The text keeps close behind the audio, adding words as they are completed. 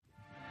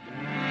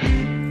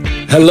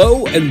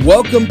Hello and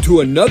welcome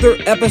to another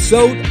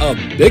episode of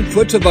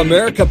Bigfoots of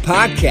America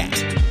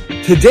podcast.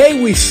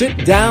 Today we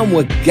sit down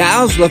with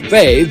Giles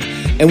Lafave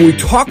and we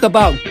talk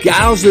about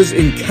Giles'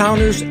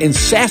 encounters and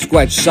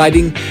Sasquatch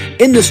sighting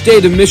in the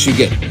state of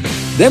Michigan.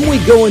 Then we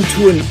go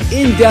into an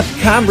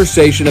in-depth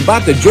conversation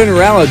about the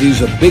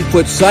generalities of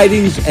Bigfoot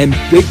sightings and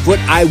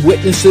Bigfoot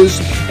eyewitnesses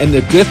and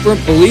the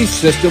different belief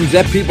systems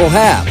that people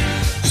have.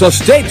 So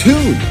stay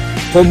tuned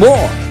for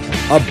more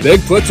of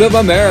Bigfoots of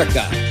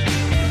America.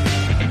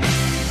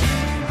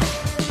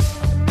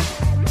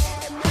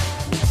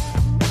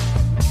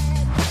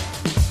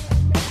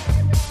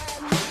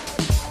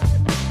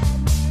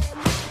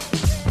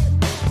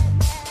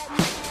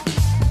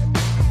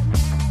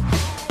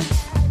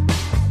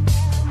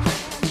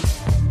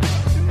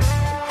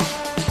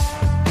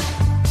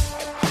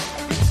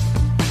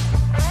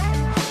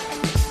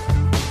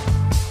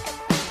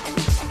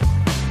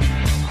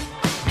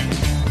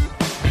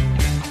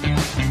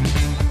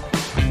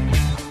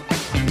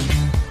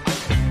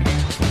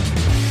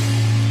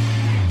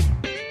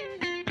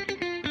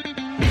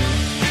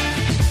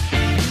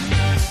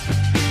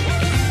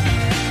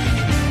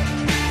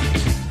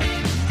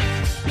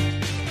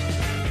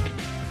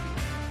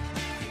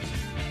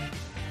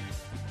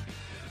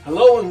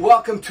 Hello and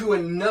welcome to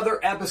another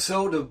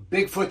episode of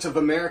Bigfoots of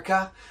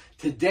America.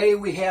 Today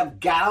we have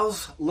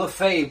Giles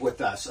Lafave with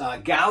us.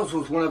 Giles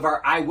was one of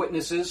our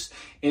eyewitnesses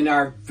in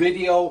our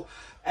video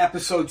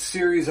episode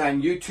series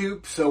on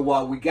YouTube.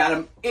 So we got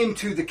him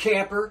into the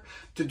camper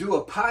to do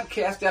a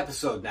podcast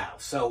episode now.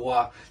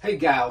 So, hey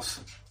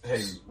Giles.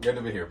 Hey, good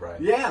to be here,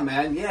 Brian. Yeah,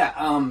 man,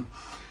 yeah.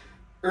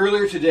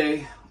 Earlier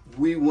today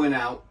we went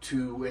out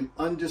to an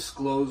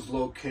undisclosed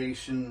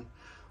location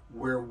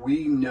where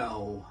we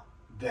know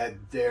that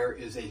there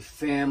is a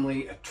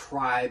family, a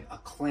tribe, a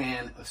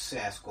clan of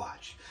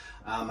Sasquatch.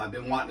 I've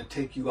been wanting to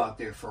take you out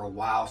there for a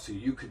while so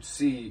you could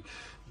see,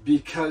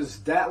 because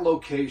that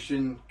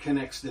location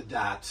connects the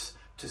dots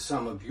to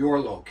some of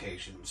your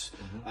locations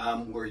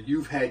where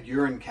you've had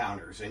your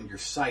encounters and your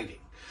sighting.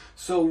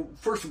 So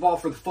first of all,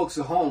 for the folks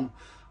at home,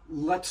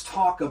 let's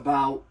talk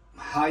about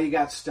how you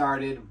got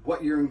started,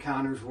 what your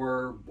encounters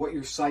were, what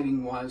your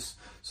sighting was.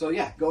 So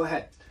yeah, go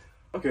ahead.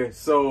 Okay,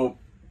 so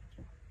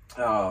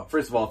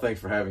first of all,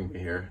 thanks for having me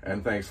here,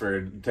 and thanks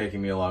for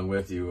taking me along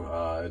with you.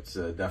 It's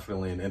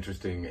definitely an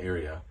interesting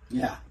area.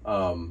 Yeah.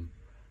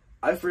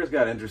 I first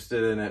got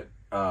interested in it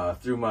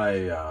through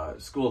my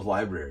school's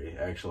library,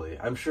 actually.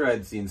 I'm sure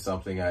I'd seen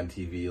something on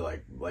TV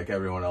like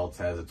everyone else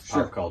has. It's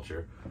pop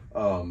culture.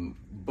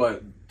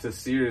 But to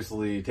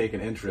seriously take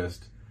an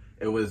interest,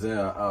 it was in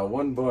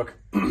one book.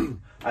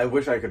 I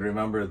wish I could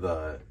remember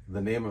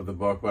the name of the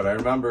book, but I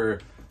remember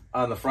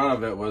on the front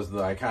of it was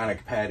the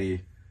iconic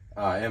Patty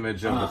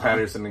image of the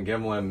Patterson and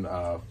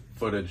Gimlin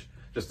footage,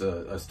 just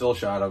a still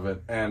shot of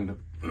it. And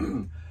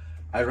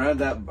I read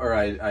that, or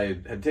I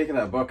had taken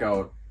that book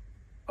out,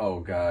 oh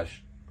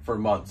gosh, for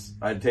months.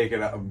 I'd take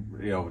it out,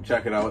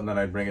 check it out, and then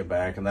I'd bring it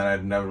back, and then I'd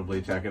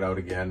inevitably check it out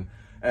again.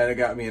 And it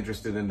got me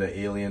interested into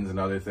aliens and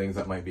other things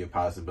that might be a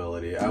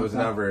possibility. It was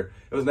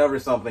never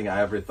something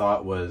I ever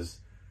thought was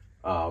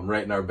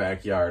right in our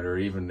backyard, or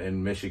even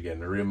in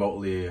Michigan, or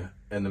remotely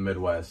in the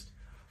Midwest.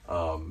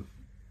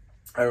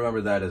 I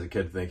remember that as a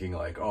kid thinking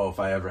like, oh, if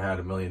I ever had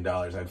 $1 million,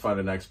 I'd fund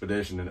an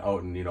expedition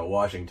out in,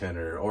 Washington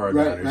or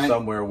Oregon or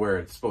somewhere where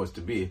it's supposed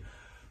to be.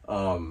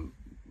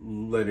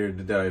 Later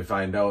did I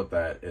find out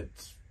that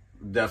it's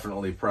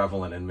definitely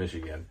prevalent in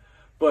Michigan.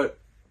 But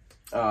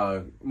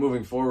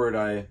moving forward,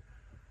 I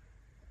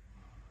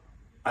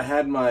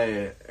had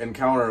my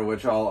encounter,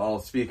 which I'll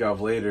speak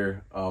of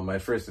later, my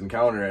first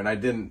encounter, and I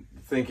didn't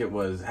think it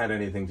had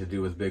anything to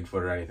do with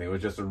Bigfoot or anything. It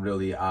was just a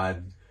really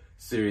odd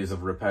series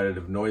of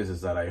repetitive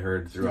noises that I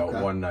heard throughout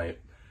one night.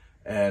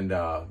 And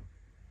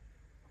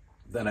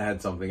then I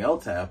had something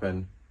else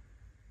happen,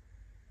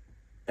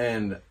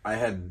 and I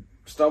had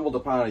stumbled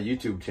upon a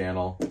YouTube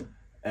channel,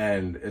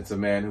 and it's a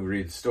man who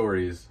reads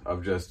stories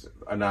of just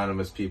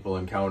anonymous people,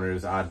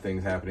 encounters, odd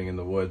things happening in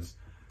the woods.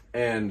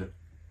 And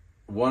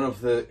one of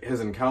his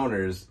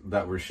encounters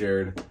that were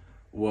shared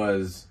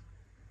was,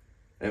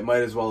 it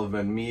might as well have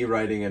been me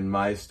writing in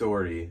my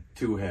story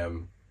to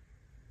him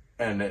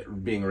and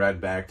it being read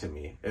back to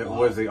me. It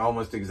was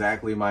almost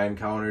exactly my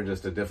encounter,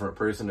 just a different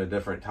person, a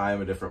different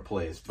time, a different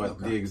place. But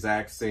the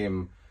exact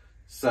same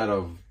set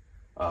of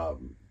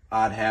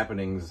odd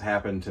happenings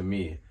happened to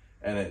me.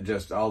 And it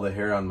just, all the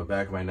hair on the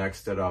back of my neck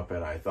stood up,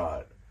 and I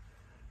thought,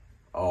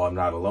 oh, I'm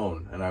not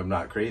alone, and I'm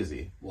not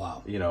crazy.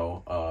 Wow.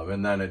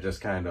 And then it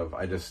just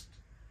I just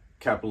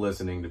kept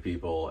listening to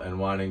people and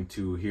wanting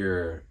to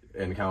hear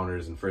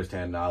encounters and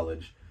firsthand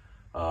knowledge.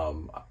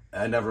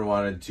 I never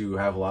wanted to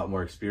have a lot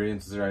more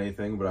experiences or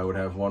anything, but I would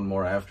have one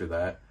more after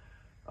that.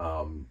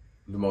 My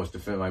most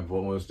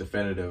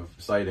definitive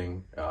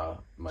sighting,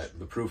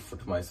 the proof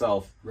to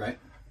myself. Right.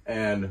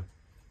 And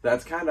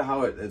that's kind of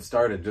how it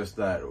started. Just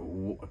that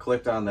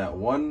clicked on that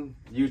one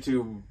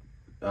YouTube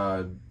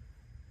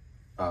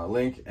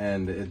link,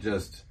 and it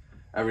just,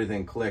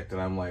 everything clicked,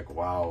 and I'm like,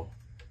 wow,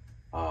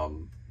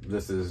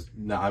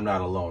 I'm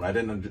not alone. I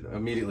didn't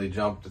immediately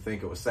jump to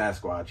think it was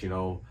Sasquatch,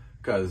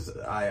 because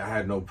I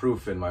had no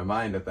proof in my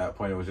mind at that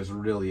point. It was just a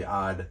really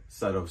odd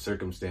set of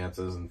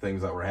circumstances and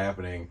things that were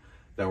happening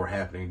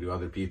to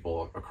other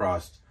people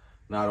across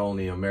not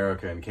only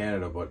America and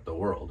Canada, but the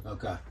world.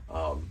 Okay.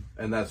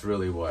 And that's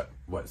really what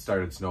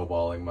started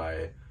snowballing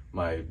my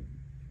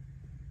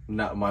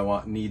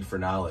need for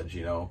knowledge,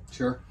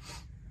 Sure.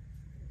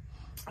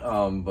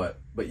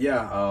 But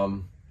yeah,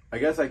 I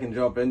guess I can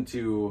jump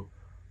into,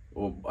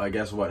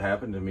 what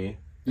happened to me.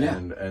 Yeah.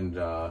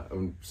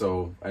 And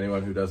so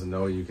anyone who doesn't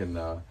know, you can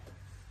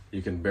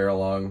bear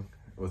along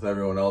with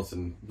everyone else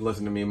and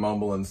listen to me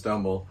mumble and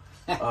stumble.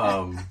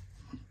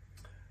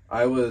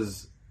 I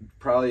was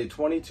probably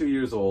 22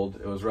 years old.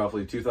 It was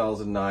roughly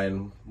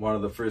 2009, one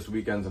of the first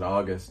weekends in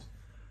August.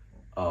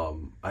 I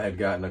had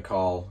gotten a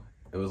call.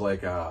 It was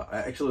like,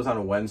 actually it was on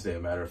a Wednesday, a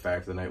matter of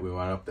fact, the night we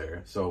went up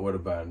there. So it would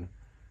have been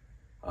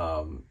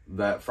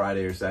that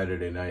Friday or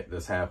Saturday night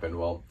this happened.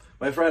 Well,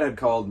 my friend had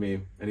called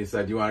me and he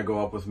said, "You want to go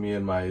up with me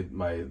and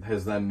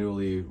his then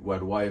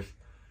newlywed wife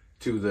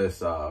to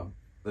this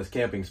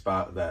camping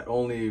spot that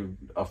only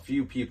a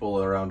few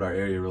people around our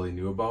area really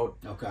knew about."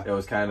 Okay. It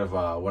was kind of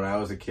when I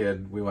was a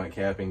kid, we went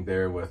camping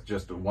there with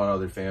just one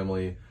other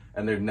family,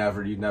 and you'd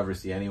never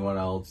see anyone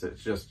else.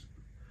 It's just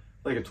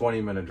like a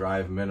 20-minute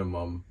drive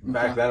minimum. Okay.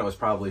 Back then it was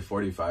probably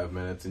 45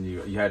 minutes, and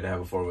you had to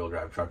have a 4-wheel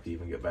drive truck to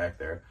even get back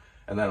there.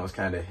 And then it was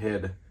kind of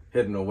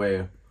hidden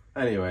away.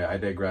 Anyway, I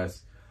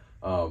digress.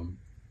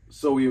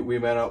 So we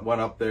went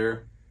up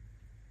there,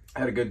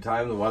 had a good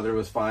time. The weather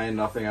was fine,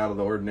 nothing out of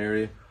the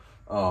ordinary.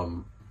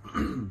 And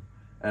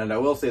I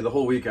will say the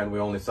whole weekend we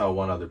only saw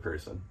one other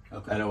person.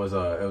 Okay. And it was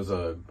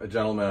a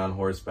gentleman on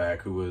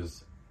horseback who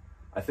was,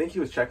 I think he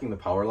was checking the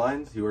power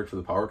lines. He worked for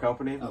the power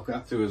company.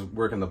 Okay. So he was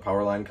working the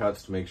power line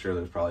cuts to make sure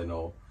there's probably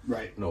no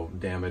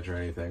damage or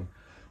anything.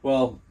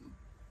 Well,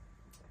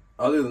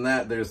 other than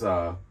that, there's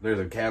a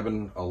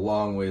cabin a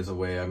long ways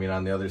away. I mean,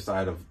 on the other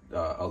side of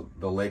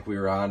the lake we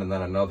were on, and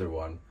then another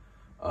one.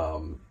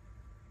 And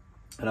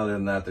other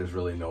than that, there's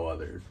really no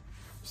other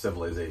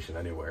civilization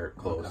anywhere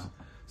close. Okay.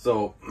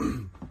 So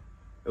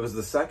it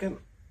was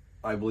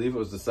I believe it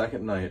was the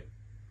second night.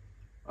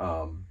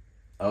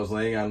 I was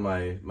laying on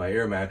my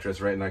air mattress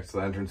right next to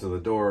the entrance of the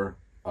door.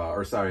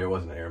 It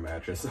wasn't an air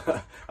mattress.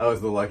 I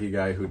was the lucky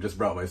guy who just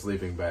brought my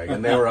sleeping bag,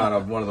 and they were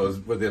on one of those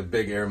where the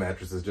big air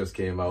mattresses just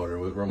came out or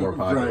were more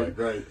popular.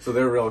 Right. So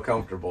they're real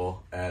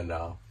comfortable, and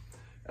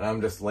I'm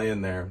just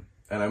laying there,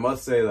 and I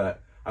must say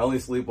that I only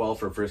sleep well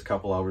for the first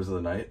couple hours of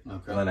the night,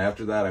 Okay. and then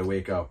after that I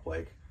wake up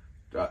like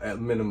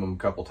at minimum a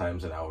couple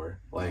times an hour,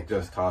 like Okay.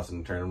 just tossing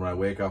and turning. When I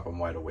wake up, I'm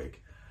wide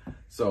awake.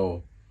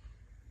 So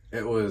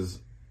it was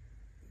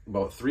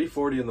about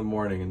 3:40 in the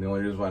morning, and the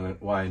only reason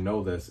why I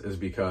know this is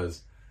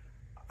because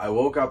I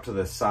woke up to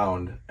this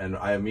sound, and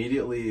I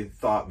immediately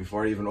thought,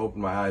 before I even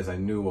opened my eyes, I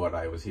knew what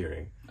I was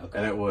hearing. Okay.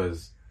 And it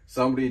was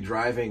somebody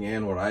driving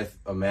in what I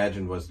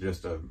imagined was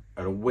just a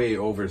way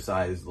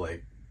oversized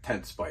like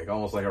tent spike,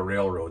 almost like a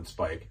railroad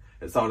spike.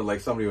 It sounded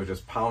like somebody was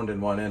just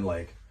pounding one in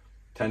like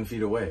 10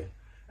 feet away.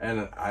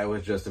 And I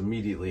was just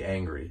immediately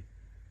angry.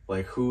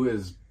 Like, who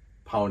is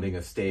pounding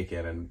a stake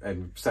in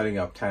and setting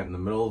up tent in the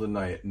middle of the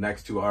night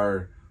next to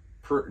our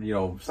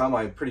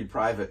pretty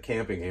private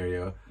camping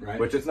area, right.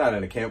 Which it's not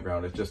in a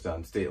campground, it's just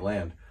on state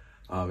land.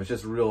 It's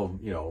just real,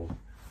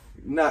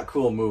 not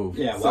cool move.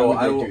 Yeah, so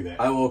why would they do that?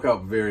 I woke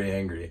up very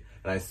angry,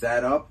 and I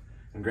sat up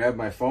and grabbed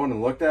my phone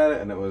and looked at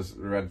it, and it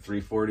read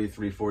 340,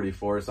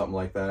 344, something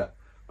like that.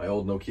 My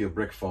old Nokia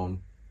brick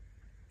phone.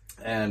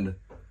 And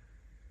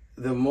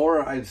the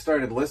more I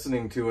started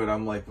listening to it,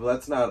 I'm like, well,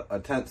 that's not a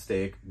tent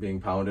stake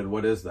being pounded.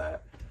 What is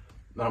that?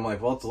 And I'm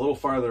like, well, it's a little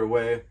farther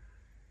away.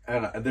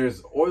 And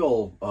there's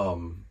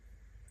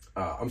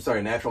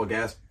natural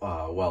gas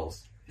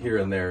wells here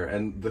and there.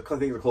 And I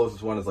think the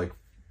closest one is like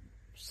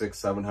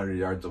 600-700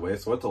 yards away.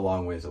 So it's a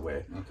long ways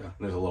away. Okay. And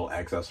there's a little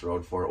access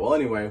road for it. Well,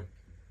 anyway,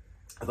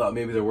 I thought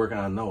maybe they're working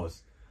on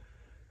those.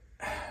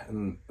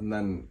 And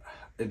then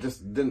it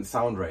just didn't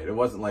sound right. It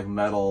wasn't like a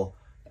metal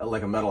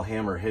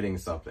hammer hitting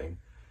something.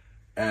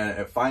 And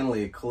it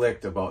finally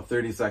clicked about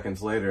 30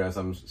 seconds later as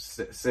I'm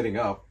sitting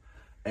up,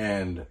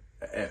 and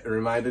it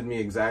reminded me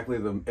exactly.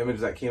 The image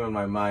that came in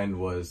my mind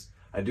was,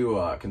 I do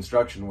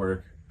construction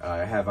work.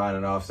 I have on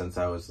and off since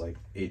I was like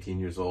 18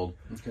 years old.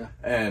 Okay.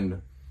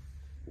 And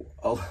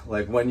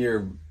like when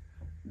you're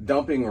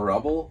dumping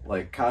rubble,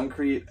 like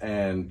concrete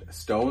and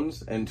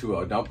stones, into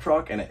a dump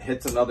truck, and it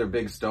hits another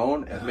big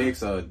stone, it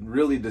makes a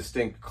really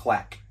distinct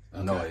clack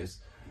noise.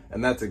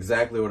 And that's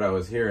exactly what I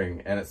was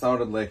hearing. And it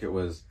sounded like it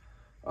was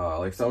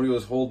like somebody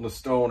was holding a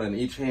stone in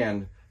each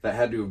hand that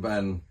had to have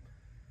been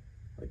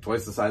like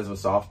twice the size of a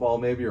softball,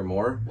 maybe, or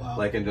more. Wow.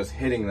 Like, and just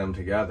hitting them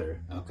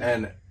together. Okay.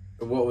 And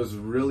what was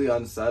really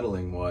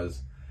unsettling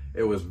was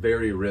it was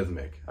very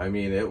rhythmic. I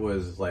mean, it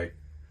was like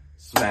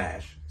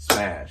smash,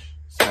 smash,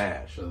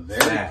 smash, so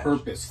very smash,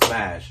 purposeful.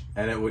 smash.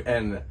 And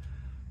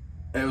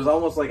it was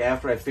almost like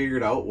after I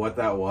figured out what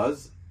that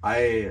was, I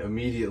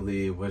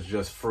immediately was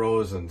just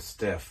frozen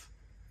stiff.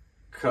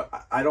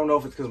 I don't know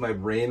if it's because my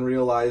brain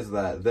realized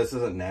that this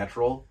isn't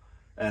natural.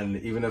 And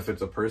even if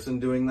it's a person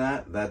doing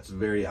that, that's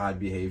very odd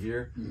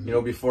behavior. Mm-hmm. You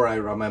know, before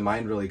my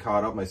mind really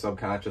caught up, my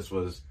subconscious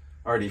was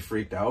already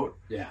freaked out.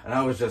 Yeah. And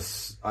I was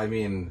just,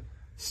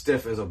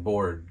 stiff as a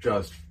board,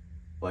 just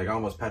like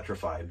almost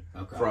petrified.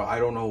 Okay. I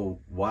don't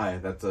know why.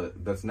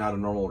 That's not a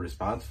normal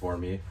response for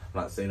me.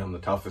 I'm not saying I'm the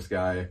toughest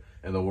guy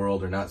in the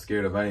world or not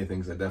scared of anything,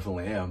 because I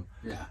definitely am.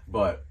 Yeah.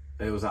 But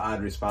it was an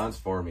odd response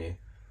for me.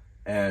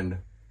 And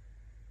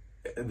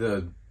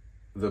the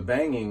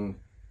banging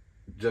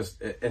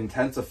just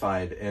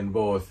intensified in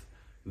both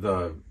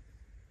it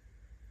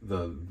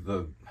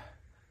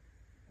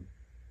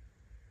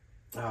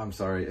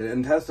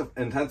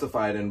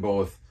intensified in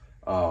both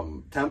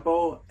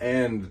tempo,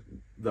 and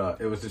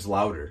it was just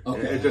louder.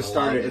 Okay,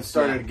 It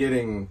started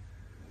getting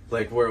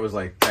like where it was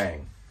like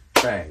bang,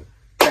 bang,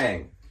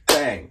 bang,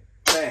 bang,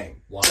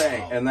 bang, wow.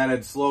 bang, and then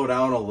it'd slow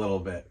down a little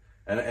bit.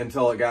 And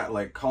until it got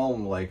like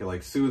calm,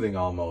 like soothing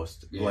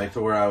almost, like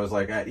to where I was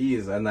like at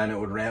ease, and then it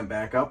would ramp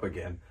back up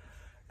again.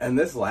 And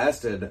this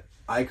lasted,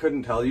 I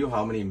couldn't tell you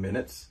how many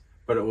minutes,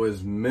 but it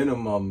was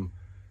minimum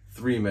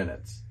 3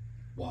 minutes,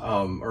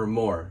 or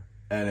more.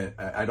 And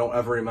I don't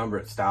ever remember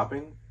it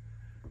stopping.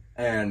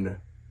 And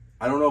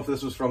I don't know if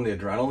this was from the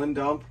adrenaline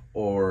dump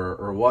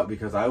or what,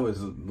 because I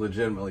was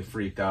legitimately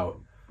freaked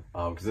out.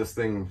 Because this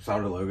thing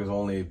sounded like it was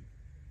only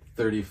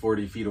 30,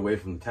 40 feet away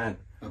from the tent.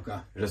 Okay.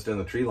 Just in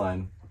the tree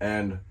line.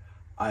 And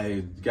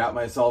I got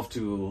myself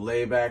to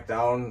lay back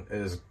down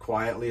as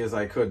quietly as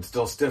I could,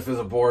 still stiff as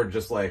a board,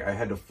 just like I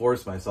had to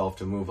force myself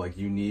to move, like,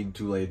 you need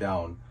to lay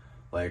down.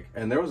 Like,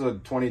 and there was a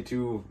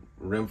 22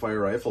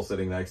 rimfire rifle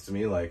sitting next to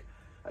me, like,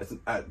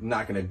 I'm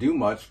not going to do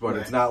much, but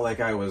It's not like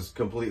I was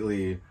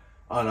completely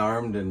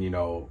unarmed and,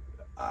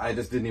 I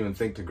just didn't even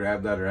think to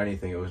grab that or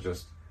anything. It was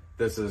just,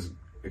 this is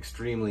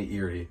extremely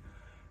eerie.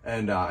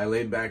 And I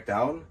laid back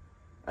down,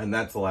 and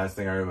that's the last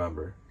thing I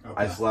remember.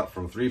 Okay. I slept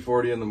from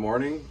 3:40 in the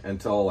morning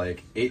until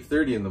like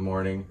 8:30 in the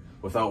morning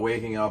without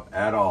waking up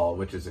at all,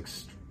 which is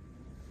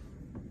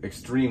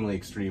extremely,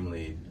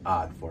 extremely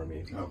odd for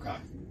me. Okay.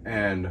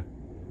 And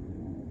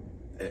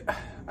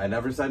I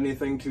never said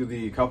anything to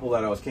the couple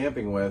that I was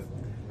camping with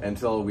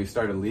until we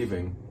started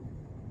leaving,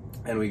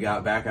 and we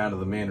got back onto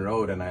the main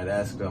road, and I had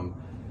asked them,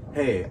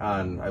 hey,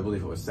 on, I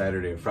believe it was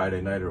Saturday or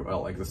Friday night, or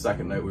like the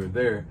second night we were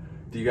there,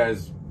 do you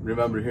guys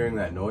remember hearing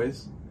that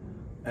noise?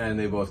 And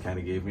they both kind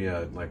of gave me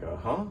a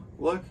huh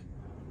look.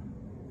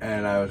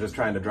 And I was just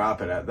trying to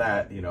drop it at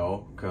that,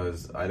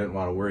 because I didn't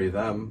want to worry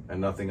them and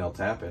nothing else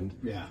happened.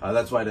 Yeah.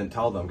 That's why I didn't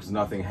tell them, because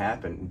nothing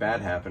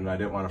bad happened. I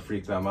didn't want to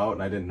freak them out,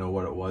 and I didn't know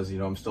what it was.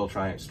 I'm still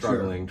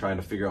struggling, trying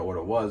to figure out what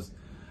it was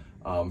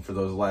for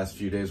those last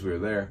few days we were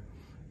there.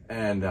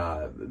 And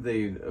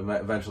they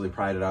eventually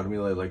pried it out of me,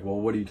 like,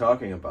 well, what are you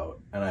talking about?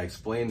 And I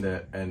explained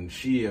it, and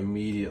she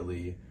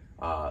immediately...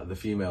 the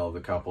female of the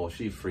couple,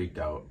 she freaked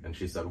out, and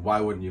she said, why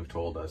wouldn't you have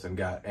told us, and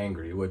got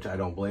angry, which I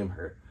don't blame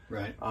her.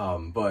 Right.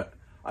 But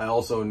I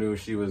also knew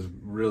she was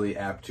really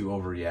apt to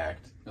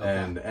overreact. Okay.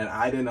 And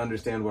I didn't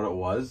understand what it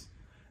was,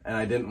 and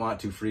I didn't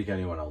want to freak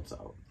anyone else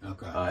out.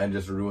 Okay. And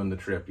just ruin the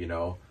trip,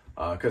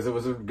 because it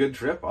was a good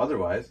trip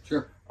otherwise.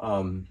 Sure.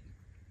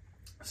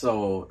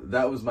 So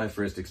that was my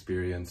first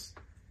experience.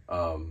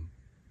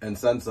 And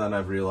since then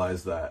I've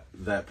realized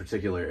that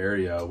particular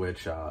area,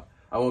 which,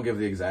 I won't give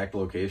the exact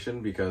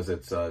location because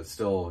it's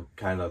still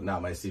kind of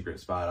not my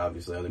secret spot.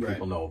 Obviously, other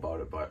people know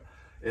about it, but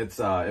it's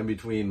in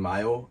between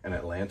Mayo and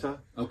Atlanta.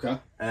 Okay.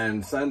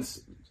 And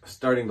since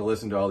starting to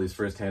listen to all these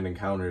firsthand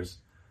encounters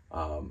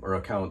or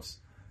accounts,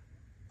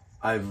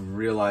 I've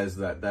realized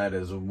that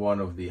is one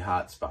of the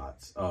hot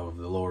spots of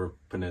the Lower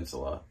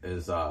Peninsula,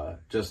 is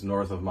just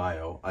north of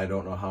Mayo. I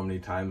don't know how many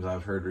times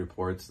I've heard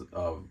reports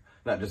of,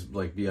 not just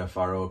like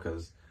BFRO,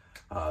 because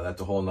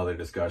that's a whole nother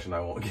discussion.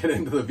 I won't get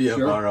into the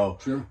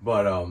BFRO. Sure.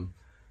 But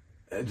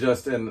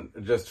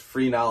just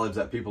free knowledge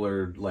that people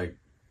are like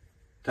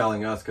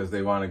telling us because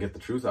they want to get the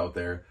truth out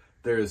there.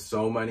 There is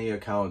so many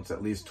accounts,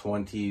 at least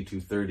 20 to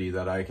 30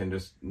 that I can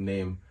just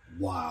name.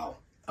 Wow.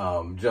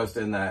 Just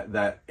in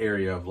that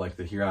area of like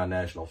the Huron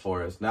National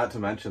Forest, not to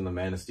mention the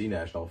Manistee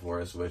National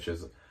Forest, which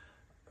is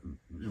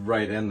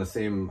right in the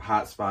same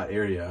hotspot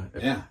area.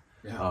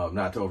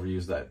 Not to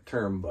overuse that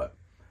term, but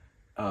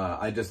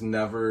I just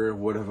never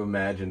would have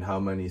imagined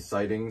how many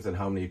sightings and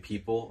how many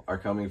people are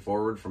coming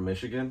forward from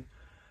Michigan.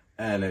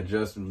 And it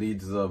just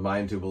leads the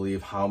mind to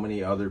believe how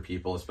many other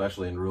people,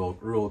 especially in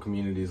rural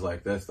communities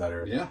like this, that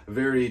are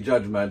very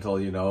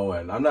judgmental,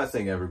 and I'm not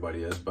saying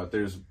everybody is, but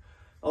there's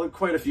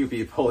quite a few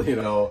people,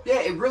 Yeah,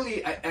 it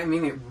really,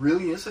 it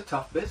really is a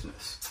tough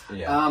business.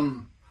 Yeah.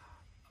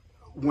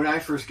 When I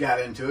first got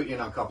into it,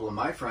 a couple of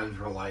my friends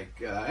were like,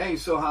 hey,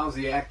 so how's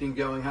the acting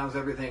going? How's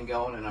everything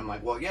going? And I'm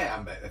like, well,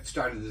 yeah, I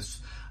started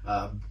this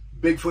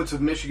Bigfoots of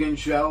Michigan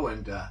show,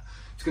 and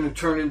it's going to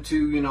turn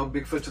into,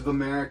 Bigfoots of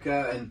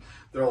America. And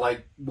they're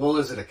like, well,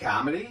 is it a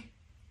comedy?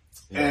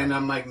 Yeah. And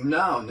I'm like,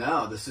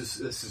 no, this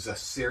is a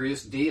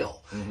serious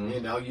deal.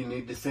 Mm-hmm. You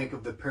need to think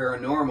of the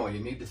paranormal.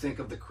 You need to think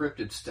of the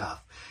cryptid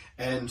stuff.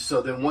 And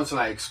so then once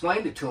I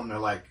explained it to them, they're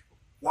like,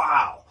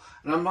 wow.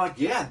 And I'm like,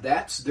 yeah,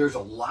 there's a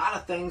lot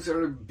of things that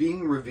are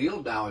being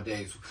revealed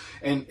nowadays.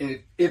 And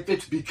if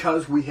it's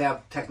because we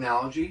have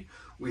technology,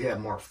 we have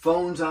more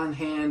phones on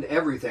hand,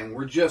 everything,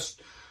 we're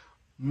just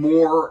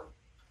more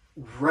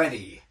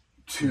ready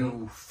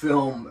to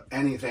film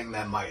anything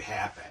that might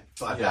happen.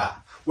 But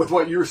with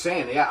what you're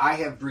saying, yeah, I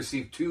have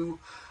received two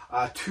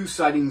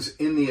sightings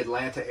in the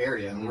Atlanta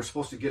area, and we're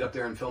supposed to get up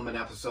there and film an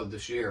episode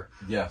this year.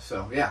 Yeah.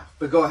 So, yeah.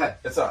 But go ahead.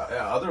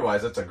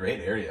 Otherwise, it's a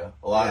great area.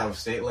 A lot of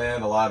state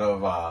land, a lot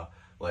of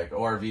like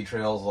ORV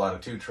trails, a lot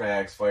of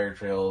 2-tracks, fire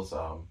trails.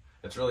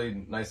 It's a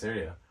really nice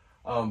area.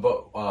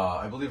 But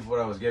I believe what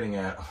I was getting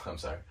at, I'm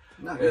sorry,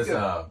 is,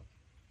 oh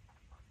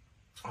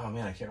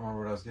man, I can't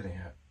remember what I was getting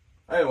at.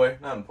 Anyway,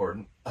 not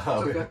important.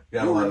 Okay.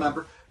 You'll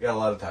remember. Got a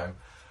lot of time.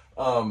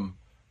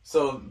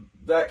 So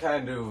that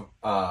kind of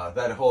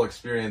that whole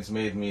experience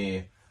made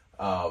me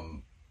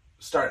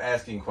start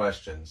asking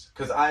questions,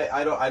 because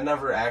I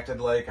never acted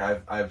like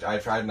I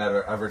tried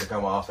never ever to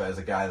come off as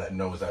a guy that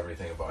knows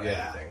everything about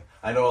everything.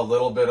 I know a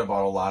little bit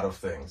about a lot of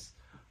things,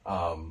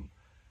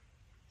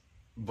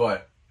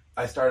 but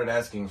I started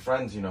asking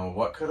friends,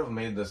 what could have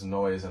made this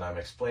noise, and I'm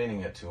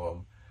explaining it to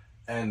them,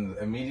 and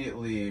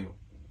immediately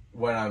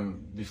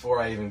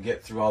before I even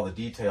get through all the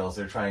details,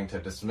 they're trying to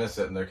dismiss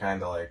it, and they're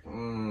kind of like,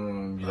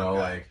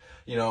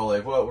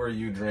 like, what were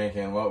you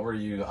drinking? What were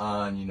you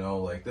on?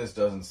 Like, this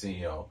doesn't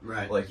seem,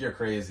 right. Like, you're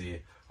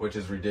crazy, which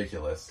is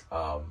ridiculous.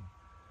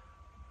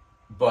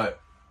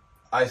 But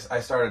I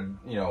started,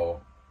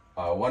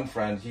 one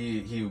friend,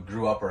 he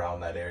grew up around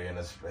that area, and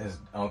his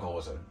uncle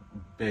was a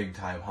big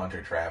time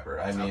hunter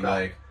trapper. I mean,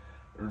 like,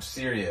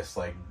 serious,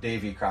 like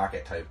Davy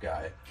Crockett type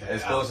guy,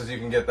 as close as you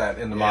can get that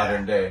in the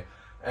modern day.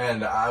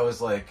 And I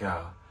was like,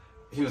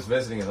 he was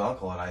visiting his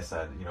uncle, and I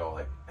said,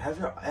 like,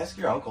 ask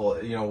your uncle,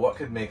 what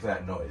could make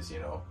that noise,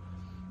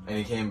 And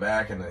he came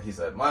back, and he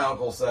said, my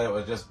uncle said it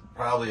was just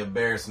probably a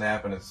bear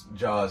snapping its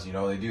jaws.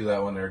 They do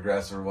that when they're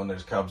aggressive, when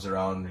there's cubs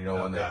around,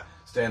 when they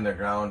stand their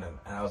ground. And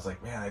I was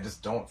like, man, I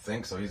just don't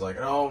think so. He's like,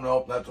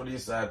 no, that's what he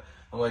said.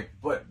 I'm like,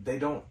 but they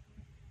don't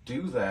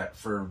do that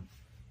for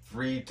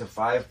 3 to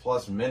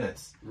 5+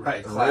 minutes.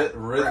 Right.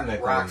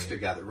 Rhythmically. Rocks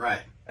together, right.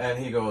 And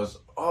he goes,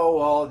 oh,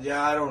 well,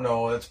 yeah, I don't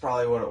know. That's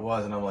probably what it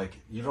was. And I'm like,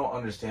 you don't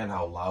understand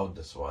how loud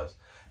this was.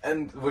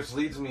 And which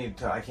leads me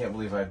to, I can't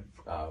believe I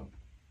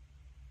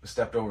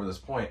stepped over this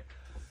point.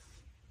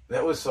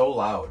 That was so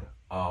loud,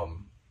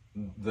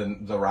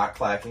 the rock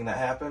clacking that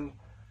happened,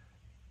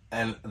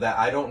 and that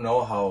I don't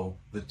know how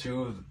the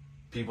two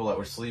people that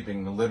were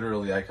sleeping,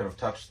 literally I could have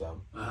touched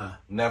them.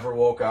 Never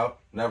woke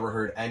up, never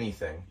heard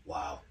anything.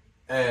 Wow.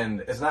 And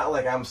it's not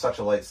like I'm such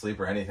a light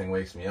sleeper, anything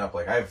wakes me up.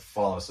 Like, I've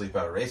fallen asleep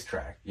at a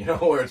racetrack,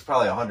 where it's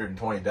probably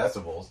 120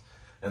 decibels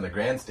in the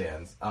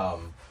grandstands.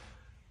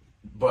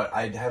 But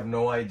I have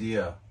no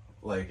idea.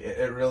 Like,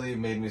 it really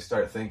made me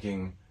start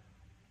thinking,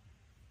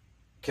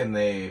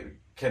 can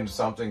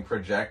something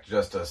project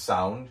just a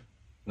sound?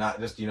 Not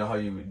just, how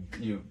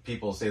you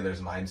people say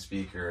there's mind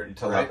speak or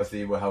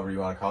telepathy, however you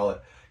want to call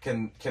it.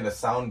 Can a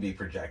sound be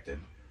projected?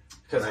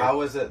 Because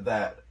how is it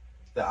that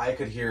I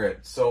could hear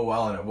it so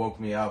well and it woke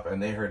me up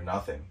and they heard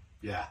nothing?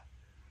 Yeah.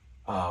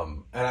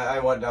 And I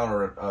went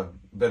down a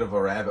bit of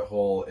a rabbit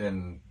hole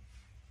in,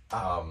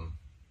 I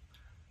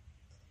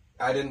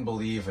didn't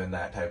believe in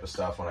that type of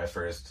stuff when I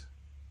first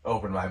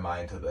opened my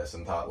mind to this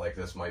and thought, like,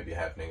 this might be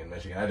happening in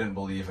Michigan. I didn't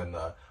believe in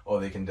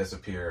they can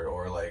disappear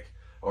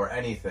or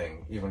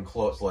anything even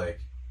close, like,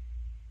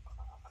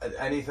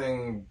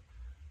 anything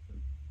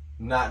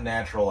not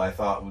natural. I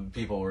thought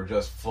people were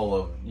just full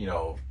of,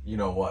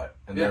 what,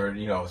 and they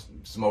were,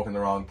 smoking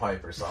the wrong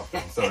pipe or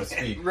something, so to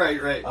speak.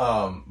 Right.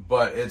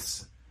 But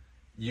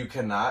you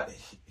cannot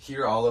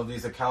hear all of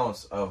these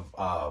accounts of,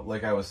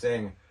 like I was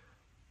saying,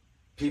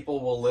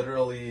 people will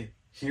literally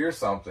hear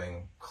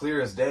something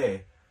clear as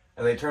day,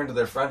 and they turn to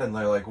their friend and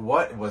they're like,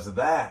 what was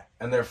that?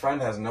 And their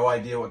friend has no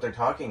idea what they're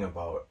talking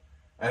about.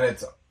 And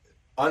it's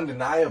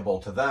undeniable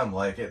to them,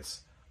 like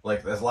it's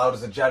like as loud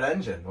as a jet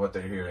engine, what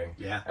they're hearing.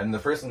 Yeah. And the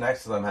person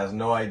next to them has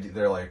no idea.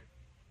 They're like,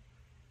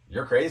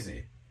 you're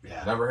crazy.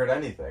 Yeah. Never heard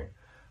anything.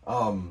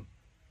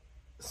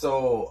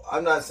 So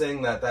I'm not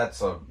saying that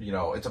that's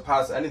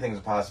anything's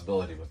a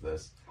possibility with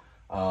this.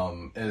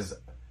 As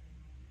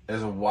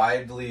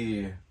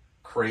widely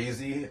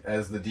crazy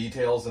as the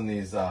details in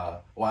these,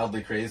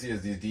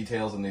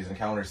 details in these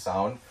encounters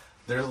sound,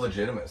 there's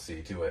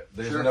legitimacy to it.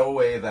 There's no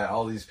way that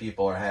all these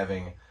people are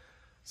having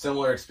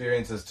similar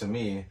experiences to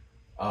me,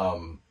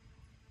 and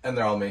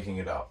they're all making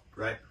it up.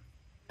 Right.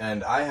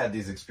 And I had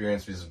these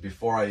experiences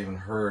before I even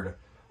heard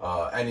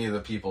any of the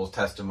people's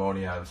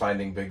testimony on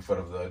finding Bigfoot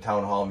of the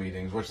town hall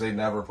meetings, which they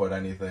never put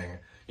anything,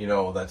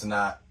 that's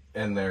not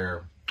in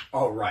their...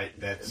 Oh, right.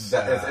 That's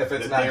if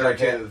it's not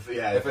narrative.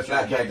 If it's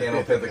not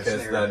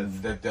Gigantopithecus, then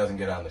it doesn't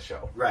get on the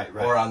show. Right.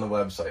 Or on the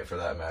website, for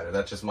that matter.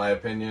 That's just my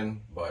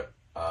opinion, but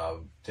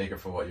take it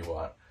for what you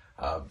want,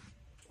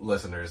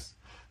 listeners.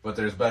 But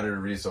there's better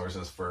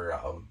resources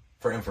for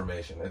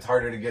information. It's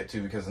harder to get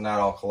to because it's not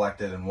all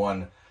collected in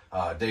one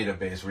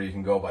database where you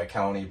can go by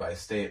county, by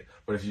state.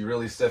 But if you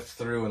really sift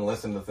through and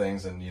listen to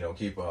things and,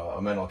 keep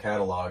a mental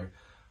catalog,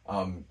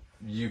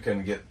 you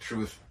can get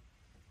truth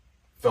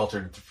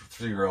filtered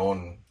through your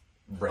own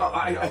brain.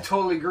 I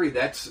totally agree.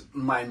 That's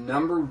my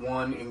number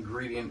one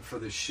ingredient for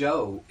the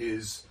show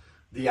is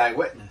the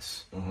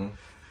eyewitness. Mm-hmm.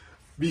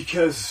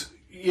 Because,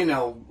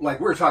 like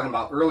we were talking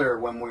about earlier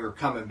when we were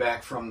coming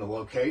back from the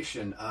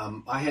location,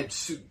 I had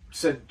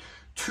said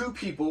 2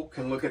 people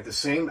can look at the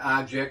same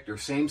object or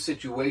same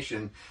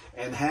situation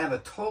and have a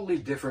totally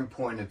different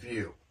point of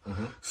view.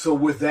 Mm-hmm. So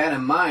with that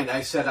in mind,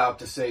 I set out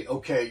to say,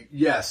 okay,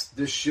 yes,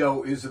 this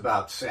show is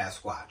about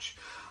Sasquatch.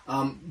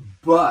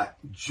 But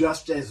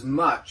just as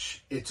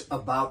much, it's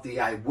about the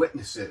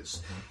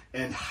eyewitnesses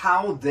and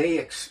how they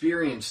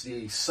experienced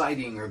the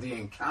sighting or the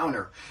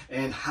encounter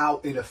and how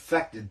it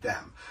affected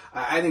them.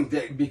 I think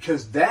that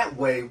because that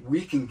way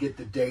we can get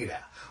the data.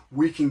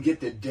 We can get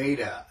the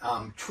data,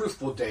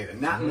 truthful data,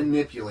 not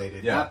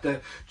manipulated, not the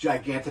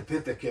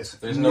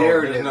Gigantopithecus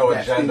narrative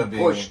that's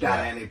being pushed on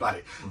anybody.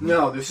 Mm-hmm.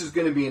 No, this is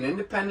going to be an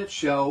independent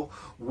show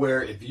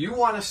where if you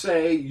want to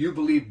say you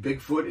believe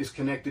Bigfoot is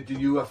connected to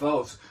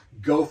UFOs,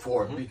 go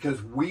for it,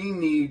 because we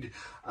need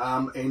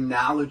a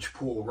knowledge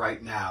pool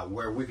right now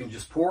where we can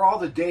just pour all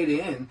the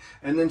data in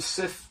and then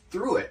sift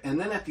through it. And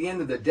then at the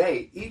end of the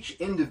day, each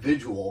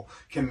individual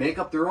can make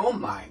up their own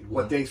mind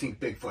what they think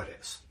Bigfoot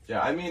is.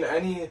 Yeah, I mean,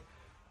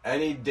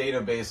 any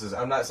databases,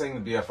 I'm not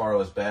saying the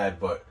BFRO is bad,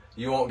 but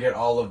you won't get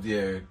all of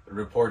the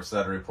reports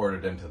that are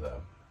reported into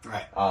them.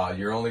 Right.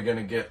 You're only going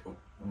to get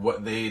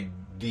what they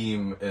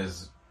deem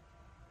is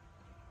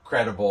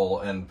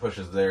credible and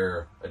pushes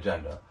their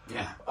agenda.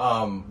 Yeah.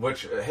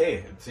 Which,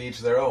 hey, to each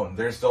their own.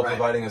 They're still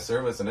providing a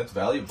service and it's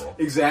valuable.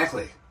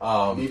 Exactly.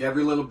 Need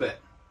every little bit.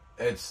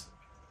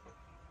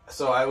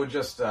 So I would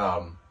just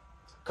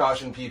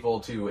caution people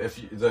to,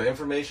 the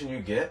information you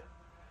get,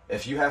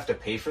 if you have to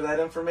pay for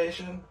that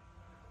information,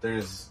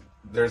 there's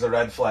a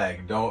red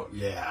flag. Don't.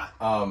 Yeah.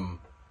 I'm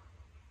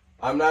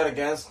not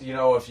against,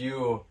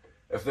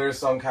 if there's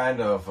some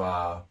kind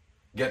of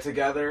get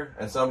together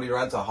and somebody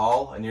rents a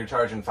hall and you're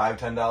charging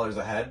 $5-10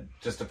 a head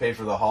just to pay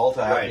for the hall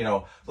to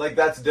have,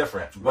 that's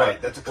different.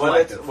 Right. That's a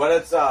collective. When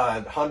it's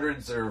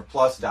hundreds or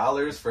plus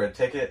dollars for a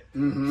ticket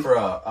for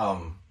a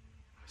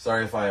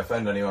sorry if I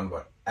offend anyone,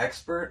 but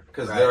expert,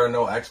 because there are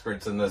no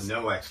experts in this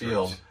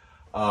field.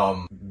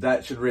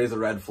 That should raise a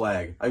red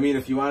flag. I mean,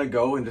 if you want to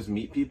go and just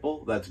meet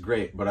people, that's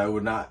great, but I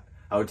would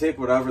take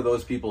whatever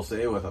those people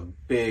say with a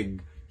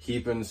big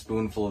heaping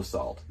spoonful of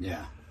salt.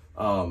 Yeah.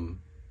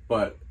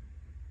 But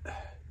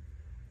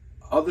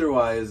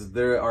otherwise,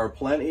 there are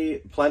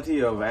plenty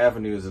of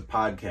avenues of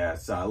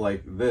podcasts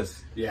like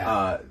this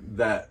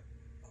that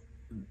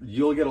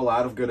you'll get a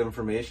lot of good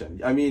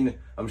information. I mean,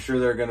 I'm sure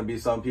there are going to be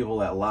some people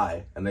that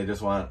lie and they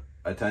just want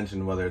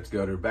attention, whether it's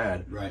good or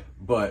bad. Right.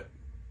 But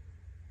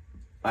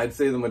I'd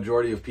say the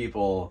majority of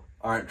people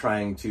aren't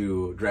trying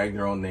to drag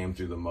their own name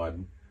through the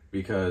mud,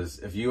 because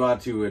if you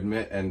want to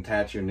admit and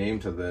attach your name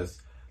to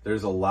this,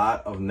 there's a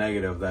lot of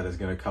negative that is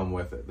going to come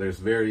with it. There's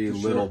very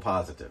little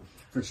positive.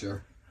 For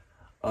sure.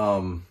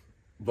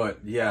 But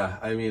yeah,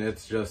 I mean,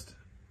 it's just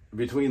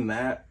between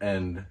that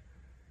and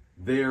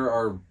there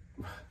are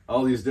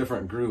all these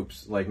different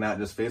groups, like not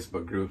just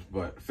Facebook groups,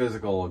 but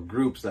physical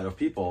groups that of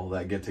people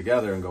that get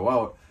together and go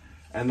out.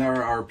 And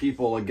there are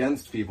people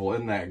against people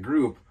in that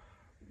group,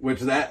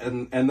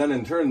 and then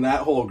in turn,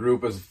 that whole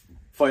group is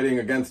fighting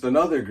against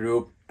another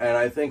group. And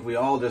I think we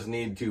all just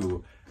need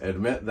to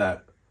admit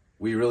that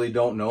we really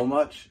don't know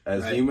much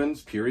as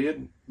humans,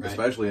 period,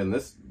 especially in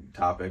this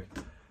topic.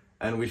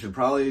 And we should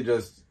probably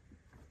just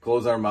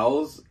close our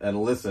mouths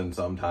and listen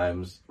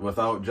sometimes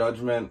without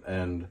judgment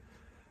and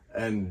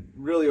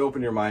really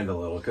open your mind a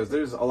little, because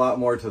there's a lot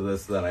more to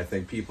this than I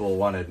think people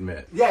want to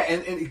admit. Yeah,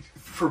 and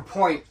for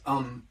point,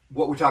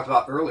 what we talked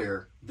about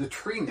earlier, the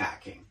tree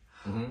knocking.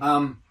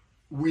 Mm-hmm.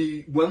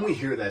 When we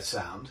hear that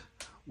sound,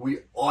 we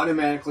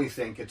automatically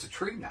think it's a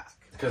tree knock.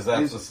 Because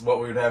that's just what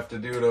we would have to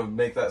do to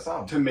make that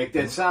sound. To make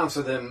that sound.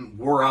 So then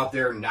we're out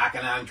there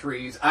knocking on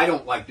trees. I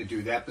don't like to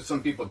do that, but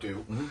some people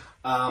do.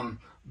 Mm-hmm.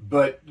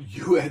 But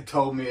you had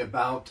told me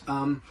about,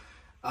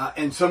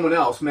 and someone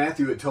else,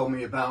 Matthew, had told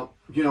me about,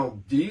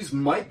 these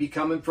might be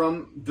coming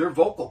from their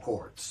vocal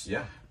cords.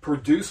 Yeah.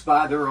 Produced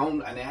by their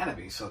own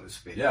anatomy, so to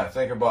speak. Yeah,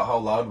 think about how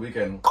loud we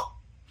can,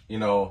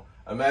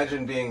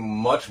 imagine being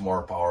much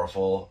more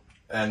powerful,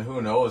 and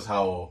who knows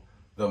how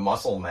the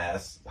muscle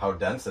mass, how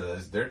dense it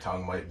is. Their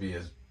tongue might be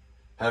as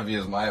heavy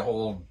as my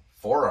whole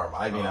forearm.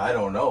 I mean, I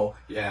don't know.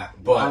 Yeah,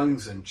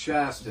 lungs and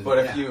chest. If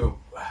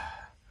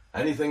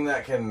anything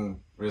that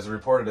is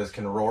reported as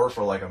can roar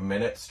for like a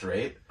minute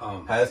straight,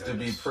 has to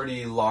be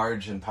pretty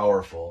large and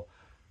powerful.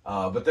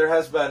 But there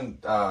has been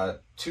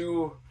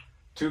two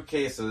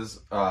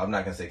cases, I'm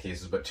not going to say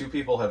cases, but 2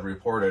 people have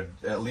reported,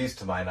 at least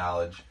to my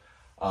knowledge,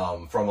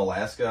 from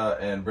Alaska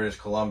and British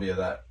Columbia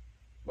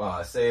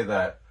that say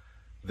that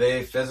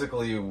they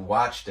physically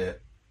watched it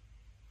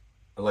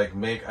like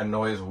make a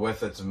noise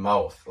with its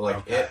mouth.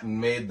 Like it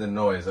made the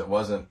noise. It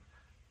wasn't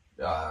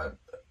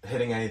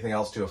hitting anything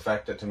else to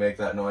affect it to make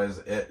that noise.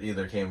 It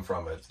either came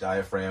from its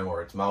diaphragm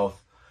or its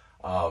mouth.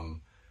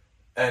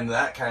 And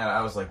that kind of,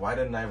 I was like, why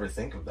didn't I ever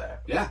think of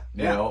that? Yeah.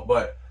 You know,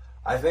 but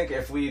I think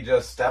if we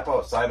just step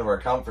outside of our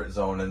comfort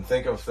zone and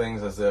think of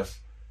things as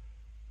if,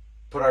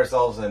 put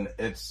ourselves in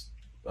its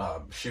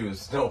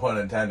shoes, no pun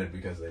intended,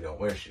 because they don't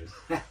wear shoes,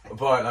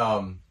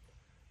 but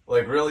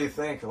like really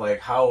think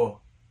like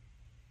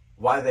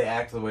why they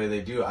act the way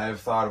they do. I've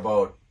thought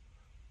about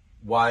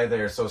why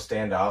they're so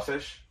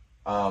standoffish.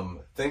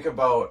 Think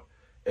about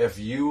if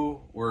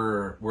you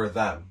were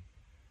them,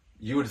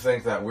 you would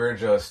think that we're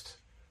just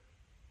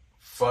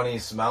funny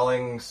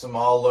smelling,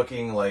 small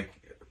looking, like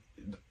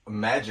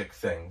magic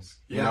things,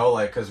 you know,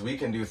 like, because we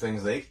can do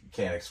things they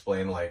can't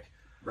explain, like,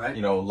 right,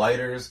 you know,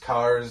 lighters,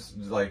 cars,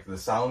 like the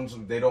sounds,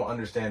 they don't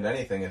understand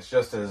anything. It's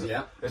just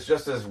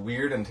as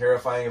weird and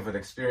terrifying of an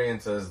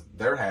experience as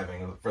they're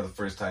having for the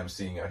first time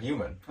seeing a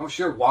human. Oh,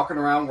 sure. Walking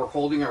around, we're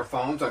holding our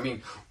phones. I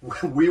mean,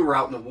 we were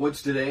out in the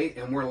woods today,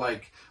 and we're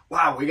like,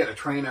 wow, we got to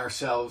train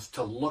ourselves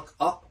to look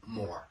up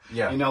more.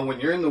 Yeah. You know, when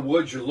you're in the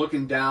woods, you're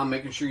looking down,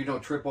 making sure you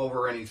don't trip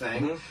over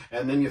anything.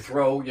 And then you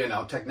throw, you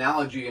know,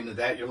 technology into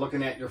that. You're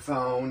looking at your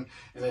phone,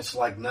 and it's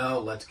like, no,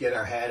 let's get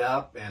our head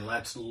up and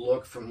let's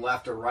look from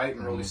left to right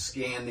and really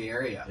scan the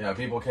area. Yeah,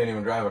 people can't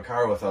even drive a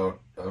car without,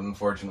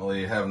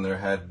 unfortunately, having their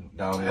head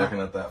down looking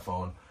at that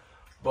phone.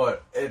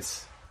 But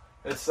it's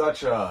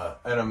such an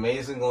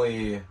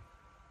amazingly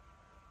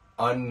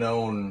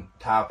unknown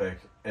topic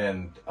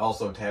and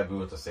also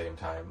taboo at the same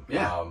time.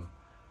 Yeah.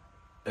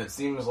 It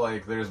seems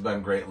like there's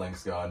been great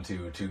lengths gone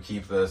to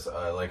keep this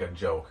like a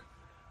joke.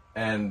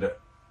 And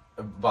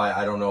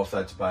I don't know if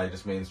that's by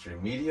just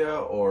mainstream media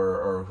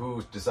or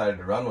who decided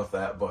to run with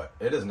that, but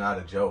it is not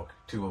a joke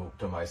to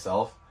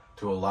myself,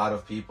 to a lot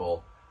of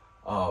people.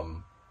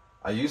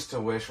 I used to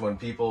wish when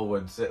people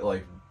would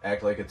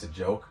act like it's a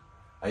joke,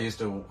 I used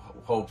to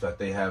hope that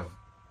they have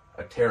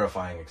a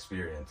terrifying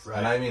experience. Right.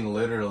 And I mean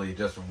literally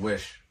just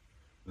wish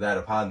that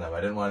upon them.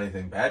 I didn't want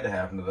anything bad to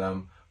happen to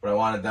them, but I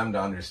wanted them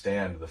to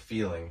understand the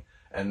feeling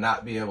and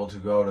not be able to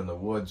go out in the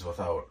woods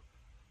without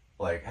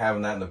like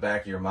having that in the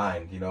back of your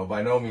mind. You know,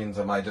 by no means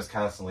am I just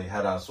constantly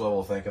head on a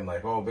swivel thinking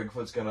like, oh,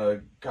 Bigfoot's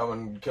gonna come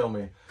and kill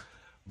me.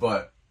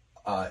 But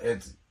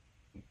it's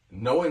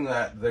knowing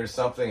that there's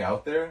something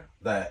out there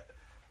that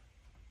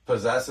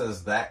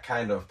possesses that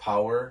kind of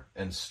power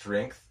and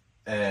strength,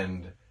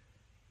 and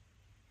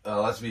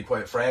let's be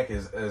quite frank,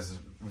 is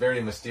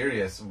very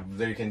mysterious.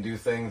 They can do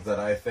things that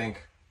I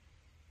think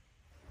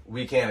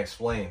we can't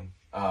explain.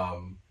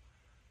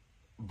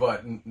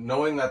 But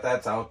knowing that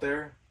that's out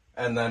there,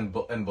 and then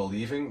and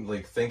believing,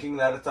 like thinking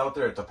that it's out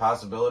there, it's a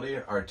possibility,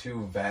 are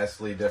two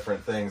vastly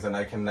different things. And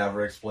I can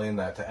never explain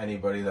that to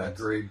anybody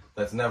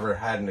that's never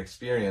had an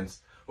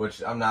experience.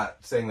 Which I'm not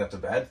saying that's a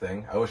bad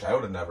thing. I wish I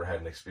would have never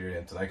had an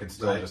experience, and I could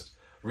still just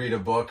read a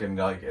book and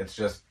like it's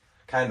just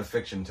kind of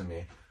fiction to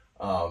me.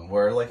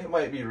 Where like it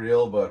might be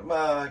real, but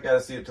I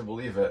gotta see it to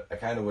believe it. I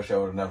kind of wish I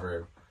would have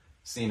never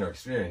seen or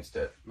experienced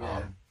it.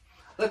 Yeah.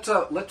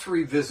 Let's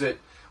revisit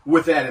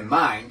with that in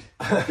mind,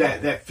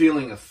 that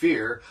feeling of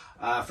fear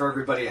for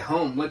everybody at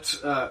home.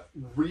 Let's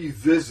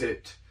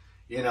revisit,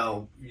 you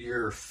know,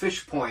 your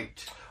fish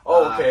point.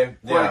 Oh, okay.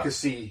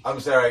 Quanticacy. I'm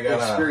sorry, I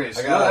got on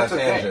a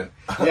tangent.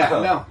 Okay. Yeah,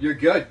 no, you're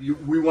good.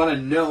 We want to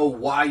know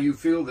why you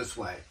feel this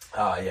way.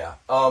 Yeah.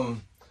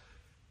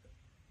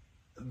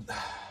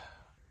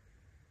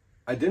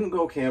 I didn't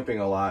go camping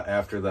a lot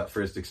after that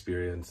first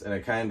experience, and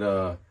it kind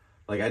of,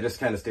 like, I just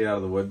kind of stayed out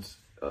of the woods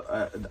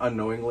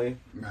unknowingly.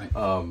 Right.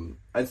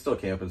 I'd still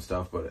camp and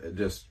stuff, but it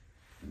just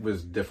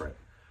was different.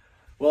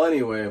 Well,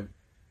 anyway,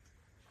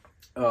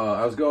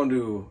 I was going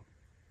to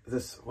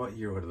this, what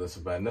year would this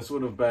have been? This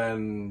would have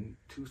been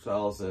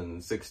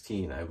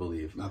 2016, I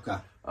believe. Okay.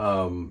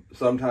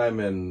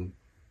 Sometime in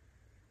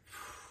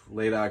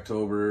late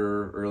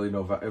October, early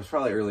November. It was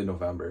probably early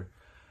November.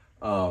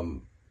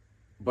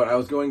 But I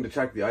was going to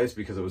check the ice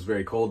because it was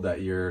very cold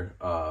that year,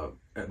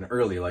 and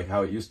early, like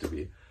how it used to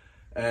be.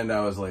 And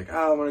I was like,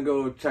 I'm going to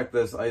go check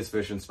this ice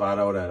fishing spot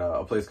out at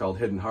a place called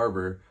Hidden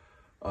Harbor,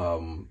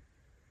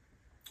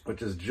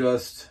 which is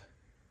just,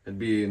 it'd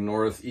be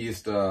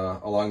northeast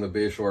along the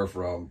bayshore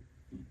from,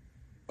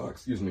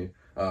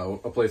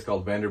 a place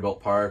called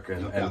Vanderbilt Park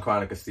and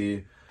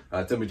Quanticacy.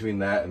 It's in between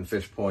that and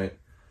Fish Point.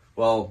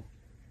 Well,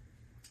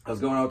 I was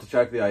going out to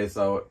check the ice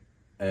out,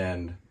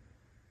 and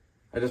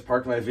I just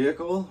parked my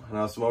vehicle, and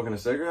I was smoking a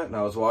cigarette, and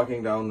I was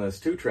walking down this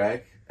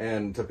 2-track,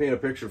 and to paint a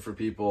picture for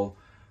people,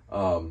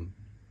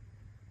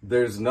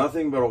 there's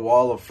nothing but a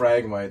wall of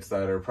phragmites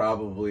that are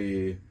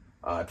probably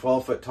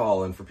 12 foot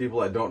tall, and for people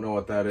that don't know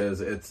what that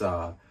is, it's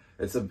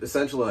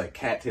essentially like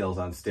cattails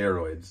on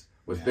steroids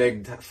with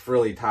big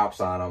frilly tops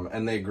on them,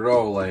 and they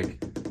grow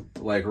like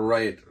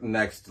right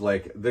next,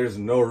 like there's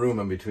no room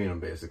in between them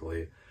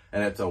basically,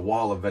 and it's a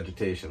wall of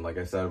vegetation, like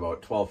I said,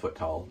 about 12 foot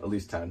tall, at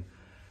least 10,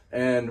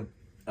 and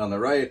on the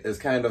right is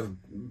kind of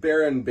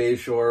barren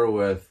bayshore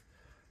with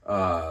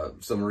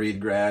some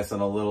reed grass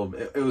and a little.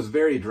 It was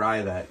very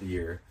dry that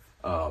year,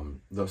 so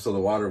the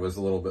water was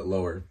a little bit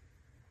lower.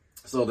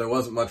 So there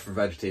wasn't much for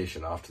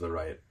vegetation off to the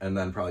right. And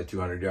then probably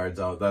 200 yards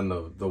out, then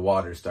the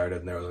water started,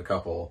 and there was a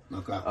couple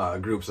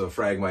groups of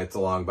phragmites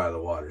along by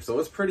the water. So it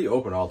was pretty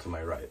open all to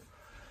my right.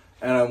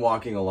 And I'm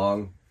walking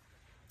along,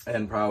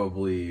 and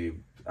probably,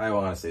 I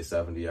want to say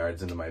 70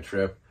 yards into my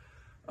trip,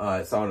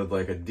 it sounded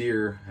like a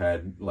deer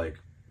had, like,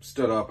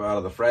 stood up out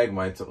of the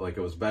phragmites, like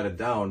it was bedded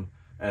down,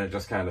 and it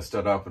just kind of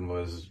stood up and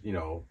was, you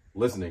know,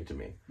 listening to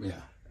me.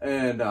 Yeah.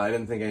 And I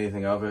didn't think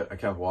anything of it. I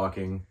kept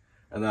walking.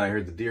 And then I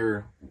heard the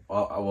deer,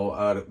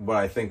 what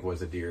I think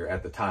was a deer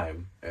at the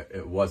time.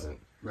 It wasn't.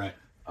 Right.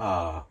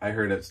 I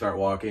heard it start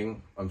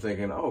walking. I'm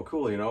thinking, oh,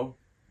 cool, you know.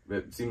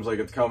 It seems like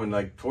it's coming,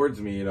 like, towards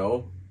me, you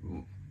know.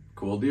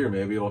 Cool deer.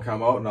 Maybe it'll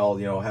come out and I'll,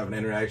 you know, have an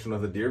interaction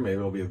with a deer. Maybe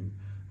it'll be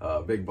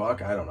a big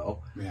buck. I don't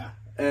know. Yeah.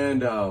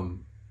 And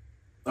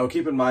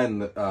keep in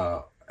mind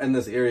that in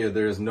this area,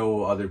 there's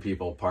no other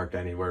people parked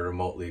anywhere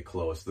remotely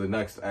close. The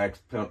next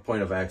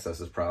point of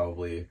access is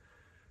probably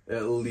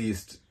at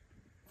least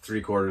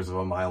 3/4 of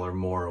a mile or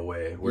more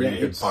away where you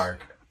could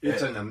park.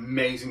 It's an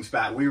amazing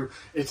spot.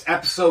 It's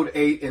episode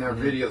 8 in our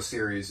video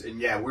series,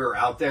 and yeah, we were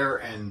out there,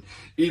 and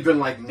even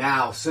like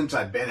now, since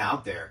I've been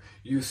out there,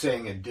 you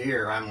saying a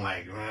deer, I'm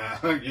like,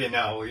 you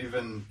know,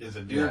 even is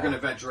a deer going to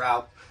venture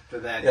out to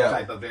that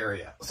type of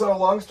area? So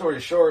long story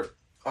short,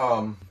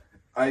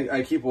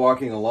 I keep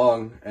walking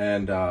along,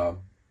 and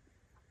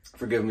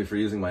forgive me for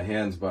using my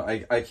hands, but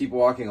I keep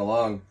walking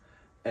along,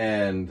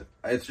 and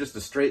it's just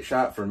a straight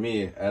shot for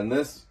me, and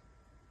this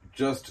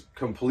just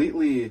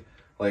completely,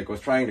 like, was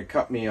trying to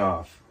cut me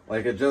off.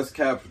 Like, it just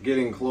kept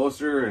getting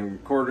closer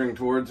and quartering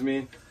towards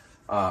me,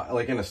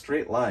 like in a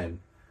straight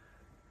line.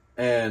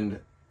 And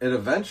it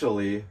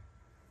eventually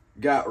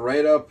got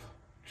right up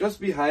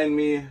just behind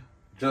me,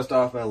 just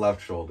off my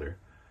left shoulder.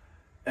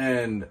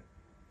 And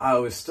I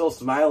was still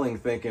smiling,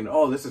 thinking,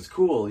 oh, this is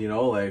cool, you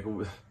know, like,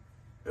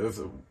 it was,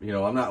 you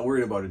know, I'm not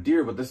worried about a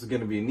deer, but this is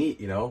going to be neat,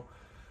 you know.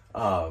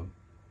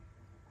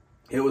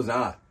 It was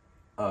not.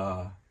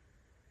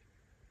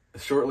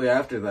 Shortly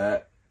after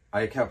that,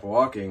 I kept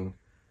walking,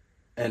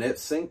 and it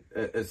sunk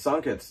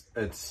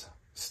its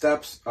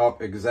steps up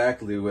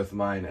exactly with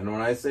mine. And when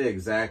I say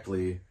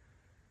exactly,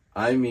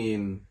 I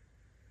mean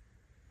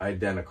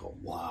identical.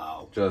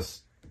 Wow.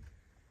 Just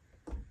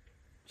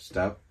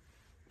step.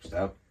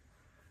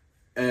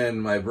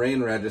 And my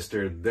brain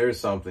registered, there's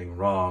something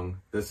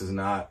wrong. This is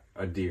not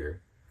a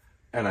deer.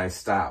 And I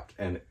stopped,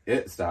 and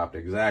it stopped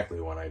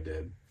exactly when I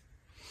did.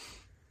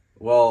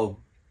 Well,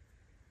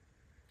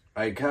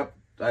 I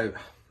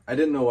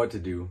didn't know what to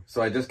do,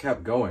 so I just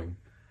kept going,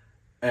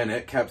 and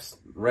it kept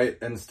right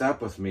in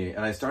step with me,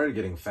 and I started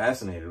getting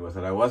fascinated with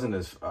it. I wasn't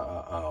as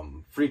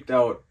freaked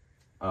out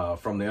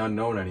from the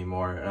unknown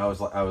anymore, and I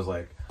was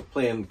like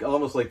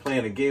almost like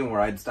playing a game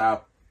where I'd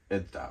stop,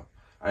 it'd stop.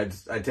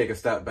 I'd take a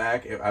step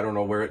back. I don't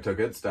know where it took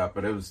its step,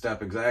 but it would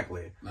step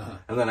exactly,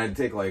 and then I'd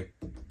take like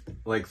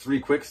 3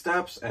 quick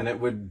steps, and it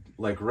would,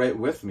 like, right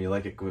with me,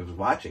 like it was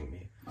watching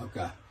me.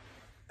 Okay.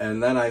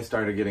 And then I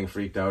started getting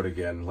freaked out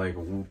again, like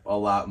a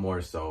lot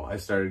more so. I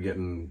started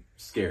getting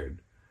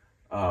scared.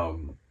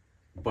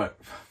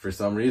 But for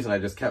some reason, I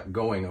just kept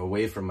going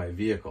away from my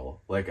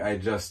vehicle. Like, I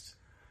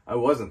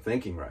wasn't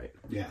thinking right.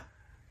 Yeah.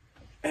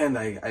 And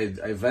I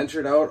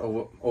ventured out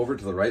over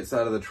to the right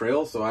side of the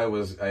trail, so I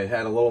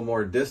had a little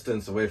more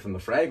distance away from the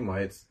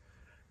phragmites.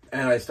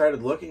 And I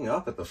started looking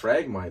up at the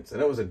phragmites,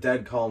 and it was a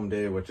dead calm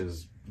day, which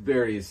is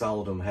very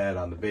seldom had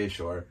on the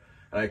Bayshore.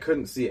 And I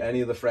couldn't see any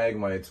of the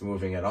phragmites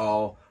moving at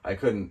all. I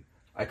couldn't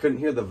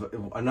hear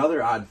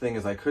another odd thing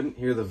is I couldn't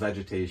hear the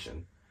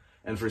vegetation.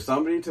 And for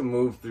somebody to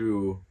move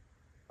through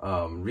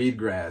reed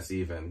grass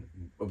even,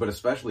 but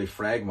especially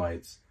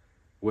phragmites,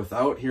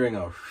 without hearing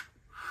a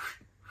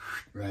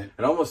right,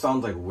 it almost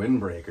sounds like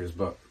windbreakers,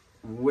 but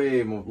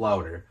way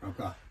louder.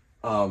 Okay.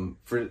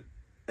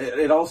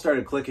 It all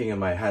started clicking in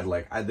my head.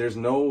 Like, there's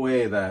no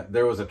way that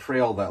there was a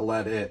trail that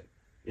led it,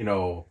 you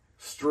know,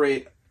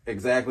 straight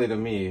exactly to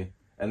me.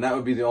 And that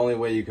would be the only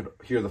way you could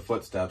hear the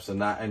footsteps and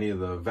not any of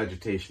the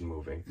vegetation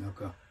moving.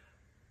 Okay.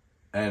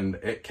 And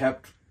it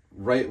kept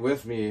right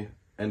with me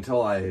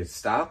until I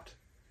stopped.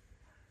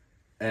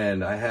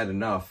 And I had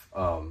enough.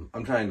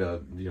 I'm trying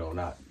to, you know,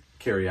 not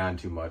carry on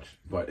too much.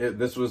 But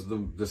this was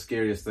the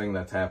scariest thing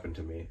that's happened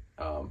to me.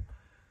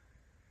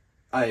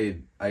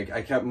 I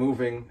kept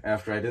moving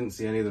after I didn't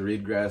see any of the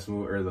reed grass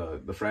move or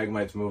the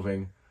phragmites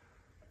moving.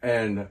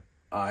 And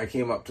I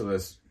came up to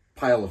this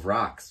pile of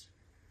rocks.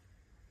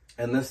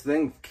 And this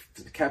thing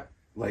kept,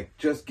 like,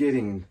 just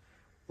getting,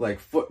 like,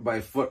 foot by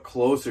foot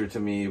closer to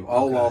me,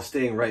 all while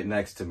staying right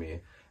next to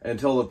me,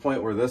 until the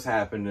point where this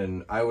happened,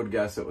 and I would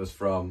guess it was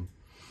from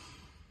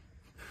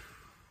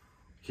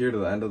here to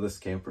the end of this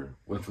camper,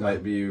 which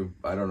might be,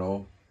 I don't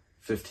know,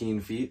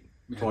 15 feet,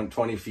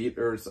 20 feet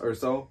or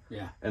so,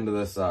 into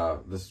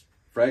this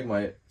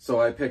phragmite.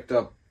 So I picked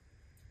up,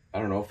 I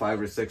don't know,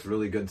 5 or 6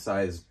 really good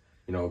sized,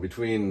 you know,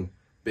 between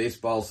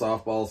baseball,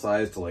 softball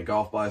size to like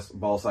golf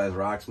ball size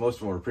rocks. Most of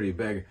them were pretty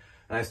big.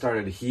 And I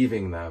started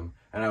heaving them,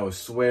 and I was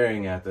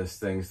swearing at this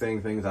thing,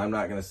 saying things I'm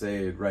not going to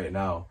say right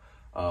now.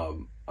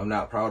 I'm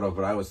not proud of,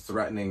 but I was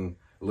threatening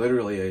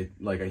literally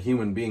a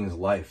human being's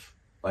life.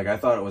 Like, I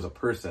thought it was a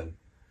person.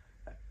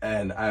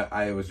 And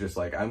I was just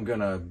like, I'm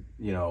gonna,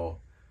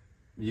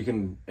 you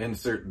can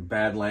insert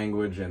bad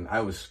language, and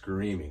I was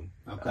screaming.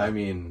 Okay. I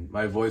mean,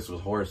 my voice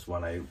was hoarse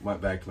when I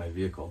went back to my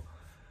vehicle.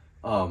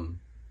 And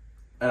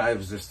I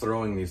was just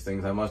throwing these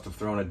things. I must have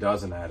thrown a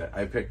dozen at it.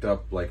 I picked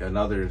up like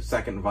another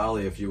second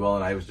volley, if you will,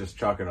 and I was just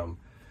chucking them.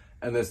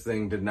 And this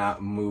thing did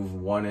not move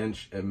 1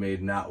 inch. It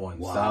made not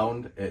one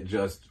sound. It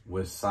just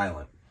was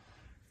silent.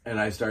 And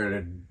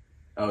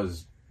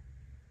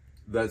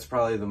that's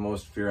probably the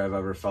most fear I've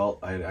ever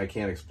felt. I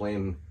can't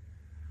explain,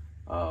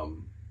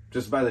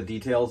 just by the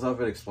details of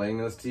it, explaining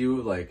this to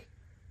you, like,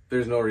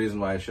 there's no reason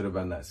why I should have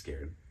been that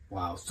scared.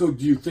 Wow. So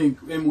do you think,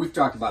 and we've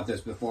talked about this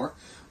before,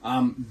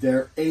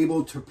 they're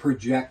able to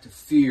project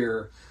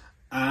fear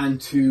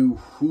onto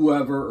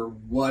whoever or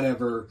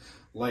whatever,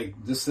 like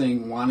this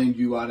thing wanted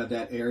you out of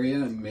that area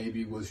and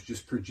maybe was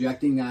just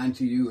projecting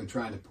onto you and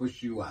trying to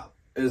push you out?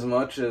 As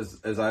much as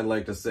I'd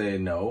like to say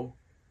no,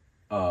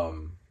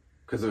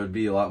 because it would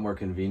be a lot more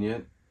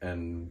convenient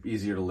and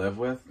easier to live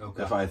with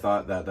if I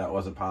thought that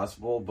wasn't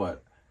possible.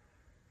 But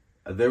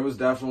there was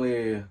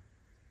definitely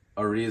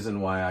a reason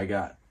why I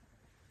got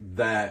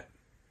that.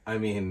 I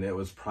mean, it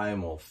was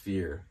primal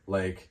fear.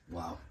 Like,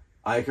 wow.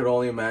 I could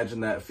only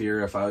imagine that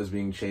fear if I was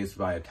being chased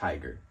by a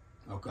tiger.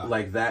 Okay.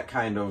 Like, that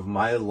kind of,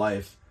 my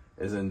life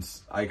is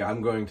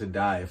I'm going to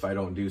die if I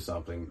don't do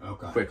something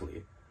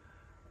quickly.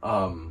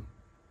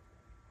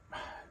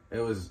 It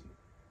was,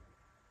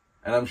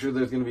 and I'm sure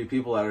there's going to be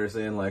people out there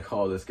saying, like,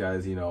 oh, this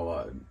guy's,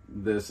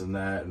 this and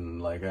that,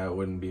 and, like, that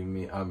wouldn't be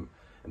me.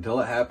 Until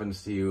it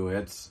happens to you,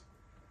 it's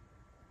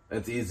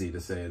easy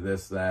to say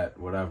this, that,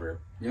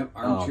 whatever. Yep,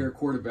 armchair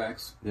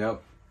quarterbacks.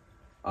 Yep.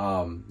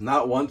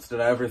 Not once did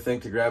I ever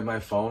think to grab my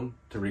phone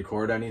to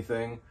record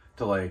anything,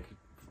 to, like,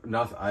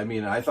 nothing. I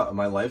mean, I thought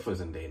my life was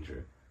in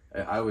danger.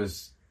 I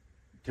was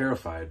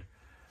terrified.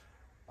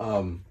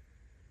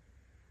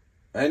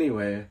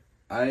 Anyway,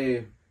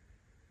 I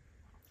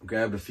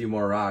grabbed a few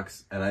more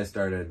rocks, and I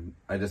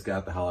just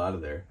got the hell out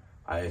of there.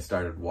 I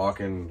started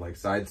walking, like,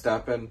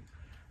 sidestepping,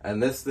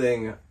 and this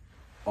thing,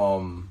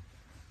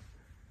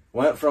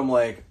 went from,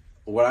 like,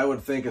 what I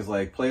would think is,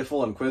 like,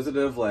 playful,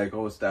 inquisitive, like,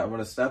 oh, I'm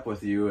gonna step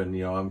with you, and,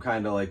 I'm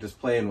kind of, like, just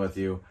playing with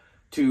you,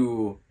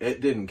 to, it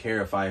didn't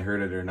care if I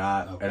heard it or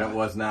not, and it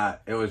was,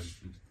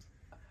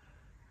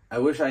 I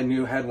wish I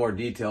had more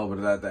detail, but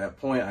at that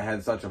point, I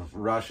had such a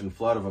rush and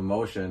flood of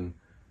emotion,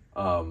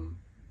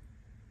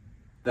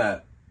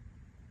 that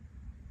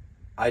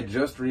I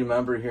just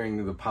remember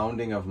hearing the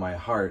pounding of my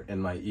heart in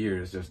my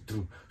ears, just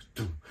doom,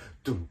 doom,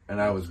 doom, and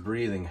I was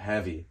breathing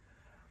heavy,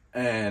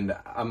 and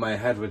my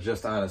head was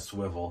just on a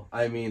swivel.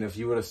 I mean, if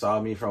you would have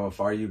saw me from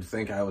afar, you'd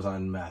think I was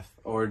on meth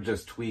or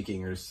just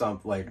tweaking or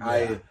something. Like,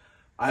 yeah.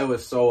 I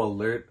was so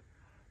alert,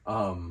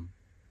 and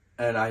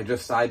I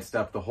just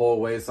sidestepped the whole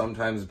way,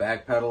 sometimes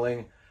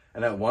backpedaling,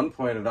 and at one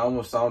point it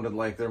almost sounded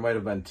like there might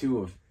have been two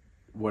of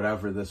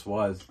whatever this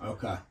was.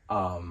 Okay.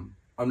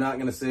 I'm not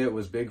going to say it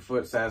was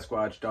Bigfoot,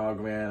 Sasquatch,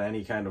 Dogman,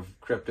 any kind of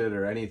cryptid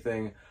or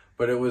anything,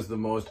 but it was the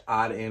most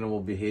odd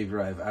animal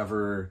behavior I've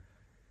ever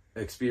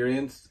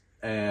experienced.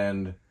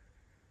 And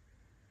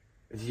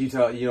if you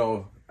tell,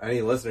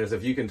 any listeners,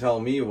 if you can tell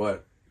me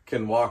what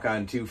can walk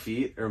on 2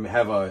 feet or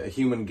have a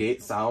human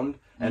gait sound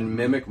and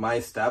mimic my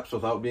steps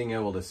without being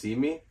able to see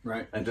me,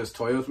 right, and just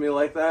toy with me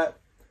like that,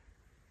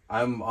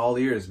 I'm all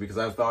ears, because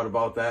I've thought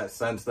about that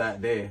since that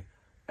day.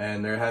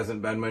 And there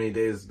hasn't been many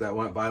days that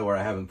went by where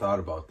I haven't thought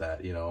about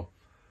that,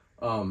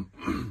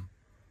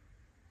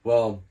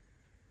 Well,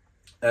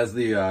 as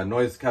the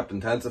noise kept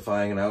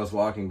intensifying and I was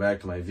walking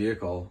back to my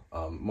vehicle,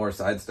 more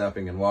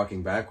sidestepping and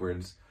walking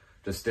backwards,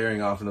 just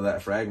staring off into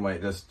that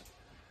fragmite, just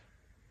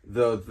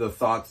the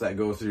thoughts that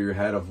go through your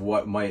head of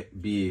what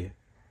might be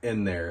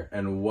in there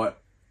and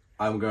what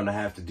I'm going to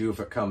have to do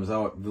if it comes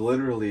out.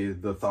 Literally,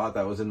 the thought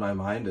that was in my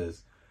mind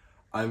is,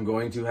 I'm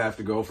going to have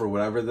to go for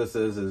whatever this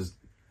is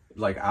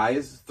like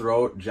eyes,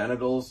 throat,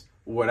 genitals,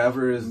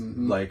 whatever is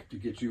like to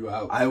get you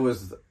out. I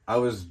was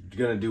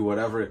gonna do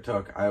whatever it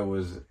took. I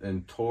was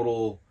in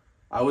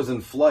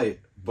flight,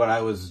 but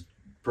I was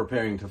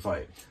preparing to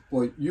fight.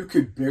 Well, you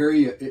could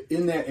bury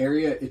in that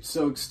area. It's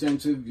so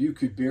extensive. You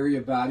could bury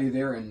a body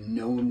there, and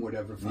no one would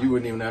ever find it. You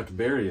wouldn't even have to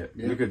bury it.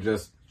 Yeah. You could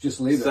just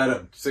leave set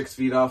it 6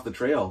 feet off the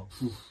trail.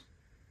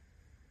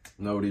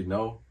 Nobody'd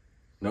know.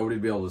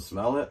 Nobody'd be able to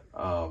smell it.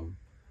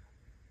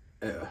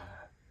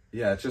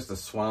 Yeah, it's just a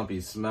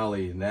swampy,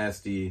 smelly,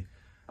 nasty.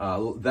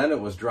 Then it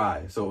was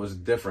dry, so it was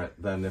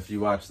different than if you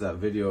watch that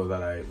video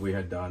that we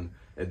had done.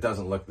 It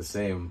doesn't look the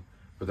same,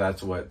 but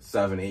that's what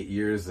 7-8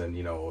 years and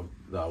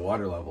the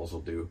water levels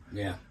will do.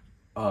 Yeah.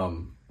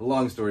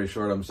 Long story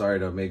short, I'm sorry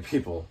to make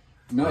people.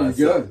 No,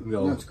 you're good.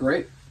 No, it's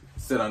great.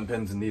 Sit on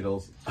pins and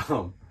needles.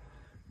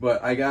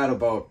 But I got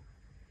about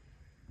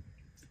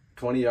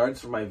 20 yards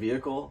from my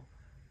vehicle,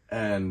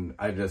 and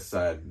I just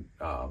said,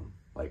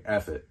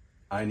 F it.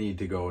 I need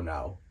to go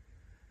now.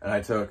 And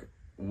I took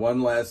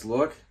one last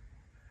look,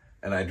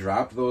 and I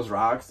dropped those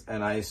rocks,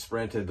 and I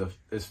sprinted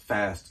as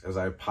fast as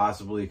I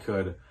possibly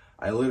could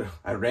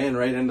I ran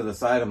right into the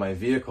side of my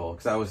vehicle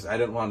because I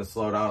didn't want to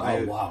slow down.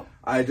 Oh, wow.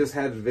 I just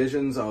had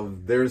visions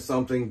of there's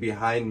something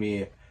behind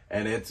me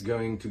and it's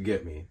going to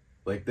get me.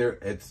 Like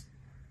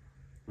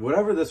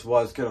whatever this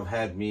was could have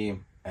had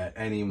me at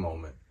any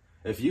moment.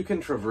 If you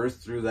can traverse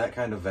through that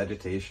kind of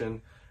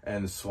vegetation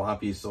and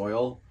swampy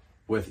soil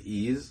with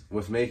ease,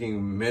 with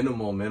making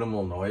minimal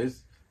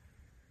noise,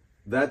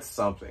 that's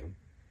something.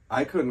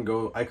 I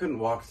couldn't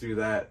walk through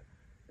that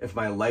if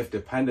my life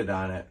depended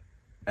on it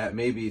at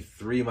maybe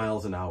 3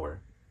 miles an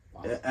hour.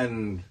 Wow.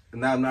 And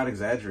I'm not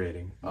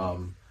exaggerating.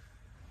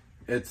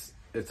 It's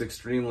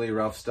extremely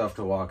rough stuff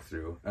to walk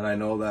through. And I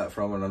know that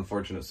from an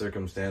unfortunate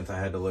circumstance, I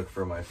had to look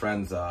for my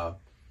friend's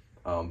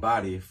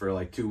body for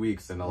like 2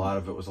 weeks, and a lot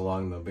of it was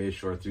along the bay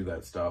shore through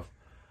that stuff.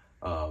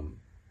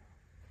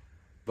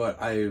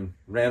 But I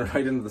ran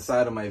right into the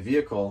side of my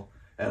vehicle,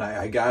 and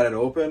I got it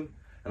open,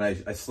 and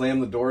I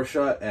slammed the door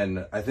shut,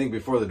 and I think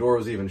before the door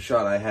was even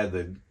shut, I had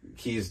the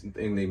keys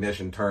in the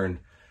ignition turned,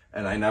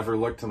 and I never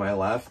looked to my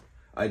left.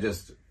 I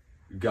just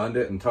gunned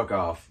it and took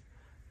off.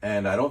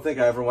 And I don't think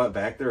I ever went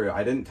back there.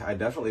 I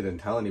definitely didn't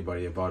tell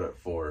anybody about it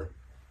for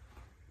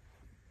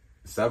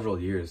several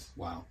years.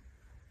 Wow.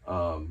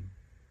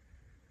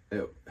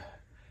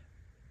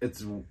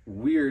 It's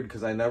weird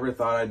because I never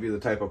thought I'd be the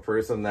type of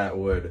person that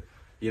would,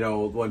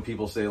 when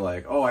people say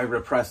like, oh, I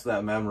repressed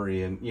that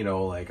memory, and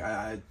like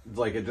I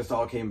like it just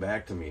all came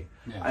back to me.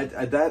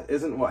 Yeah. That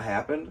isn't what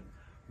happened,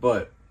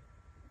 but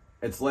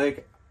it's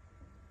like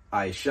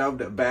I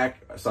shoved it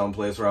back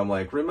someplace where I'm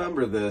like,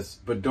 remember this,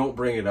 but don't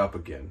bring it up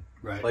again.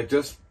 Right. Like,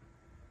 just,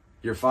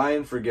 you're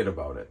fine, forget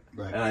about it.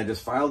 Right. And I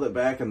just filed it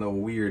back in the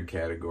weird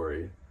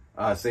category.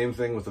 Same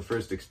thing with the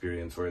first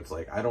experience, where it's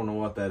like, I don't know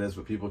what that is,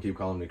 but people keep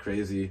calling me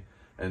crazy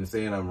and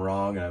saying I'm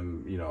wrong, and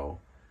I'm,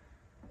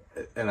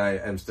 and I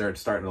am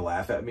starting to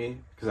laugh at me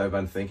because I've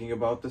been thinking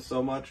about this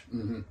so much.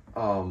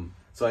 Mm-hmm.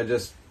 So I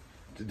just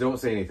don't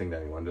say anything to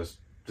anyone.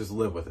 Just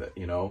live with it,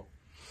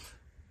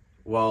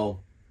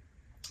 Well,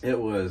 it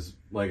was,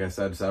 like I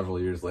said, several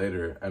years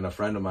later, and a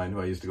friend of mine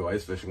who I used to go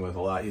ice fishing with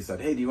a lot, he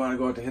said, hey, do you want to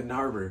go out to Hidden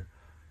Harbor?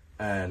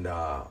 And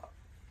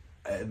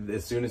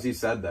as soon as he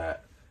said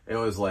that, it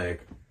was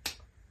like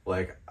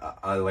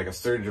a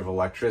surge of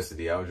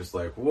electricity. I was just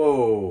like,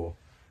 whoa.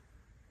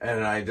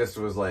 And I just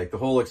was like, the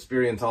whole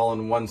experience all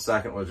in 1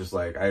 second was just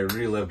like, I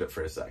relived it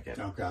for a second.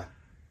 Okay.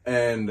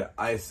 And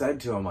I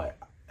said to him, like,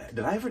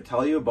 did I ever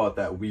tell you about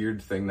that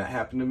weird thing that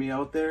happened to me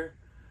out there?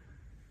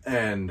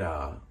 And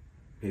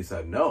he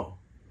said, no.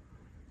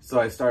 So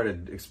I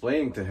started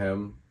explaining to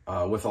him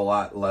with a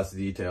lot less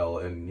detail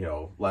and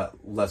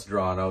less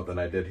drawn out than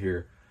I did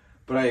here.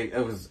 But I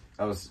was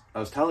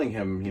telling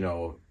him,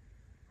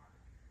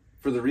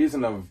 for the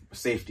reason of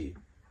safety,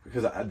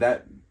 because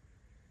that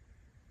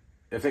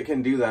if it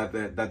can do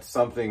that, that's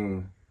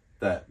something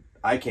that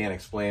I can't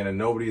explain and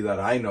nobody that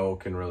I know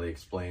can really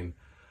explain.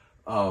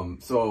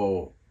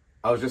 So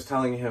I was just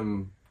telling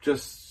him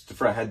just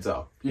for a heads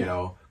up,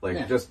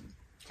 just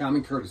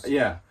common courtesy.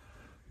 Yeah.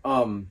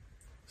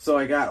 So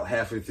I got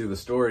halfway through the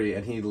story,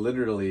 and he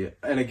literally,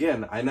 and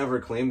again, I never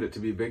claimed it to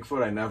be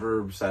Bigfoot. I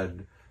never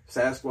said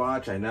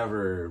Sasquatch. I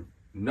never,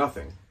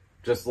 nothing.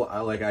 Just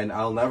like,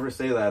 I'll never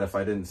say that if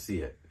I didn't see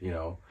it,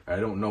 I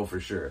don't know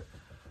for sure.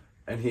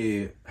 And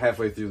he,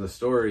 halfway through the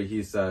story,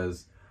 he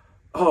says,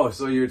 oh,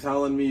 so you're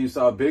telling me you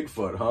saw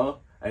Bigfoot, huh?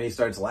 And he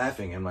starts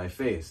laughing in my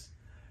face.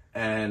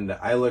 And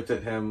I looked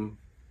at him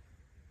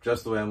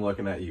just the way I'm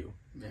looking at you.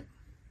 Yeah.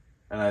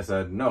 And I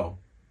said, no,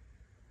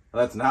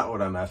 that's not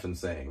what I'm effing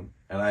saying.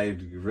 And I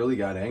really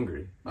got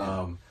angry.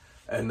 Yeah.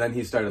 And then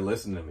he started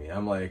listening to me.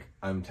 I'm like,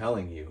 I'm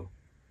telling you,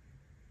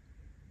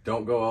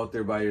 don't go out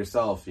there by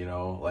yourself,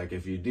 like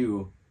if you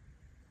do,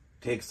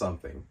 take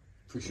something.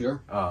 For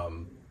sure.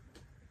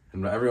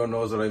 And everyone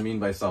knows what I mean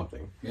by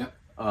something. Yeah.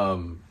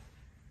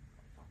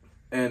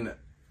 And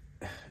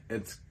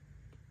it's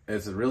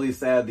really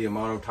sad the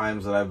amount of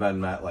times that I've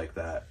been met like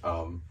that.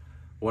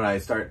 When I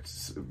start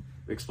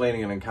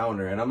explaining an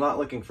encounter, and I'm not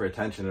looking for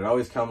attention, it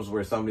always comes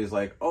where somebody's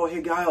like, oh,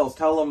 hey, Giles,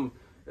 tell them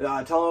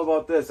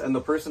about this, and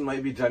the person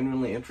might be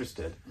genuinely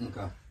interested.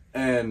 Okay.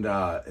 And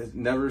it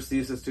never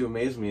ceases to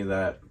amaze me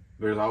that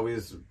there's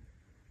always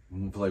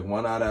like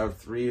 1 out of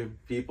 3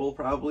 people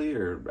probably,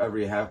 or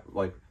every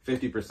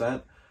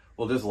 50%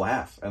 will just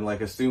laugh and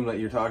like assume that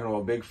you're talking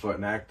about Bigfoot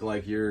and act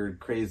like you're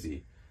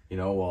crazy.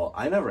 Well,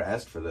 I never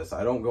asked for this.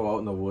 I don't go out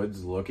in the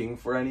woods looking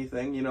for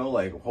anything,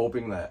 like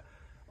hoping that,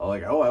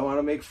 like, oh, I want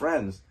to make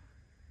friends.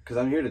 Because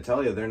I'm here to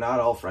tell you, they're not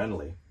all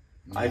friendly.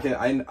 Yeah.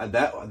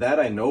 That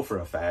I know for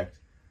a fact.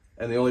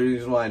 And the only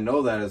reason why I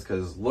know that is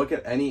because look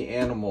at any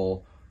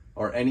animal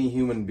or any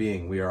human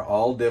being. We are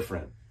all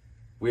different.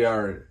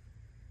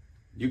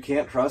 You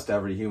can't trust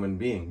every human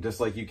being,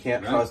 just like you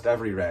can't trust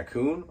every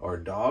raccoon or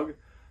dog.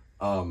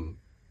 And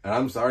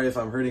I'm sorry if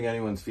I'm hurting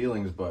anyone's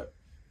feelings, but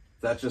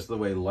that's just the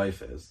way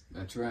life is.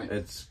 That's right.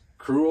 It's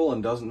cruel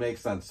and doesn't make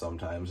sense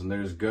sometimes, and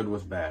there's good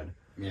with bad.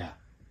 Yeah.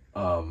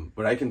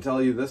 But I can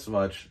tell you this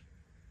much.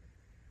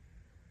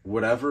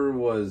 Whatever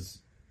was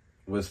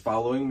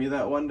following me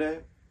that one day,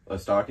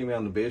 stalking me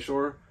on the bay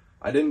shore,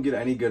 I didn't get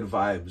any good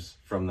vibes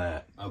from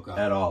that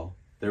at all.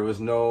 There was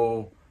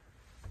no,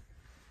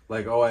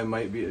 like, oh, I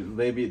might be,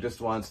 maybe it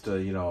just wants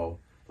to, you know,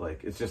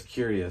 like, it's just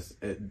curious.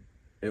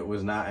 It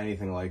was not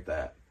anything like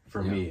that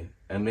for me.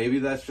 And maybe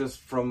that's just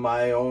from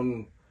my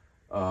own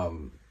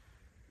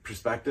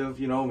perspective,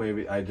 you know,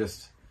 maybe I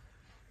just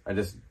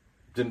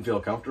didn't feel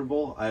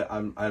comfortable.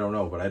 I don't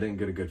know, but I didn't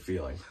get a good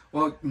feeling.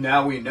 Well,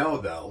 now we know,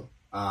 though,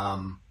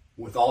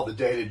 with all the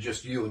data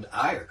just you and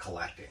I are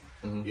collecting,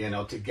 you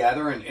know,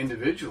 together and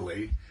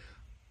individually,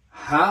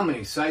 how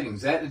many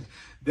sightings.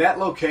 That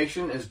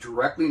location is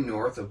directly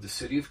north of the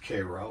city of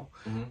Cairo,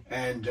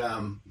 and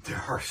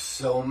there are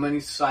so many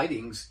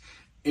sightings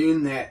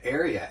in that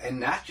area, and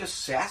not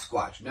just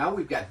Sasquatch. Now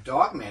we've got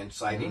Dogman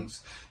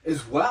sightings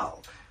as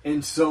well.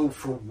 And so,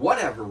 for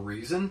whatever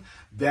reason,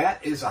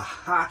 that is a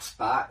hot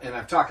spot, and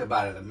I've talked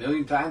about it a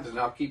million times, and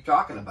I'll keep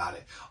talking about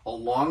it,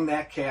 along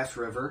that Cass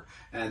River,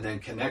 and then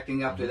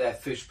connecting up to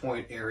that Fish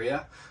Point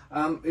area.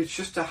 It's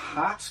just a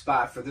hot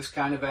spot for this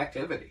kind of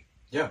activity.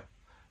 Yeah.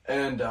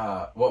 And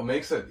what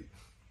makes it,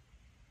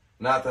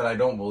 not that I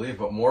don't believe,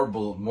 but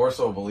more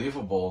so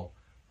believable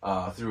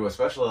through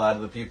especially a lot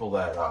of the people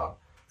that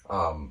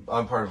I'm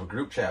part of a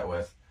group chat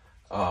with,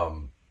 a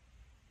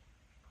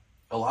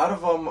lot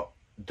of them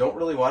don't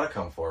really want to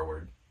come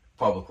forward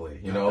publicly,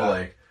 you know,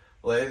 like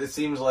it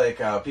seems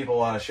like people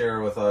want to share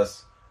with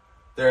us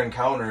their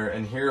encounter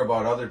and hear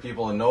about other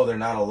people and know they're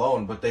not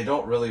alone, but they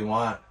don't really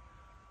want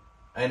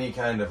any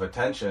kind of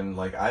attention.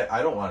 Like,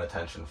 I don't want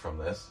attention from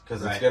this,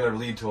 because it's going to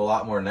lead to a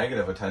lot more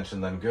negative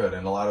attention than good,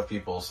 and a lot of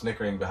people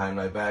snickering behind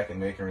my back and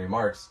making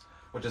remarks,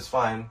 which is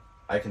fine.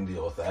 I can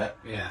deal with that.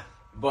 Yeah.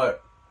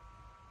 But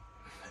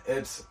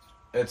it's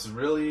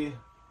really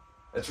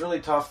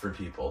tough for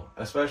people,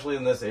 especially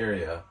in this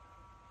area,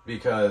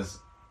 because,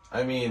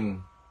 I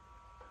mean,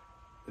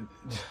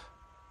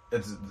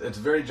 it's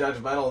very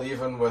judgmental,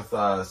 even with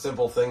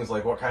simple things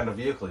like what kind of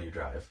vehicle you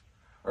drive,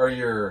 or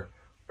your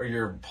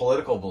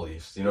political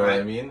beliefs. You know what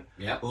I mean?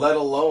 Yeah. Let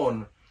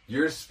alone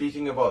you're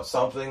speaking about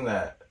something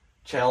that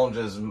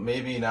challenges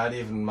maybe not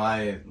even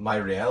my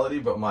reality,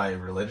 but my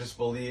religious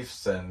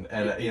beliefs, and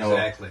you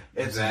know,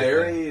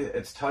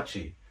 it's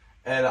touchy.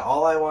 And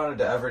all I wanted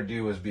to ever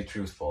do was be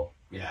truthful.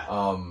 Yeah.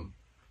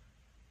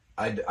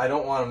 I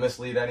don't want to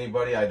mislead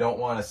anybody. I don't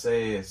want to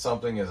say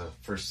something is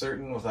for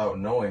certain without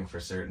knowing for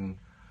certain.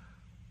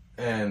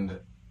 And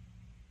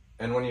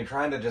when you're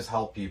trying to just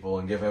help people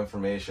and give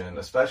information,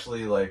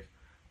 especially, like,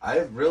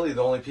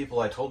 the only people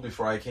I told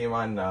before I came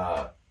on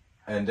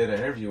and did an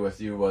interview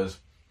with you was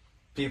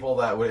people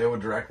that it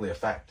would directly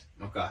affect.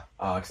 Okay.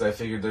 Because I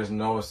figured there's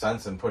no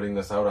sense in putting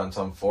this out on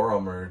some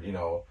forum, or, you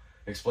know,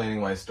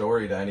 explaining my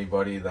story to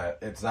anybody that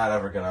it's not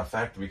ever going to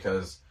affect,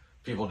 because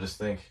people just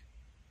think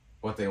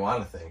what they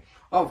want to think.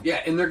 Oh,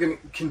 yeah, and they're going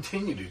to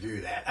continue to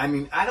do that. I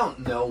mean, I don't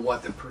know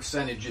what the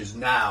percentage is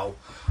now,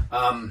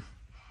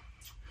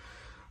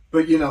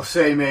 but, you know,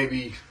 say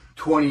maybe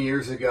 20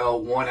 years ago,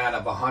 1 out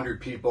of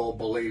 100 people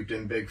believed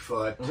in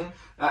Bigfoot.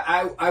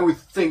 I would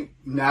think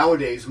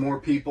nowadays more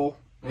people,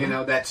 you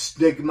know, that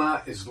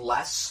stigma is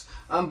less,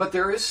 but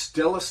there is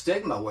still a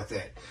stigma with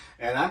it.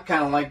 And I'm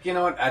kind of like, you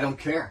know what, I don't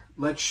care.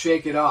 Let's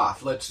shake it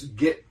off. Let's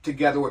get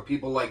together with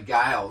people like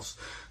Giles,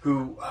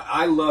 who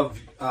I love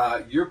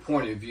your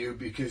point of view,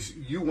 because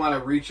you want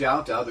to reach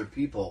out to other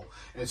people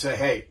and say,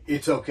 hey,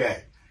 it's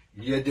okay.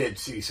 You did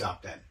see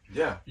something.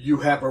 Yeah. You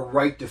have a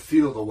right to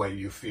feel the way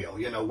you feel,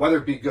 you know, whether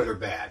it be good or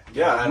bad.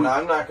 Yeah, and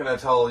I'm not going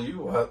to tell you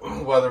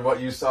whether what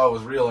you saw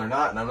was real or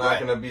not, and I'm not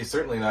going to be,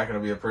 certainly not going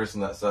to be a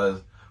person that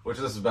says, which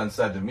this has been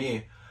said to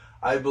me,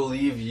 I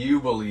believe you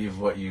believe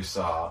what you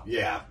saw.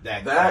 Yeah.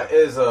 That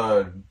is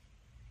a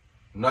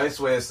nice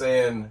way of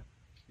saying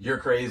you're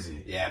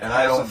crazy. Yeah, and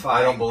I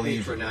don't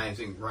believe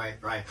patronizing.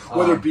 Right.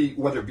 Whether it be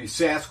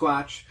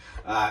Sasquatch,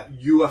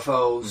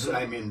 UFOs,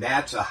 I mean,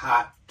 that's a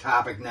hot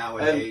topic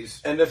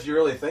nowadays. And if you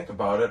really think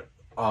about it,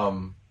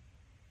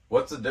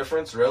 what's the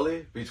difference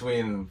really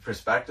between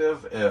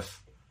perspective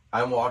if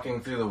I'm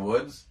walking through the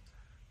woods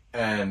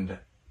and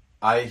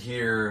I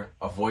hear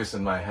a voice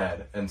in my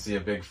head and see a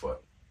Bigfoot,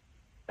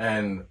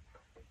 and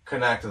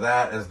connect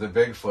that as the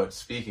Bigfoot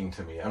speaking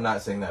to me? I'm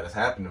not saying that has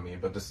happened to me,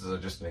 but this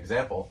is just an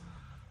example.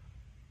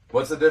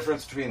 What's the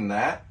difference between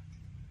that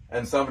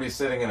and somebody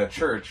sitting in a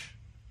church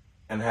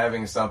and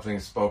having something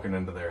spoken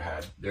into their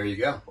head? There you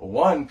go.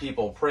 One,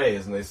 people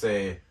praise and they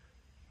say,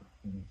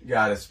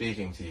 God is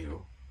speaking to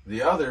you.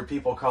 The other,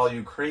 people call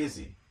you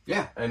crazy.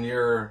 Yeah. And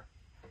you're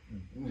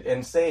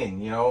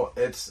insane, you know?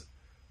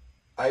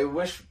 I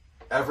wish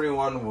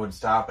everyone would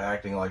stop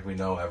acting like we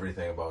know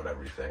everything about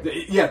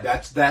everything. Yeah,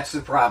 that's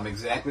the problem.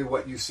 Exactly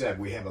what you said.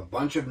 We have a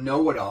bunch of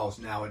know-it-alls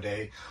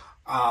nowadays.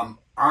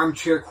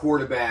 Armchair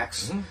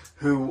quarterbacks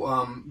who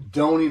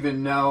don't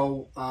even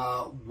know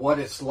what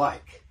it's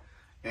like.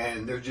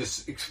 And they're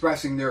just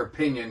expressing their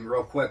opinion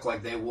real quick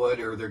like they would,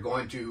 or they're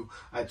going to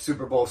at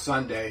Super Bowl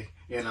Sunday,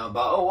 you know,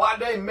 about, oh, why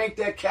didn't they make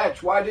that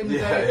catch? Why didn't they?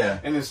 Yeah.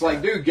 And it's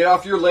like, dude, get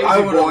off your lazy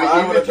boy.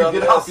 Even if you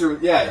get off your...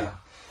 Yeah.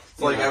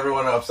 It's like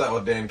everyone upset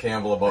with Dan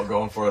Campbell about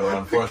going for it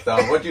on fourth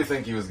down. What do you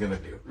think he was going to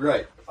do?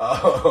 Right.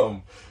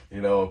 A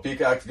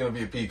peacock's going to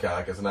be a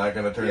peacock. It's not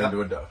going to turn into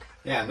a duck.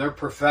 Yeah, and they're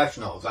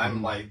professionals.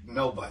 I'm like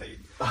nobody.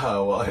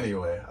 Well,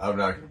 anyway, I'm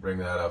not going to bring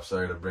that up.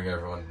 Sorry to bring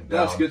everyone down.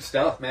 That's good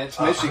stuff, man. It's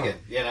Michigan,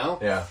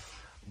 Yeah.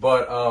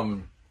 But,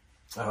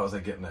 how was I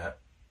getting at?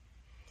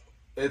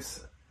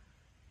 It's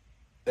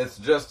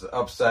just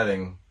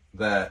upsetting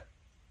that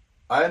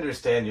I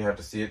understand you have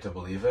to see it to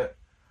believe it,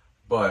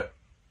 but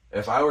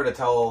if I were to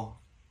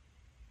tell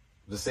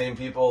the same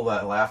people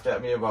that laughed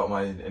at me about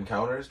my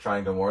encounters,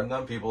 trying to warn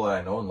them, people that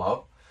I know and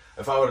love,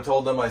 if I would have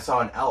told them I saw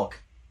an elk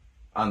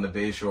on the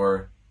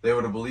bayshore, they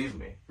would have believed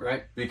me.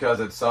 Right. Because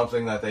it's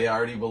something that they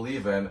already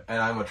believe in,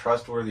 and I'm a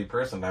trustworthy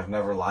person. I've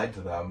never lied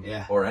to them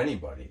or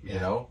anybody,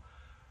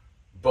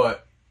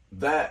 But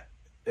that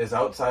is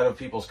outside of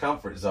people's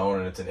comfort zone,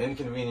 and it's an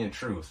inconvenient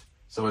truth.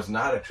 So it's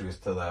not a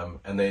truth to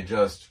them, and they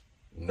just,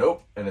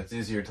 nope. And it's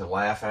easier to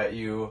laugh at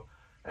you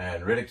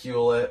and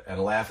ridicule it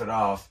and laugh it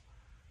off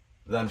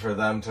than for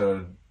them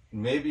to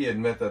maybe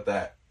admit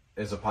that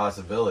is a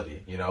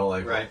possibility,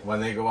 when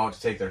they go out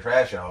to take their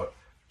trash out,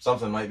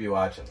 something might be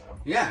watching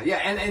them. Yeah,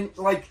 and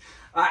like,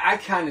 I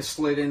kind of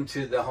slid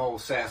into the whole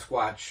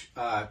Sasquatch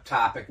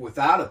topic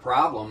without a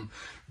problem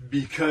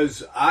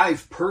because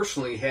I've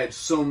personally had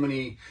so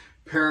many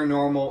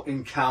paranormal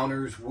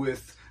encounters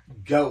with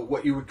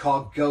what you would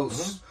call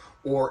ghosts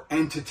or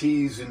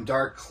entities in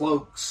dark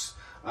cloaks.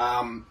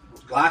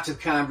 Lots of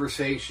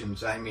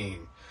conversations,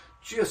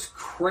 just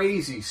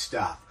crazy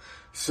stuff.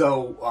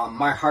 So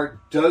my heart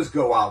does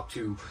go out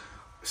to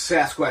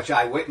Sasquatch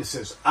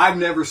eyewitnesses. I've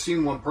never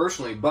seen one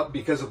personally, but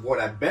because of what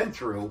I've been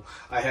through,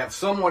 I have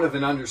somewhat of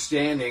an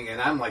understanding,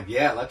 and I'm like,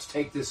 yeah, let's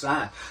take this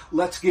on.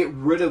 Let's get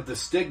rid of the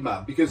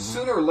stigma, because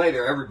sooner or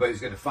later,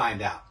 everybody's going to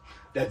find out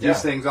that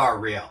these things are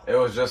real. It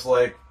was just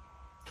like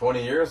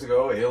 20 years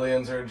ago,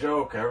 aliens are a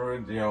joke.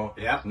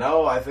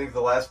 Now I think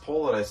the last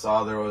poll that I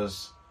saw, there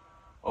was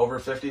over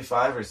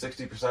 55 or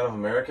 60% of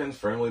Americans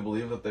firmly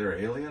believe that they're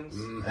aliens.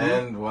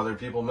 And whether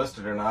people missed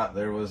it or not,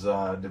 there was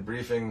a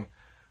debriefing.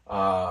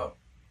 I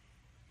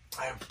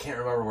can't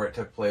remember where it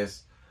took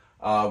place,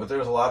 but there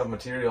was a lot of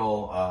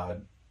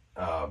material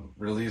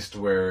released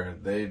where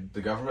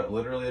the government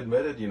literally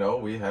admitted,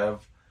 we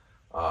have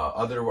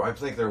I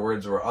think their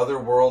words were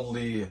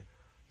otherworldly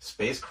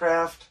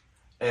spacecraft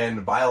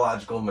and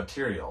biological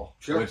material.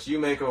 Sure. Which you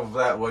make of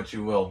that what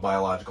you will,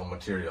 biological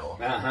material.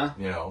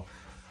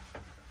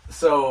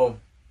 So,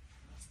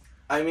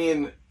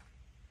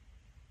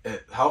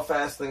 how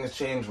fast things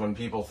change when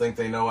people think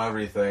they know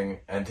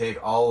everything and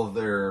take all of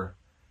their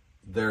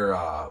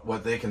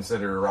what they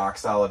consider rock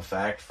solid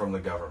fact from the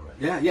government.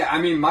 Yeah.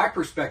 My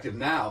perspective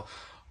now,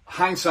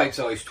 hindsight's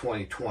always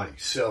 20/20.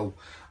 So,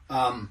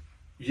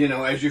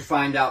 as you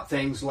find out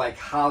things like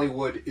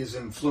Hollywood is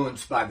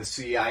influenced by the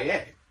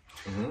CIA.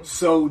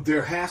 So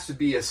there has to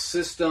be a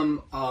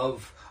system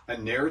of a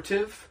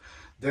narrative.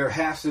 There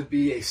has to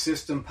be a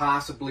system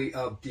possibly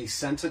of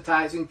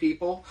desensitizing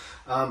people.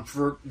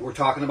 We're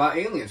talking about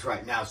aliens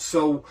right now.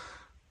 So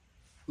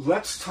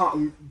let's talk.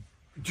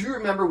 Do you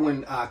remember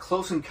when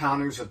Close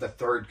Encounters of the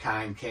Third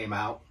Kind came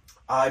out?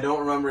 I don't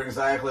remember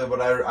exactly,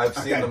 but I've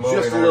seen the movie.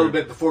 Just a little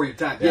bit before your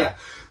time. Yeah.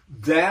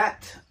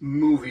 That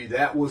movie,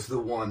 that was the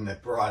one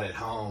that brought it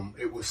home.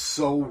 It was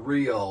so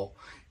real.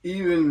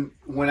 Even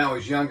when I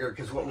was younger,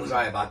 because what was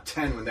I, about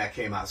 10 when that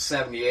came out?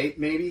 78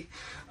 maybe?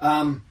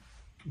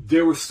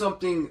 There was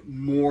something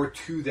more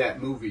to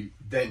that movie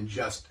than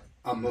just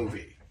a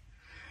movie.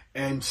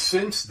 And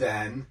since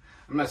then,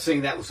 I'm not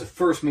saying that was the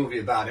first movie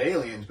about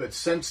aliens, but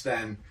since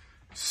then,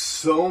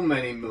 so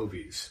many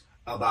movies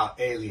about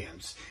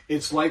aliens.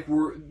 It's like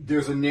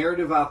there's a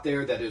narrative out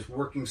there that is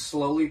working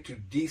slowly to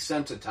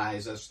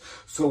desensitize us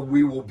so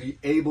we will be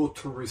able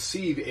to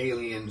receive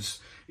aliens,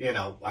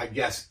 I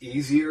guess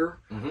easier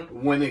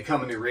when they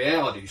come into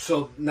reality.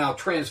 So now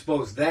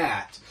transpose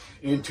that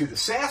into the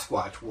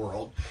Sasquatch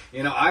world.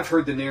 I've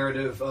heard the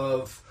narrative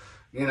of,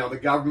 the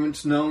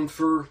government's known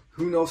for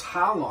who knows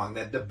how long,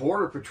 that the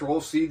Border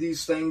Patrol see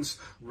these things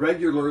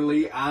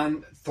regularly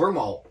on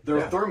thermal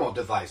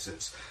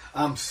devices.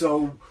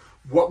 So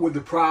what would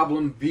the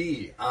problem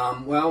be?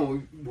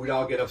 We'd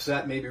all get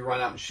upset, maybe run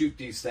out and shoot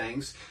these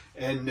things.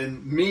 And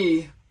then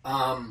me,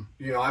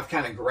 I've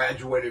kind of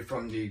graduated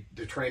from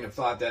the train of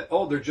thought that,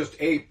 they're just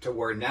ape, to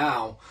where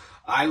now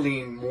I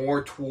lean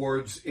more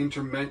towards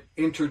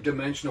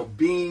interdimensional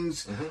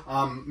beings,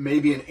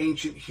 maybe an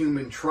ancient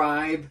human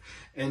tribe.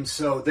 And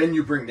so then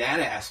you bring that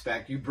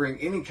aspect, you bring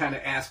any kind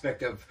of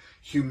aspect of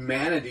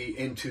humanity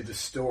into the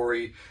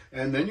story,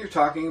 and then you're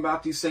talking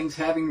about these things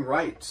having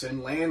rights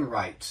and land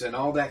rights and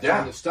all that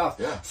kind of stuff.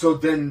 Yeah. So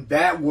then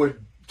that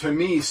would, to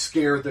me,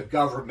 scare the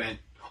government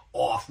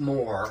off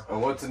more.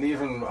 What's an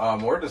even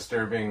more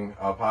disturbing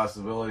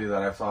possibility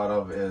that I've thought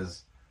of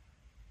is,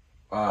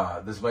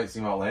 this might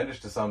seem outlandish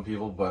to some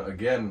people, but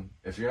again,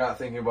 if you're not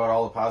thinking about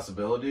all the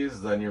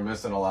possibilities, then you're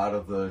missing a lot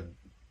of the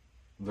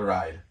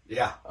ride.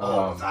 Yeah,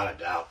 without a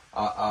doubt.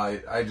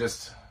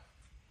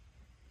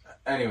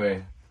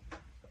 Anyway,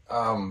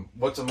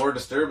 what's a more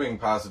disturbing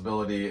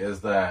possibility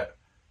is that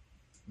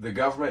the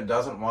government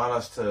doesn't want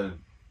us to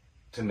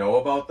know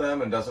about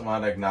them and doesn't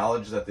want to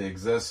acknowledge that they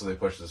exist, so they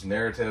push this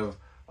narrative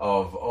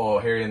of, oh,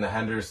 Harry and the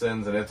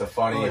Hendersons, and it's a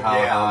funny,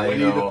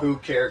 Winnie the Pooh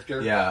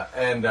character. Yeah,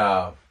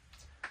 and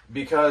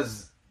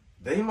because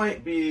they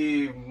might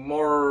be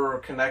more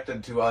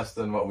connected to us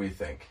than what we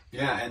think.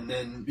 Yeah, and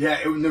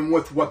then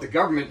with what the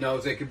government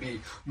knows, they could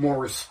be more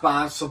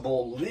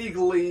responsible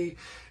legally.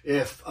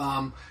 If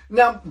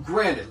now,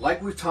 granted,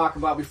 like we've talked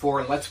about before,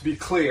 and let's be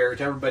clear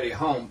to everybody at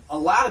home, a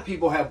lot of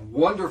people have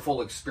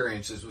wonderful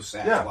experiences with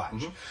Sasquatch. Yeah.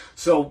 Mm-hmm.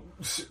 So,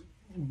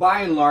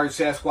 by and large,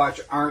 Sasquatch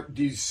aren't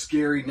these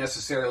scary,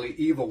 necessarily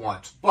evil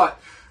ones. But,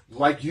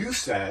 like you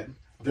said,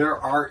 there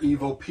are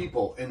evil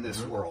people in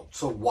this world.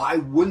 So why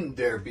wouldn't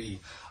there be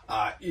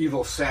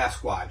evil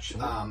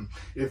Sasquatch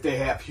if they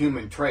have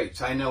human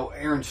traits? I know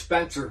Aaron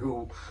Spencer,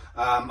 who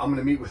I'm going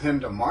to meet with him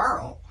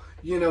tomorrow.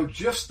 You know,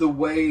 just the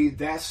way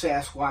that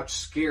Sasquatch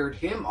scared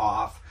him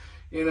off,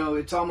 you know,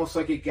 it's almost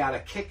like he got a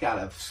kick out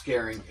of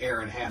scaring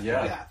Aaron half to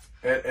death.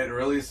 It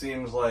really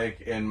seems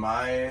like in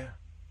my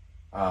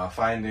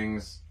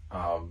findings,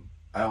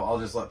 I'll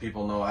just let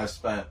people know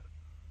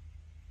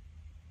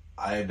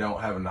I don't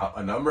have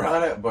a number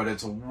on it, but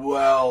it's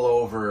well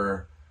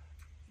over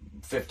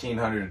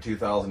 1,500 to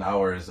 2,000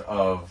 hours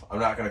of, I'm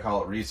not going to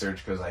call it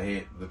research because I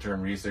hate the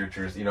term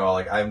researchers, you know,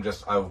 like I'm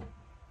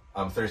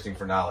thirsting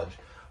for knowledge.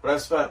 But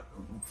I've spent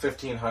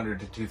 1,500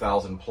 to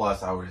 2,000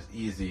 plus hours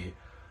easy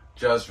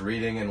just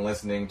reading and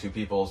listening to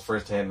people's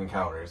firsthand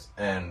encounters.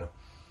 And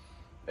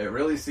it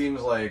really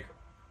seems like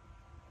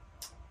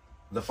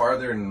the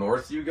farther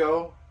north you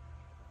go,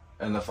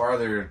 and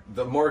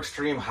the more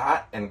extreme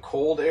hot and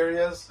cold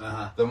areas,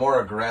 the more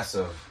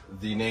aggressive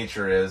the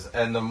nature is.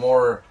 And the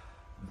more,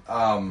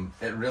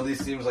 it really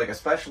seems like,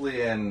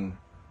 especially in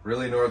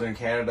really northern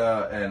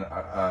Canada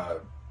and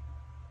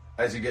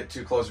as you get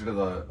too closer to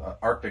the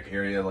Arctic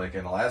area, like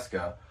in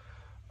Alaska,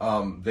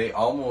 they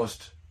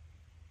almost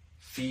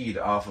feed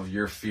off of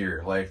your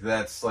fear. Like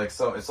it's like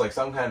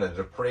some kind of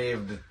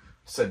depraved,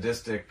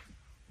 sadistic.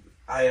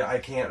 I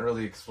can't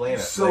really explain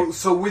it.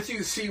 So with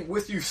you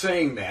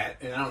saying that,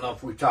 and I don't know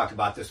if we've talked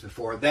about this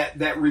before,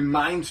 that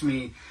reminds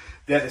me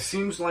that it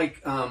seems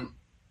like the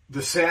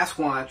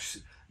Sasquatch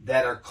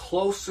that are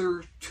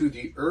closer to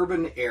the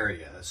urban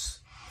areas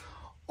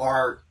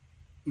are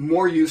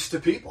more used to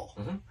people.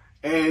 Mm-hmm.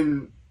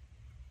 And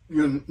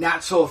you're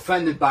not so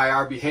offended by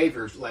our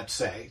behaviors, let's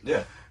say.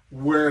 Yeah.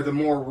 Where the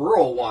more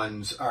rural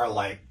ones are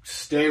like,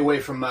 stay away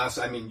from us.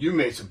 I mean, you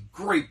made some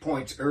great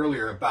points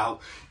earlier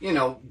about, you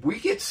know, we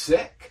get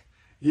sick.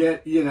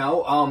 Yet, you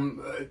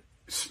know,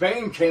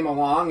 Spain came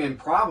along and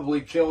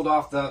probably killed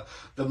off the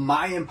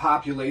Mayan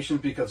population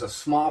because of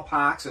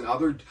smallpox and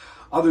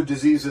other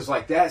diseases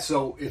like that.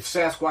 So if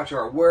Sasquatch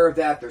are aware of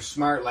that, they're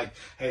smart, like,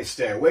 hey,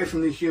 stay away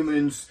from the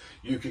humans.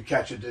 You could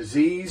catch a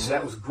disease. Mm-hmm.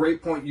 That was a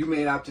great point you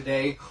made out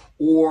today.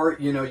 Or,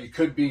 you know, you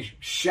could be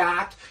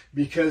shot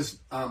because,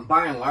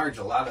 by and large,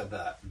 a lot of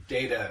the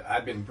data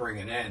I've been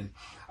bringing in,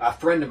 a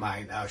friend of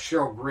mine,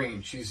 Cheryl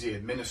Green, she's the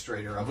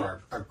administrator of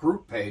our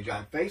group page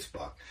on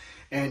Facebook.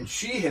 And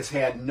she has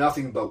had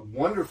nothing but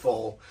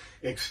wonderful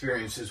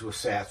experiences with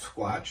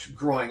Sasquatch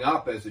growing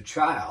up as a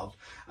child.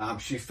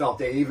 She felt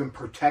they even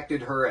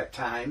protected her at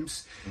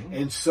times. Mm-hmm.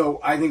 And so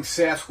I think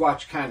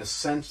Sasquatch kind of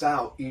scents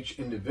out each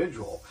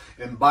individual.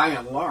 And by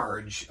and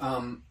large,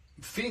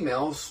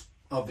 females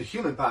of the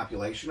human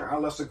population are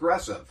less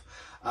aggressive.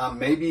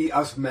 Maybe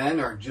us men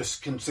are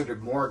just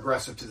considered more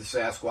aggressive to the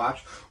Sasquatch.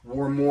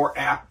 We're more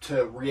apt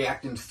to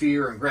react in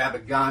fear and grab a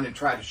gun and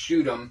try to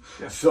shoot them.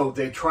 Yeah. So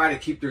they try to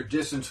keep their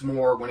distance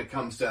more when it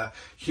comes to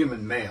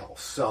human males.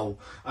 So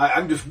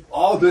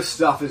all this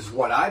stuff is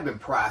what I've been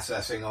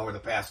processing over the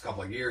past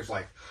couple of years.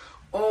 Like,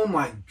 oh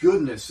my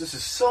goodness, this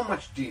is so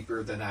much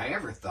deeper than I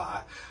ever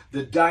thought.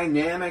 The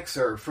dynamics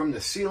are from the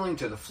ceiling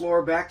to the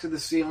floor, back to the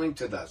ceiling,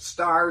 to the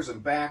stars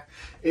and back.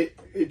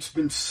 It's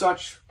been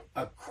such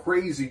a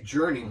crazy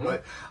journey,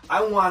 but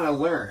I want to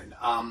learn.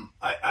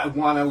 I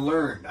want to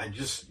learn. I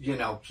just, you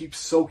know, keep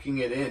soaking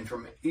it in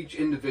from each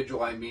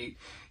individual I meet,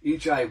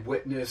 each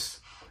eyewitness,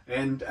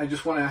 and I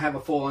just want to have a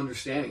full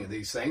understanding of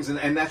these things,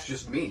 and that's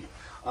just me.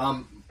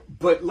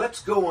 But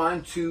let's go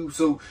on to,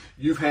 so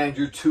you've had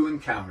your two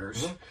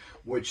encounters,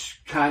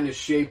 which kind of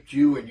shaped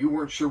you, and you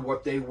weren't sure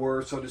what they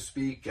were, so to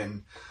speak,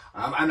 and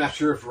I'm not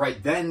sure if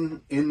right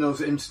then, in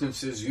those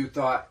instances, you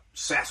thought,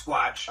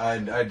 Sasquatch.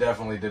 I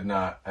definitely did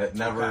not. I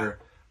never. Okay.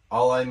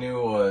 All I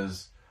knew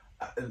was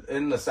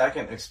in the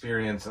second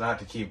experience, not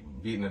to keep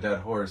beating a dead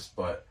horse,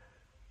 but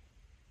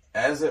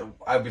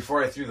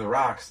before I threw the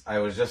rocks, I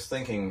was just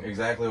thinking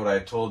exactly what I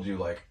told you.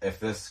 Like, if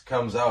this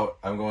comes out,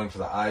 I'm going for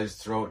the eyes,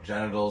 throat,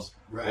 genitals.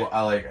 Right.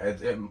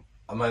 Well,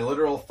 my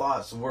literal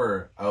thoughts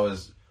were,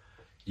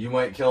 you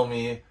might kill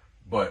me,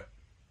 but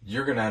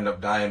you're gonna end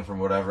up dying from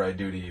whatever I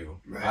do to you.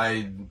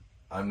 Right.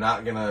 I'm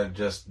not gonna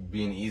just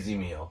be an easy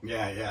meal.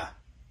 Yeah.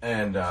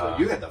 And so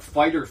you had the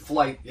fight or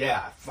flight.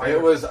 Yeah. I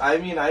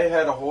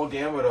had a whole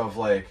gamut of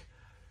like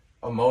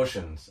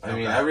emotions. I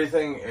mean,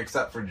 everything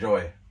except for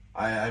joy.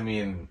 I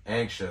mean,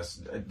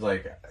 anxious.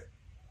 Like,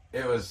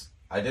 it was,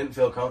 I didn't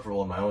feel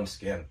comfortable in my own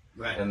skin.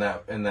 Right. In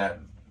that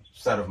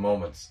set of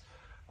moments.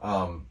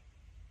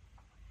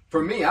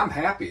 For me, I'm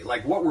happy.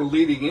 Like what we're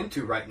leading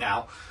into right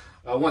now.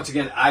 Once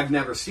again, I've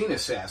never seen a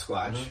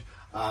Sasquatch.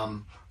 Mm-hmm.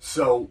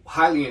 So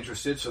highly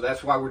interested. So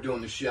that's why we're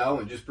doing the show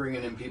and just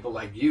bringing in people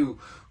like you.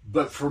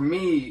 But for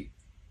me,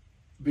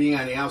 being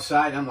on the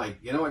outside, I'm like,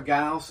 you know what,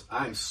 Giles?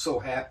 I'm so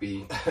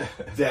happy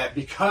that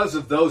because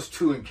of those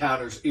two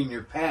encounters in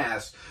your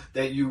past,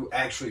 that you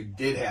actually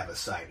did have a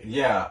sighting.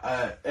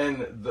 Yeah,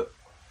 and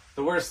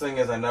the worst thing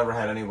is I never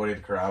had anybody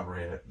to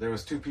corroborate it. There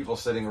was two people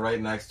sitting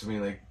right next to me.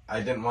 Like,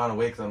 I didn't want to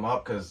wake them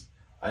up because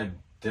I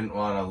didn't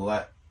want to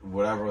let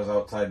whatever was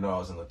outside know I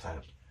was in the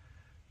tent.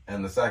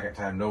 And the second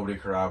time, nobody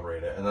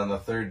corroborated it. And then the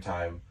third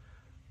time,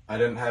 I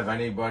didn't have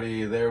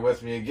anybody there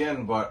with me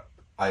again, but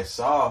I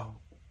saw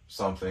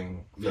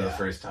something for the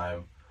first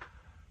time.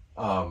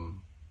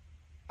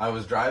 I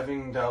was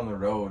driving down the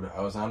road.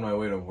 I was on my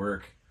way to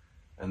work,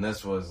 and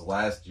this was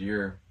last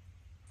year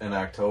in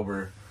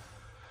October.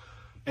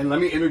 And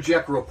let me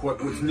interject real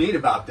quick. What's neat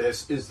about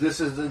this is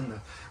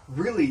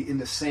really in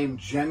the same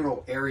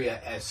general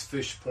area as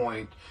Fish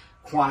Point,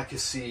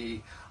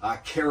 Quanticosi,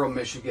 Carroll,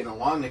 Michigan,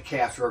 along the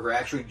Cass River,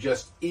 actually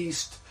just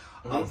east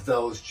of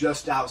those,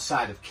 just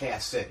outside of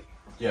Cass City.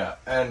 Yeah,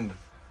 and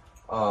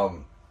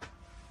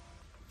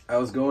I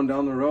was going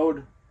down the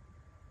road.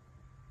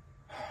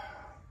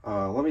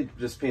 Let me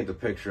just paint the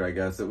picture, I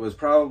guess. It was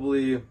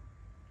probably, I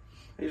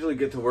usually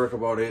get to work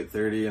about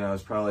 8:30, and I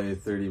was probably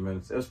 30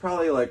 minutes. It was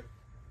probably like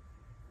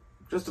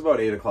just about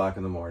 8 o'clock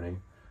in the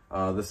morning.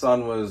 The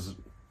sun was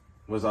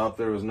up.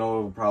 There was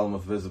no problem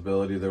with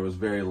visibility. There was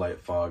very light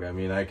fog. I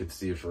mean, I could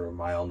see for a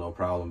mile, no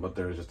problem, but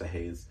there was just a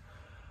haze.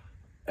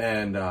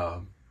 And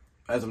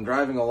as I'm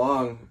driving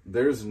along,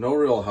 there's no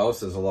real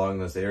houses along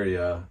this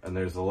area, and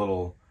there's a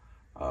little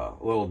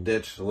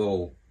ditch, a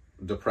little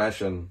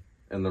depression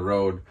in the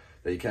road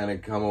that you kind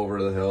of come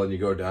over the hill and you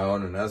go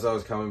down. And as I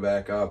was coming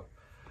back up,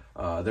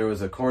 there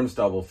was a corn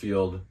stubble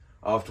field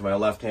off to my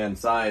left-hand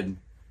side,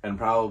 and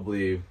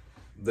probably,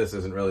 this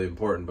isn't really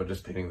important, but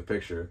just painting the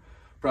picture,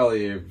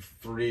 probably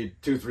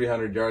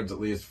 300 yards at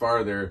least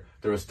farther,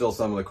 there was still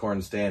some of the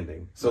corn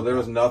standing. So there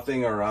was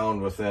nothing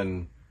around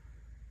within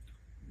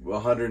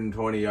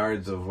 120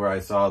 yards of where I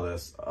saw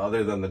this,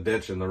 other than the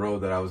ditch and the road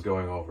that I was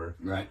going over.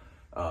 Right.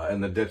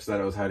 And the ditch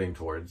that I was heading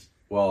towards.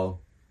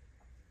 Well,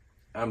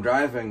 I'm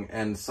driving,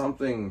 and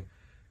something,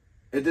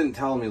 it didn't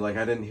tell me, like,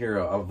 I didn't hear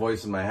a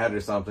voice in my head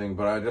or something,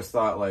 but I just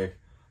thought, like,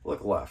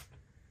 look left.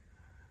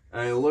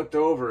 And I looked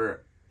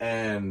over,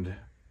 and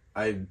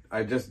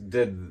I just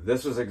did,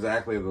 this was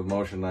exactly the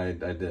motion I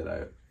did.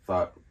 I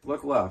thought,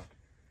 look left.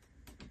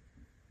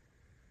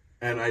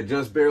 And I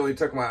just barely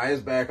took my eyes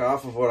back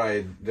off of what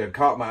I had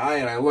caught my eye,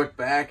 and I looked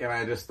back, and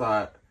I just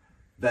thought,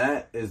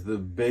 that is the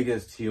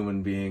biggest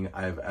human being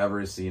I've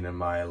ever seen in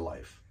my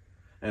life.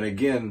 And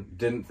again,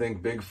 didn't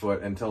think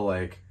Bigfoot until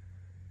like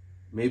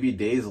maybe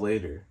days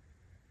later.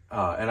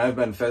 And I've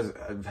been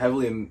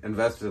heavily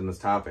invested in this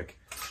topic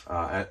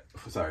at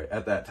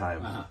that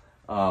time.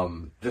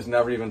 Just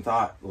never even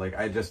thought, like,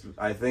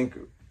 I think,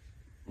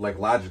 like,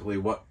 logically,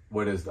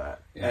 what is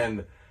that? Yeah.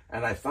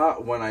 And I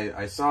thought when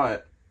I saw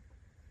it,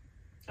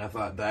 I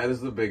thought, that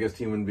is the biggest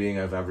human being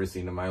I've ever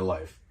seen in my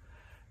life.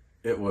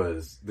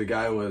 The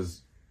guy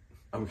was,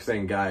 I'm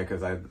saying guy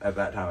because at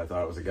that time I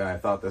thought it was a guy. I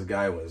thought this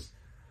guy was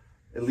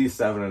at least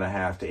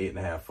 7.5 to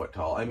 8.5 foot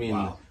tall. I mean,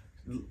 wow.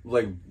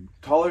 Like,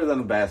 taller than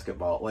a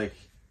basketball, like,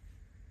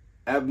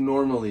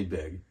 abnormally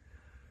big.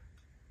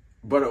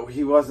 But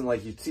he wasn't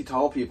like, you see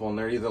tall people and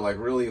they're either like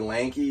really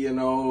lanky, you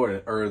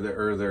know, or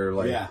they're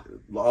like,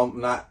 I'm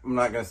not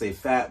gonna say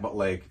fat, but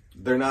like,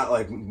 they're not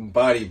like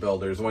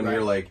bodybuilders when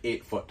you're like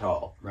 8 foot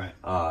tall. Right.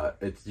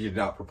 You're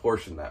not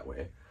proportioned that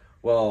way.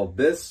 Well,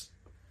 this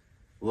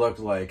looked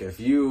like if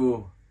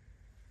you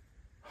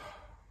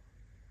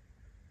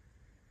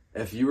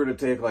were to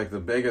take like the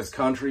biggest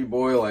country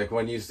boy, like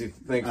when you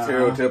think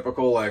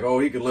stereotypical, like, oh,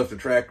 he could lift a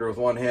tractor with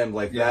one hand,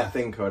 like that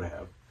thing could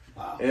have.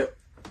 Wow.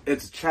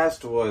 Its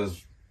chest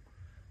was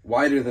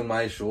wider than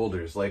my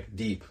shoulders, like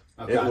deep.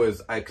 Okay. It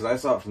was, because I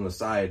saw it from the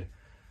side,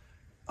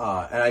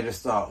 and I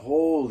just thought,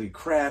 holy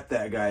crap,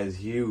 that guy is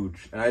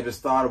huge. And I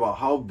just thought about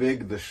how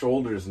big the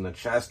shoulders and the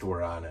chest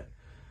were on it.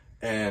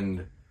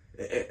 And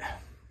it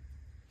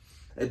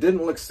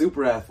didn't look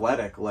super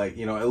athletic, like,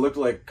 you know, it looked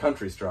like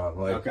country strong.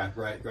 Like, okay,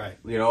 right.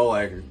 You know,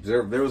 like,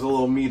 there was a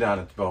little meat on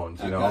its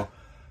bones, you know?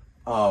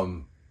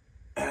 And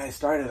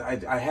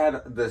I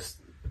had this,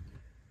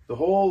 the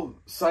whole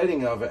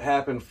sighting of it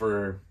happened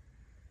for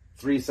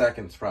 3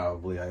 seconds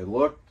probably. I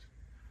looked,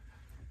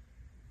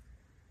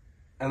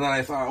 and then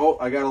I thought, oh,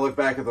 I gotta look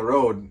back at the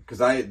road,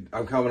 because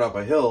I'm coming up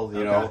a hill,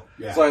 you know?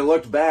 Yeah. So I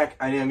looked back,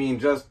 I mean,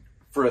 just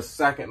for a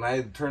second,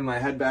 I turned my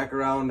head back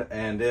around,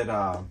 and it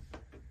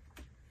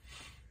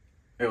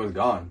was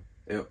gone.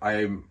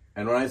 And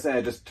when I say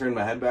I just turned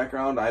my head back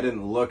around, I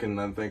didn't look and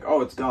then think,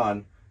 oh, it's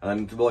gone, and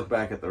then to look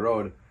back at the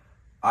road.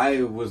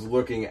 I was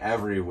looking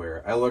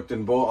everywhere. I looked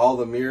in all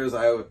the mirrors.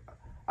 I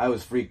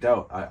was freaked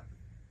out.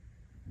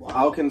 Wow.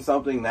 How can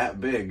something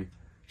that big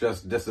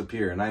just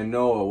disappear? And I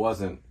know it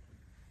wasn't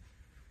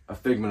a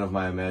figment of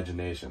my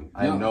imagination.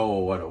 I know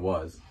what it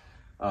was.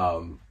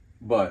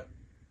 But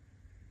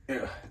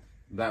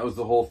that was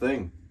the whole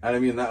thing. And I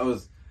mean, that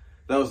was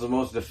the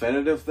most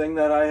definitive thing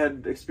that I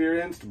had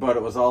experienced, but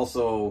it was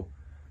also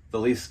the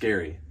least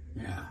scary.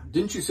 Yeah.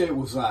 Didn't you say it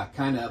was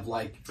kind of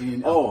like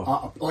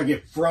like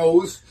it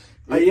froze?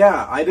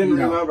 Yeah, I didn't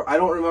remember. I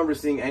don't remember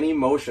seeing any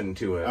motion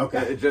to it.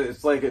 Okay.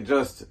 It's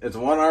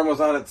one arm was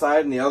on its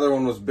side and the other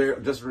one was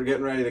just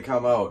getting ready to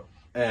come out,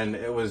 and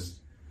it was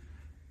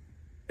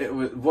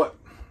what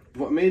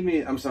made me.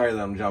 I'm sorry that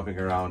I'm jumping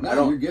around.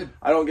 No, you're good.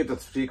 I don't get to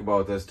speak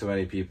about this to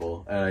many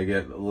people, and I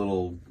get a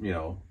little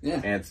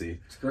antsy.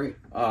 It's great.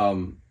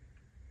 The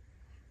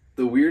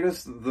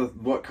weirdest,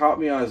 what caught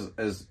me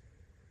as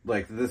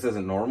like this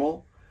isn't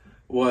normal,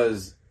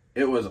 was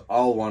it was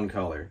all one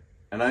color,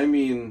 and I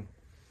mean.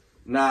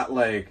 Not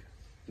like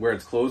where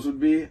its clothes would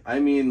be. I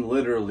mean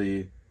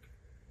literally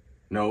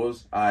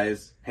nose,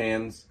 eyes,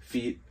 hands,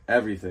 feet,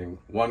 everything.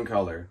 One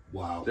color.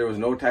 Wow. There was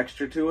no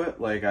texture to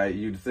it. Like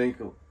you'd think,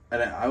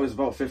 and I was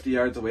about 50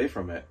 yards away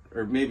from it.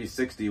 Or maybe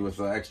 60 with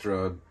the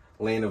extra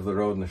lane of the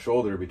road and the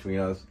shoulder between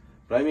us.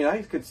 But I mean,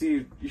 I could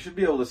see, you should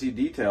be able to see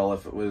detail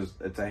if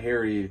it's a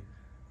hairy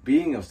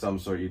being of some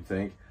sort, you'd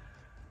think.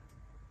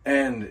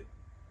 And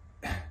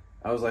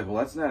I was like, well,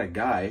 that's not a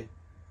guy.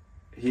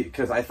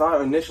 Because I thought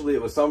initially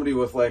it was somebody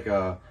with like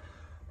a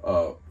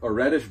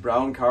reddish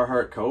brown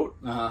Carhartt coat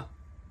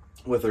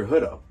with their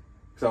hood up.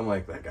 So I'm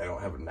like, that guy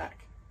don't have a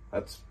neck.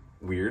 That's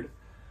weird.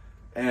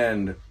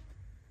 And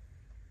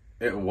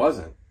it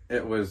wasn't.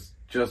 It was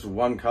just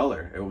one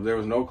color. There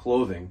was no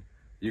clothing.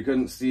 You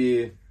couldn't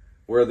see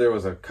where there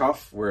was a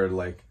cuff where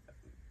like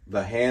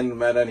the hand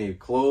met any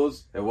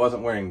clothes. It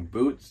wasn't wearing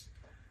boots.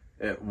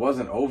 It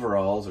wasn't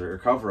overalls or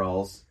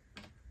coveralls.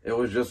 It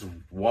was just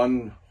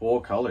one whole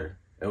color.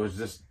 It was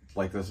just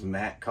like this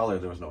matte color.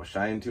 There was no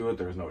shine to it.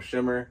 There was no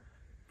shimmer.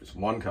 Just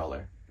one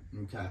color.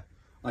 Okay.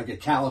 Like a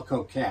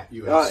calico cat,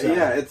 you would say.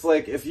 Yeah, it's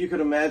like if you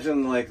could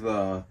imagine like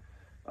the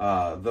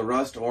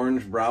rust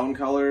orange brown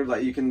color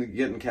that you can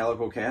get in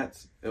calico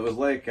cats. It was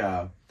like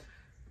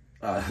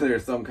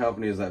there's some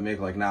companies that make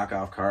like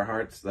knockoff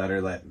Carhartts that are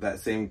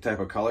that same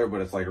type of color,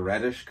 but it's like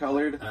reddish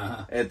colored.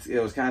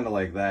 It was kind of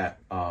like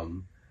that.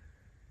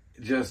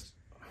 Just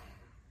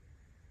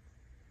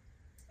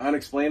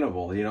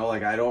unexplainable,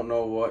 like I don't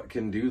know what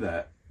can do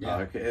that.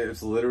 Yeah.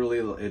 It's literally,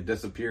 it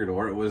disappeared,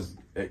 or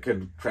it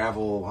could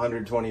travel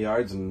 120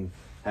 yards in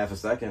half a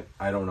second.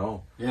 I don't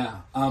know.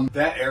 Yeah.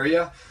 That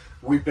area,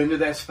 we've been to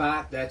that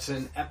spot. That's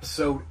in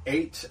episode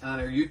 8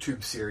 on our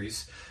YouTube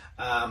series,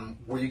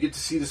 where you get to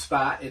see the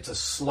spot. It's a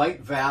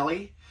slight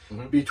valley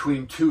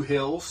between two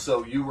hills.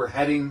 So you were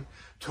heading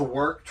to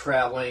work,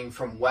 traveling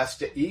from west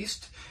to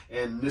east,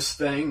 and this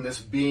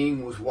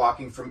being was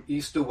walking from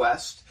east to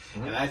west.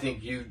 And I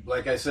think you,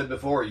 like I said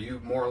before, you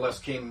more or less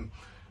came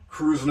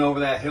cruising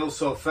over that hill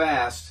so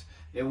fast,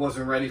 it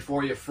wasn't ready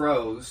for you,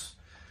 froze.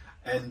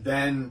 And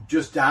then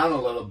just down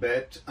a little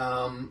bit,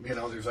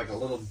 there's like a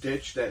little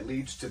ditch that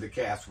leads to the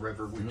Cass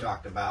River we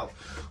talked about.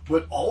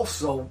 But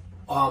also,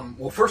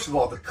 first of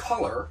all, the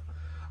color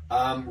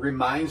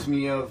reminds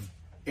me of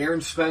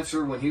Aaron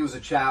Spencer when he was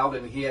a child,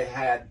 and he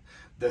had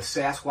the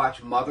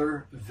Sasquatch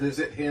mother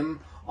visit him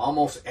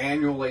almost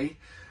annually.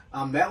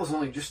 That was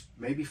only just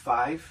maybe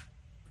 5-10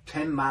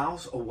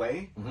 miles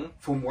away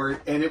from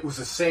where, and it was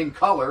the same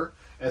color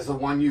as the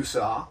one you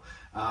saw.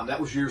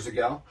 That was years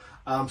ago.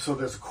 So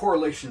there's a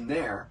correlation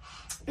there.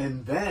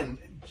 And then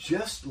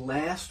just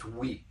last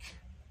week,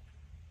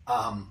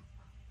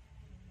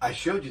 I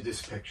showed you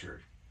this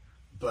picture,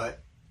 but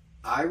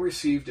I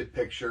received a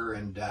picture,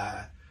 and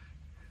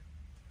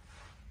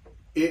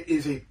it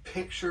is a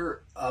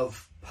picture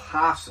of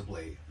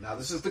possibly, now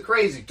this is the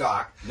crazy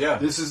talk. Yeah.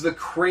 This is the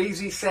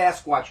crazy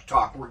Sasquatch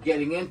talk we're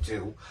getting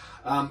into.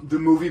 The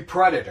movie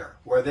Predator,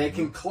 where they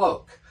can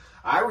cloak.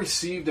 I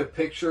received a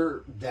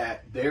picture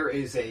that there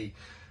is a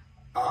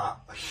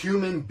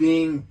human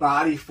being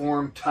body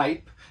form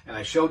type, and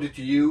I showed it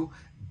to you,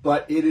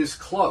 but it is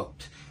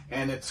cloaked.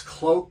 And it's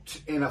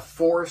cloaked in a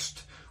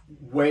forest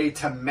way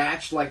to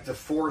match like the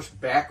forest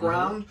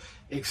background,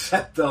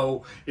 except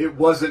though it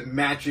wasn't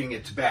matching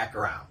its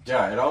background.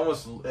 Yeah, it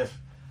almost,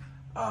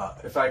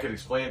 if I could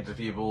explain it to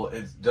people,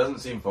 it doesn't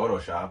seem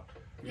photoshopped.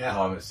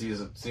 Yeah. It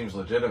seems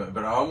legitimate,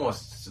 but it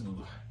almost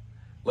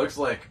looks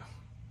like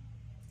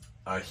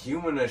a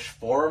humanish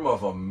form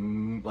of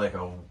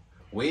a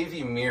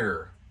wavy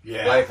mirror.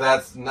 Yeah. Like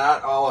that's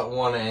not all at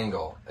one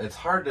angle. It's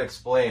hard to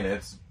explain.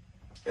 It's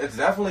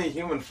definitely a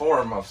human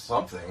form of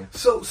something.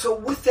 So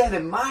with that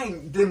in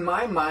mind, then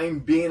my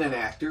mind, being an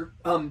actor,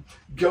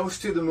 goes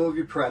to the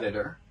movie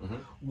Predator,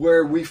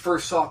 where we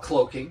first saw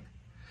cloaking.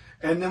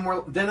 And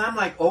then I'm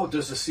like, oh,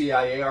 does the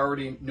CIA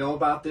already know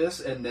about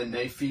this? And then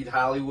they feed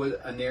Hollywood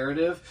a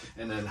narrative,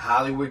 and then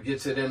Hollywood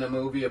gets it in a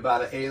movie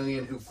about an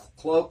alien who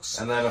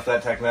cloaks. And then if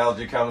that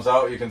technology comes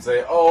out, you can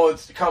say, oh,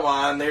 come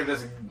on, they're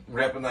just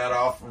ripping that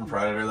off from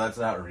Predator. That's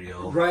not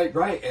real.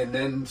 Right. And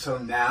then, so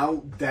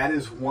now that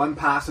is one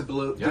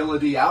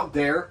possibility out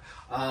there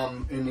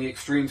in the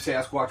extreme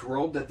Sasquatch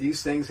world, that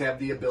these things have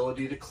the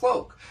ability to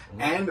cloak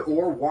and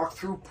or walk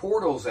through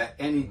portals at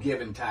any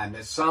given time.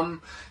 That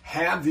some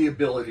have the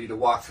ability to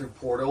walk through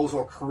portals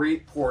or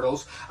create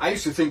portals. I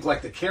used to think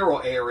like the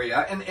Carroll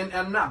area, and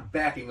I'm not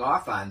backing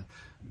off on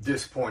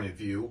this point of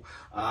view.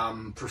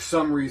 For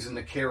some reason,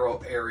 the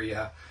Carroll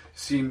area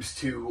seems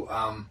to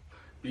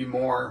be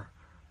more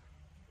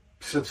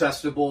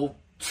susceptible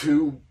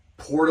to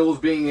portals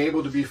being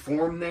able to be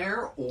formed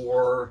there,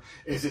 or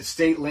is it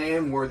state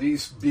land where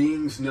these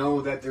beings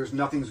know that there's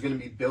nothing's going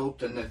to be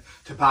built and the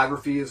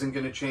topography isn't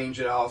going to change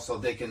at all, so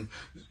they can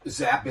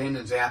zap in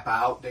and zap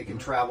out, they can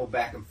travel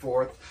back and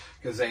forth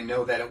because they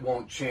know that it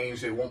won't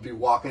change, they won't be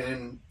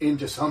walking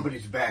into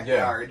somebody's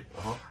backyard.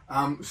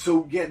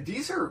 So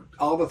these are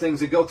all the things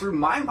that go through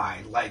my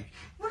mind, like,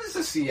 what does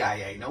the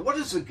CIA know? What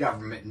does the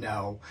government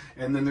know?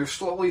 And then they're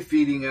slowly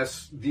feeding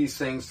us these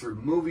things through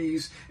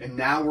movies, and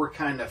now we're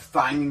kind of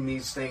finding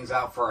these things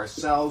out for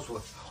ourselves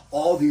with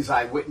all these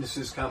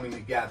eyewitnesses coming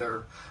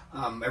together.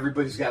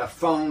 Everybody's got a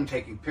phone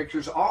taking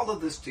pictures. All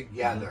of this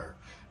together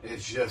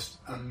is just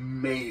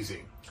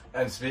amazing.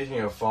 And speaking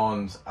of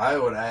phones, I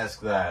would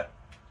ask that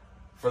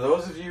for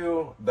those of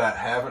you that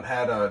haven't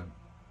had a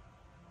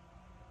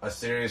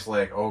serious,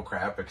 like, oh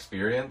crap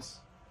experience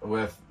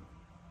with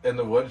in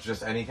the woods,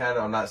 just any kind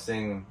of, I'm not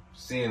saying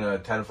seeing a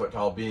 10-foot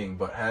tall being,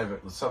 but have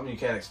something you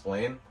can't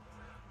explain,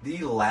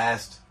 the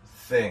last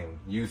thing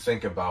you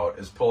think about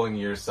is pulling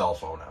your cell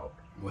phone out.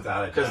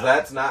 Without a doubt. Because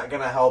that's not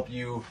going to help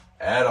you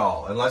at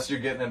all, unless you're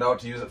getting it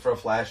out to use it for a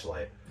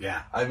flashlight.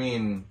 Yeah. I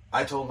mean,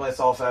 I told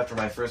myself after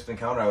my first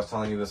encounter, I was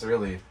telling you this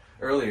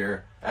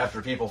earlier,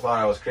 after people thought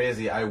I was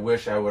crazy, I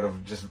wish I would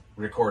have just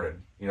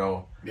recorded. You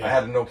know, I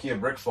had a Nokia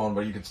brick phone,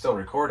 but you could still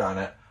record on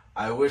it.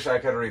 I wish I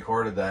could have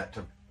recorded that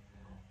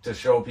to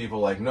show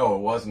people, like, no, it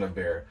wasn't a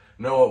bear.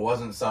 No, it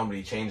wasn't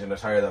somebody changing a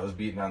tire that was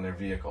beating on their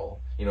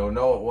vehicle. You know,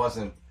 no, it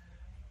wasn't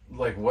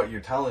like what you're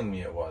telling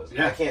me it was.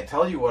 Yeah. I can't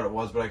tell you what it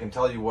was, but I can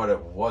tell you what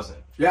it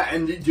wasn't. Yeah,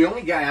 and the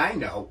only guy I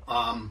know,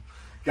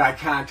 guy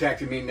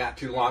contacted me not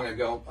too long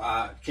ago,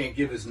 can't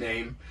give his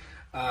name,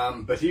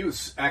 but he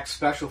was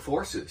ex-Special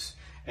Forces.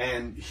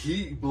 And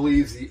he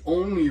believes the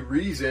only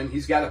reason,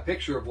 he's got a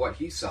picture of what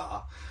he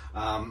saw.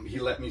 He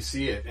let me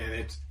see it, and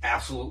it's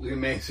absolutely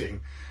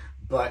amazing.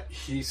 But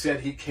he said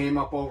he came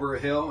up over a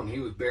hill and he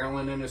was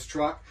barreling in his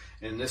truck,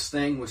 and this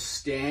thing was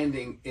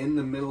standing in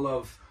the middle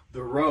of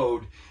the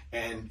road,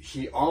 and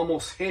he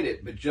almost hit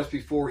it, but just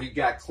before he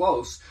got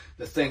close,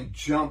 the thing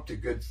jumped a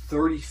good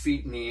 30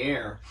 feet in the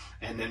air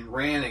and then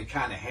ran and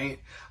kind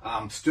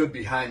of stood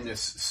behind this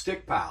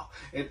stick pile.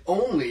 And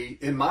only,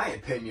 in my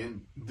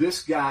opinion,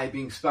 this guy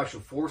being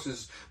Special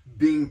Forces,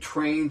 being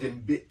trained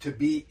to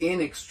be in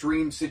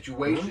extreme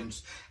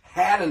situations,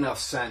 had enough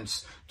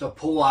sense to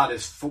pull out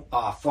his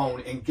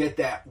phone and get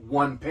that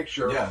one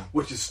picture,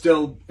 which is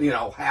still,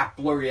 half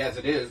blurry as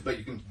it is, but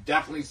you can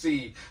definitely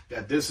see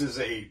that this is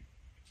a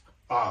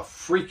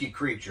freaky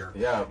creature.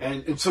 Yeah.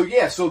 And so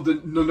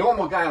the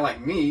normal guy like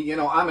me,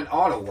 I'm an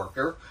auto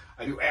worker.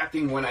 I do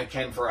acting when I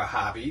can for a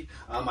hobby.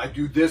 I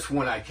do this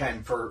when I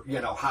can for,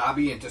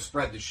 hobby and to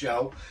spread the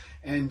show.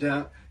 And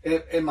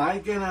am I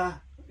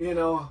gonna,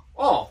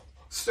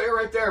 stay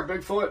right there,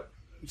 Bigfoot.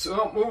 So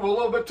don't move a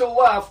little bit to the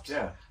left.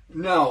 Yeah.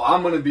 No,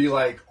 I'm going to be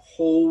like,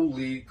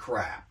 holy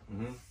crap.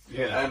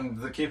 Yeah.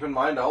 And keep in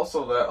mind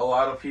also that a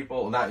lot of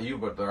people, not you,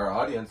 but our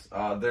audience,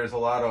 there's a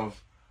lot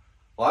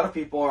of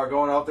people are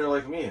going out there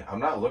like me. I'm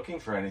not looking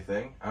for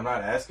anything. I'm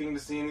not asking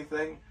to see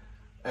anything.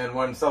 And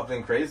when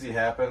something crazy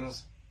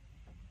happens,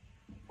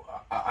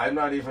 I'm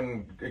not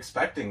even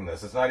expecting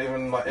this. It's not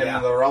even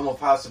in the realm of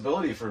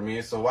possibility for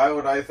me. So why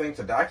would I think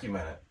to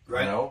document it?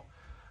 Right.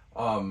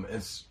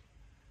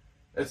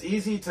 It's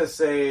easy to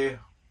say,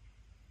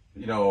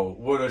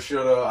 woulda,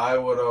 shoulda, I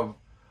would've.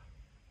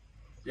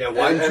 Yeah,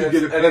 why didn't you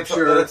get a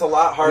picture? It's a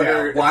lot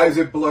harder. Yeah, why is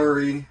it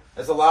blurry?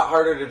 It's a lot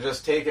harder to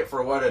just take it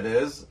for what it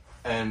is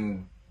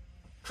and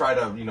try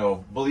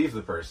to, believe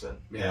the person,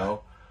 you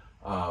know?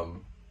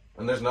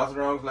 And there's nothing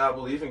wrong with not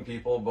believing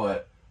people,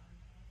 but,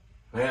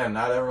 man,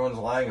 not everyone's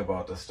lying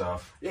about this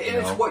stuff. And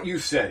it's what you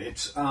said.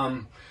 It's,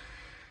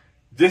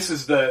 this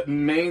is the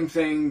main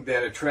thing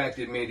that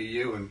attracted me to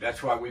you, and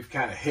that's why we've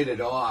kind of hit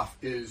it off,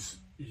 is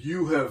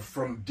you have,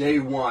 from day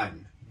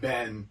one,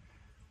 been...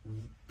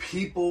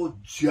 People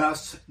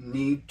just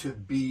need to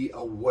be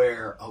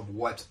aware of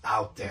what's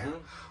out there.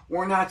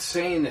 We're not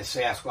saying that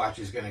Sasquatch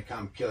is going to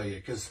come kill you,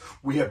 because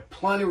we have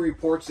plenty of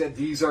reports that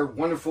these are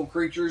wonderful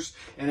creatures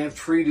and have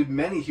treated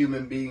many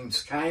human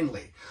beings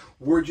kindly.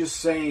 We're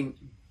just saying,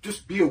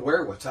 just be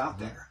aware of what's out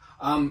there.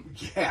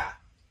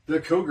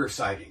 The cougar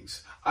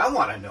sightings. I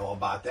want to know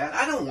about that.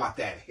 I don't want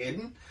that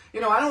hidden. I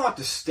don't want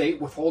the state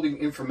withholding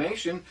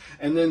information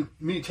and then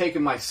me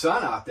taking my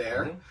son out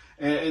there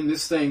and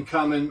this thing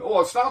coming,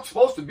 it's not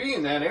supposed to be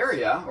in that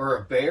area, or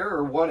a bear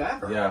or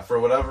whatever. Yeah, for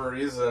whatever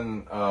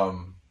reason,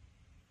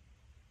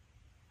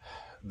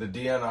 the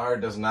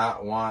DNR does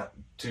not want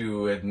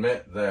to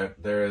admit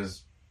that there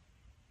is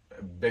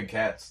big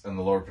cats in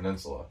the Lower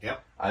Peninsula.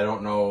 Yep. I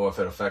don't know if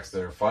it affects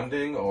their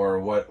funding or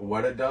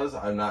what it does.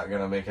 I'm not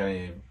going to make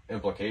any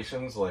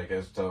implications like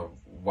as to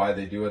why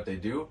they do what they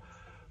do.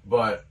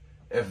 But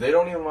if they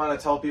don't even want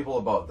to tell people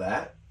about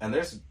that, and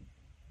there's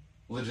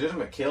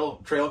legitimate trail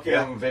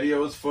cam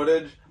videos,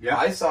 footage. Yeah.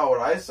 I saw what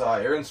I saw.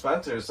 Aaron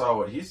Spencer saw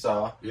what he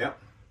saw. Yep.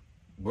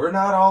 We're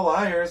not all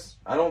liars.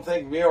 I don't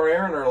think me or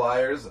Aaron are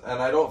liars,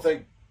 and I don't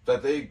think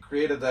that they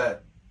created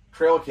that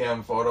trail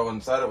cam photo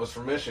and said it was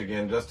from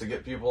Michigan just to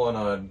get people in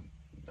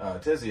a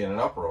tizzy and an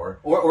uproar.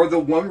 Or the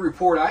one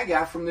report I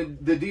got from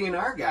the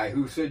DNR guy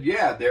who said,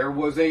 yeah, there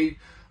was a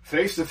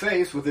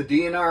face-to-face with a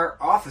DNR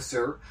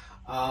officer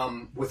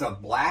with a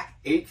black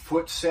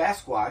 8-foot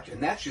Sasquatch,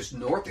 and that's just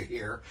north of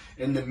here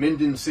in the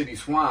Minden City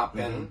Swamp,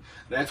 and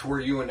that's where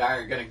you and I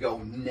are going to go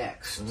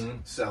next.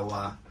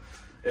 So,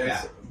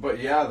 yeah. But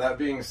yeah, that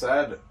being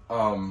said,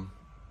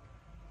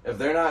 if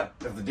the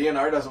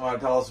DNR doesn't want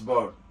to tell us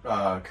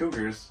about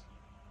cougars,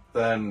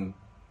 then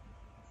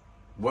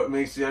what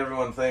makes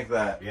everyone think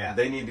that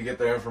they need to get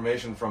their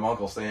information from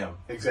Uncle Sam?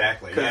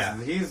 Exactly.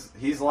 Because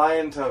he's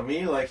lying to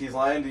me like he's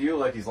lying to you,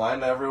 like he's lying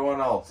to everyone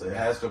else. It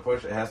has to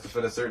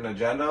fit a certain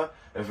agenda.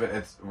 If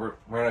we're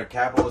in a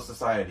capitalist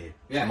society,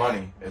 it's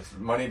money. It's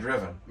money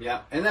driven.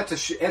 Yeah, and that's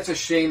a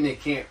shame they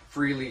can't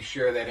freely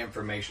share that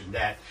information.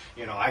 That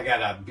I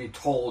gotta be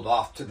told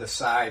off to the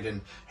side,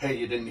 and hey,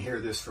 you didn't hear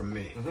this from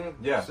me.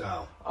 Yeah.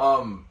 So.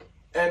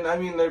 And I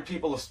mean,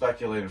 people have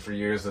speculated for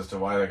years as to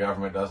why the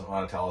government doesn't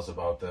want to tell us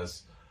about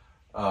this.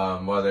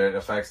 Whether it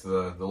affects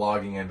the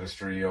logging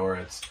industry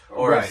or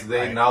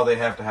now they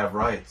have to have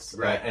rights,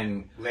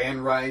 and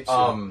land rights.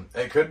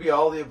 It could be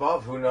all the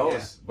above. Who knows?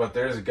 Yeah. But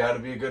there's got to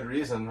be a good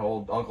reason.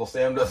 Old Uncle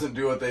Sam doesn't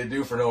do what they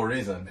do for no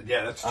reason.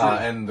 Yeah, that's true.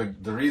 And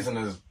the reason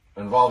is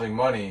involving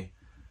money.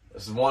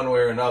 It's one way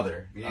or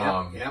another.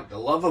 Yeah. The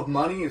love of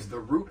money is the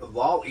root of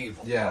all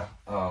evil. Yeah.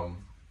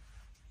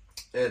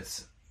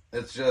 It's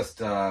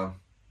just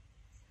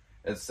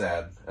it's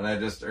sad, and I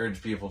just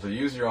urge people to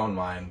use your own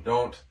mind.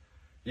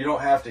 You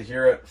don't have to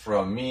hear it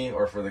from me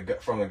or from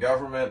the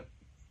government.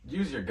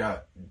 Use your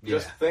gut.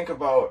 Just think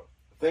about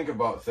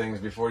things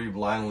before you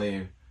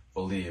blindly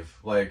believe.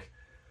 Like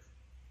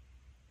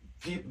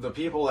the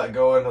people that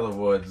go into the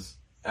woods,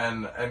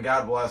 and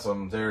God bless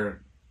them,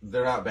 they're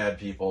not bad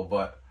people.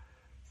 But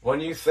when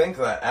you think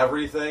that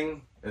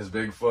everything is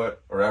Bigfoot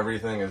or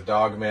everything is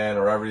Dogman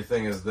or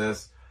everything is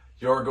this,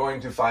 you're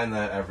going to find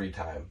that every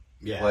time.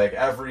 Yeah. Like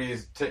every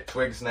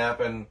twig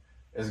snapping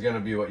is going to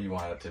be what you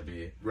want it to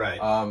be. Right.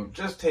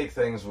 Just take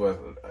things with,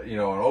 an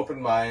open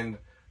mind,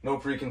 no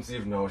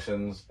preconceived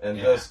notions, and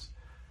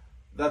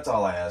that's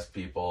all I ask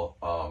people.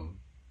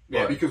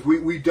 Because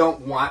we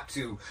don't want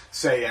to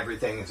say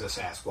everything is a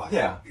Sasquatch.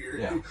 Yeah.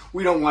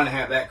 We don't want to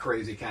have that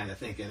crazy kind of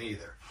thinking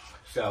either.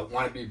 So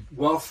want to be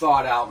well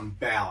thought out and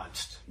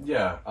balanced.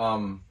 Yeah.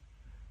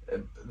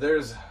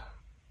 There's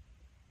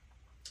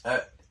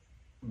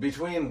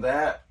between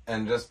that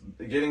and just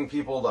getting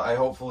people to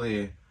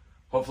hopefully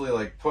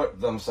like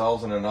put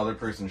themselves in another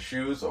person's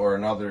shoes or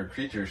another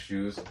creature's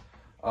shoes.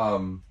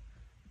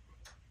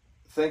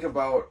 Think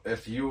about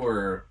if you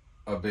were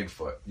a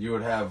Bigfoot, you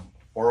would have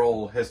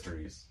oral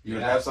histories. You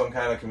would have some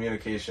kind of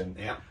communication.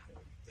 Yeah.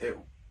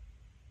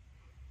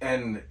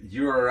 And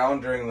you were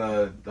around during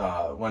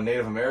the when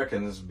Native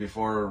Americans,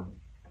 before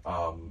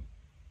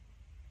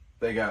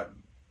they got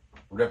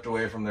ripped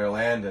away from their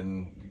land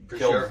and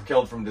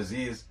killed from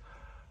disease.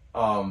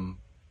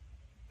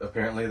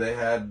 Apparently they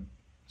had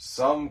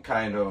some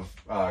kind of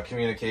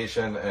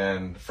communication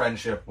and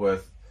friendship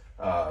with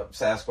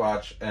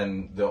Sasquatch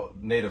and the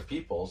native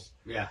peoples.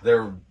 Yeah.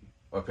 They're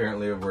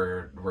apparently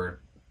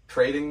were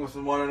trading with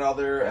one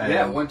another.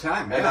 And, one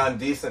time. And on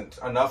decent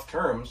enough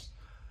terms.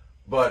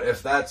 But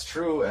if that's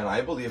true, and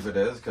I believe it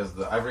is, because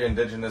every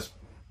indigenous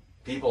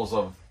peoples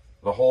of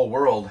the whole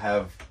world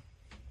have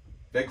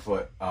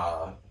Bigfoot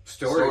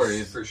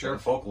stories for sure,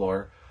 and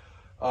folklore.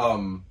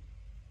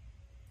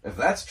 If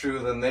that's true,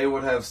 then they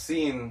would have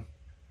seen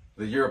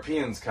the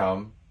Europeans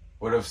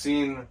would have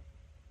seen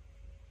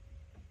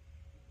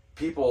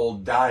people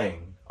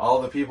dying.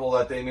 All the people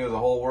that they knew, the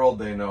whole world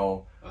they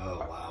know. Oh,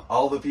 wow.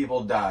 All the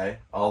people die.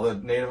 All the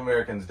Native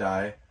Americans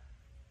die.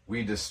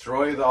 We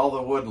destroy all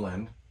the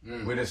woodland.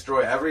 We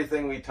destroy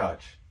everything we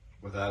touch.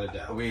 Without a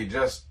doubt. We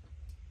just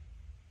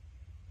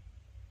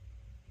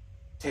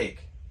take.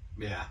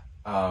 Yeah.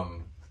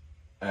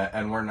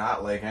 And we're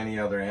not like any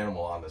other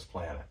animal on this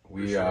planet.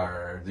 We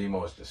are the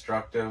most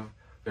destructive.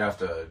 We have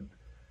to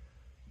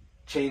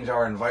change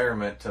our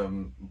environment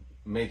to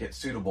make it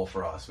suitable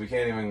for us. We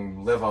can't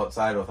even live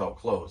outside without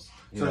clothes.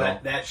 So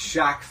that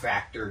shock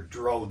factor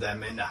drove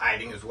them into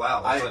hiding as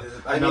well.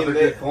 Another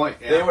good point.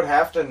 Yeah. They would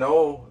have to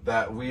know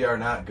that we are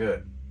not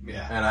good.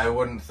 Yeah. And I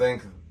would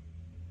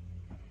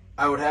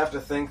have to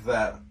think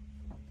that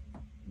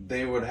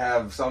they would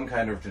have some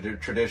kind of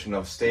tradition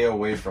of stay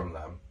away from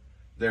them.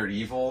 They're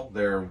evil,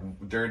 they're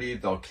dirty,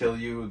 they'll kill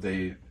you,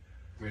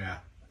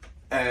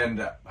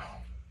 and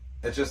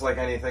it's just like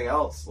anything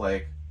else.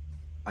 Like,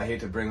 I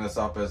hate to bring this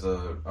up as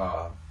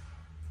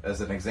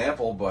an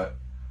example, but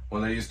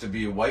when there used to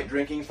be white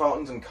drinking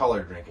fountains and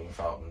colored drinking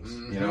fountains,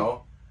 you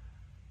know?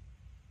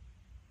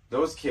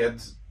 Those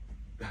kids,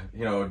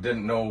 you know,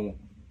 didn't know,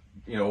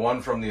 you know,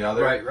 one from the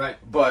other. Right.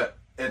 But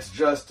it's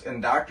just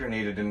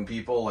indoctrinated in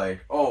people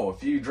like, oh,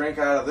 if you drink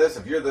out of this,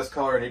 if you're this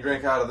color and you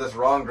drink out of this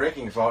wrong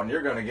drinking fountain,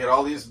 you're going to get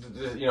all these,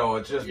 you know,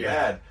 it's just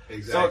bad.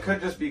 Exactly. So it could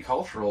just be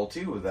cultural,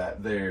 too,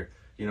 that they're,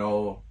 you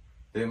know,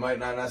 they might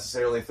not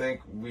necessarily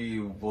think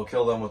we will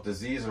kill them with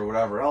disease or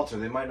whatever else, or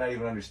they might not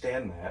even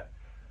understand that.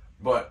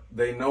 But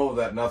they know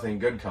that nothing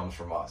good comes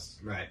from us.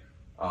 Right.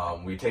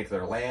 We take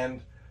their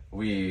land,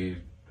 we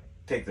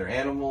take their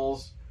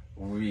animals,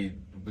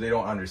 they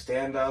don't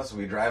understand us.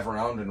 We drive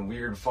around in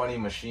weird, funny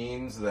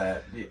machines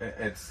that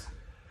it's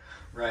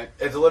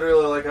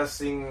literally like us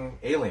seeing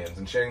aliens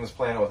and sharing this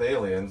planet with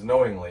aliens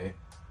knowingly.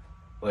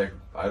 Like,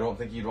 I don't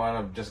think you'd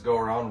want to just go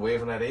around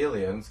waving at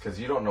aliens because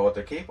you don't know what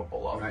they're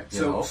capable of. Right.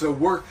 So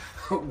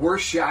we're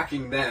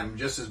shocking them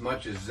just as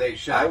much as they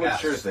shock us. I would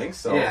sure think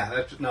so. Yeah.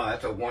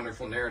 That's a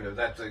wonderful narrative.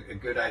 That's a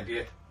good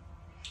idea.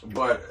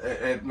 But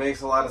it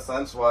makes a lot of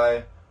sense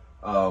why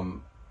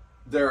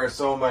there are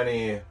so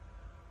many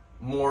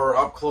more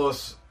up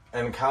close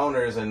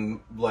encounters and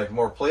like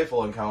more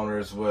playful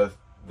encounters with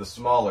the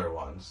smaller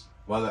ones.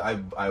 Well,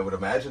 I would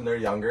imagine they're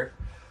younger,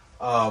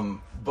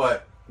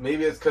 but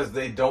maybe it's because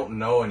they don't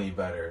know any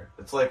better.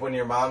 It's like when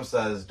your mom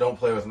says, "Don't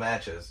play with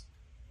matches."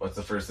 What's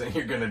the first thing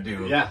you're gonna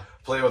do? Yeah,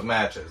 play with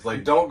matches.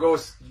 Like, don't go.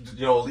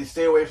 You know, at least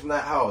stay away from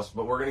that house.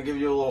 But we're gonna give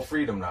you a little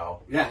freedom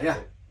now. Yeah.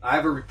 I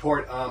have a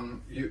report.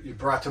 You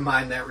brought to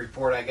mind that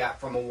report I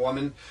got from a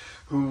woman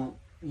who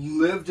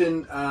lived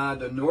in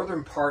the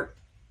northern part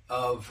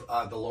of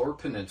the Lower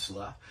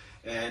Peninsula,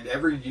 and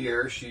every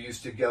year she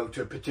used to go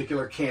to a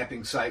particular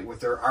camping site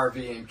with her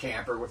RV and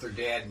camper with her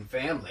dad and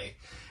family,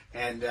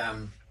 and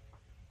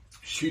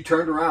she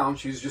turned around.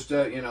 She's just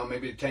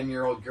maybe a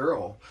 10-year-old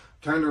girl.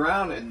 Turned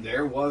around and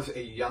there was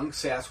a young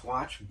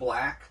Sasquatch,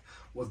 black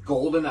with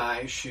golden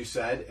eyes, she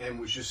said, and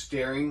was just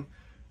staring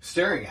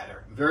at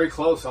her, very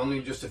close,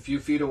 only just a few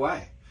feet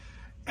away,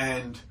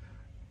 and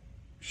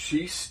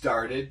she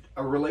started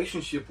a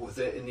relationship with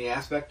it in the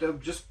aspect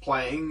of just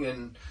playing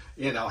and,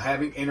 you know,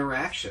 having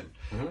interaction.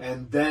 Mm-hmm.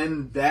 And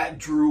then that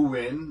drew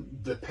in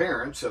the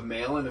parents, a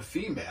male and a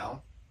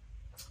female.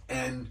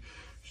 And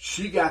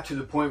she got to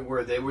the point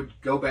where they would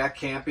go back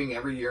camping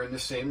every year in the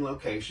same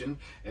location.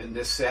 And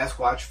this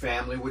Sasquatch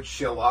family would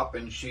show up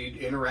and she'd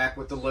interact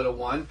with the little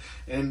one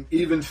and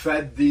even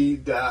fed the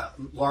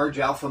large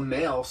alpha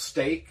male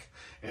steak.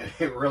 And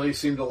it really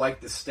seemed to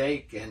like the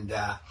steak. And,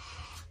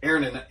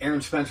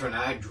 Aaron Spencer and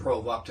I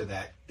drove up to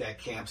that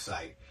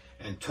campsite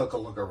and took a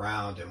look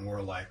around, and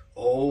we're like,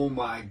 oh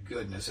my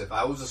goodness, if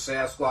I was a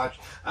Sasquatch,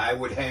 I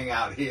would hang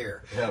out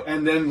here. Yep.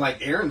 And then,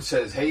 like Aaron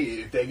says, hey,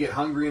 if they get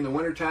hungry in the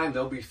wintertime,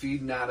 they'll be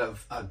feeding out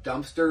of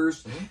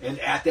dumpsters. Mm-hmm. And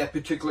at that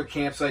particular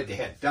campsite, they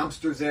had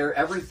dumpsters there.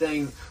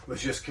 Everything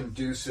was just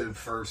conducive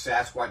for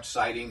Sasquatch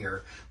sighting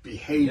or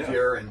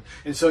behavior. Yeah.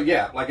 And so,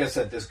 yeah, like I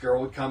said, this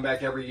girl would come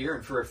back every year,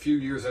 and for a few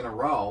years in a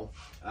row,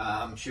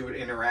 she would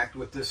interact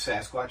with this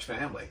Sasquatch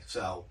family.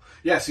 So,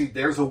 yeah, see,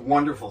 there's a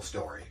wonderful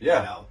story.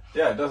 Yeah. You know?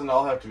 Yeah, it doesn't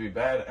all have to be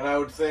bad. And I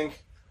would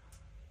think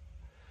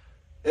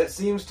it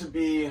seems to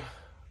be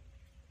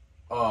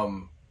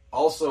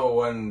also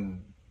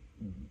when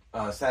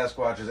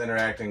Sasquatch is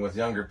interacting with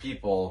younger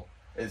people,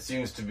 it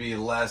seems to be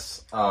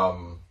less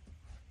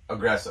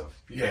aggressive.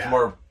 Yeah. It's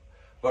more,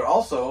 but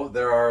also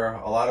there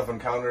are a lot of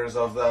encounters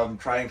of them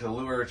trying to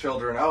lure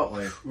children out,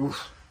 like,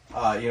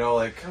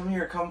 like, come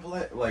here, come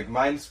play, like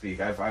mind speak.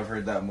 I've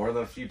heard that more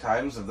than a few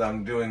times of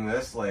them doing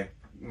this, like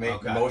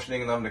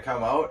motioning them to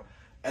come out,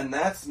 and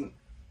that's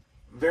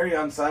very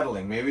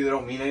unsettling. Maybe they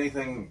don't mean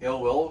anything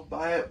ill will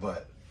by it,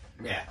 but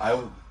yeah,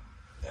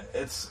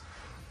 it's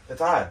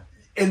odd.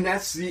 And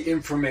that's the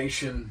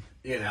information,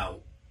 you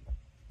know,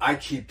 I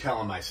keep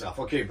telling myself,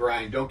 okay,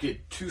 Brian, don't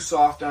get too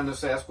soft on the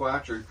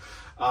Sasquatch, or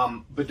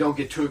but don't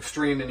get too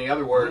extreme in the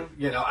other word.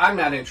 Mm-hmm. You know, I'm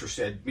not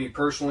interested. Me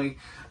personally,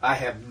 I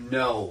have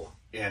no,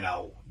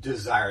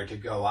 desire to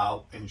go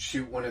out and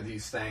shoot one of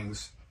these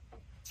things.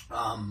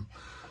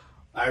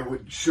 I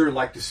would sure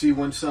like to see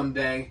one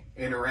someday,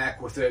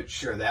 interact with it.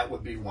 Sure, that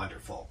would be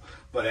wonderful.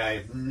 But I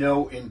have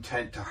no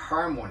intent to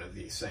harm one of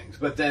these things.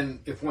 But then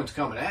if one's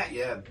coming at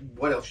you,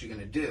 what else are you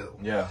going to do?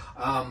 Yeah.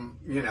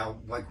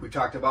 Like we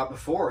talked about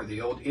before,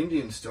 the old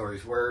Indian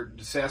stories where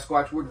the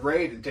Sasquatch would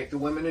raid and take the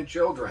women and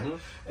children.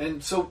 Mm-hmm.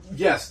 And so,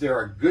 yes, there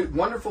are good,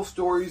 wonderful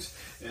stories,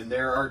 and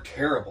there are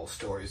terrible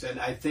stories. And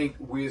I think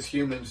we as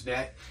humans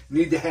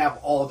need to have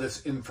all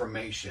this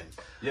information.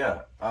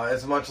 Yeah.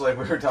 It's much like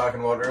we were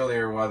talking about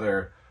earlier,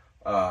 whether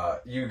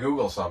you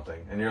Google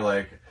something and you're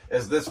like,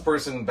 is this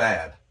person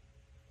bad?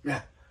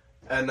 Yeah.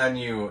 And then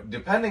you,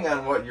 depending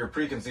on what your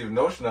preconceived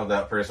notion of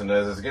that person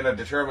is going to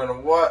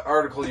determine what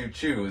article you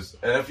choose.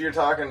 And if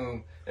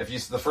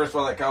the first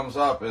one that comes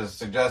up is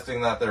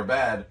suggesting that they're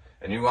bad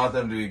and you want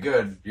them to be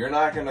good, you're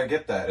not going to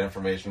get that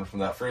information from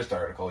that first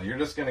article. You're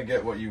just going to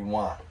get what you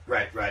want.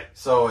 Right.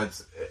 So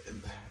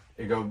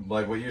you go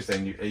like what you're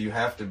saying, you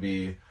have to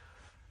be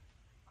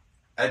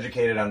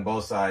educated on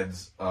both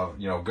sides of,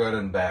 good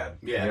and bad.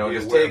 Yeah,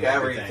 just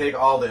take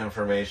all the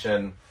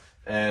information,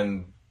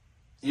 and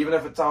even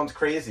if it sounds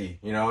crazy,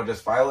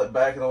 just file it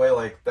back in the way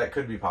like that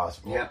could be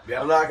possible. Yep.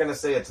 I'm not going to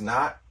say it's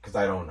not, because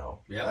I don't know.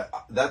 Yep.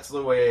 That's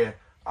the way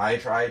I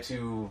try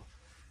to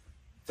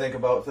think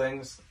about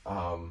things.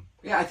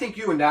 I think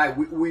you and I,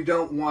 we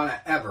don't want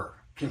to ever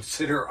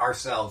consider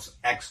ourselves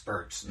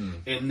experts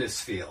in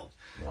this field.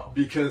 No.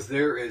 Because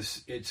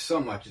it's so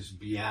much is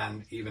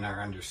beyond even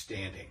our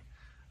understanding.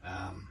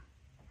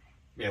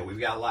 We've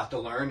got a lot to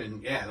learn,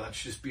 and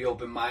let's just be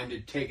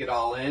open-minded, take it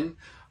all in,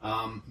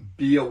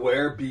 be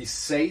aware, be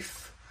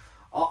safe,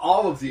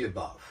 all of the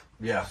above.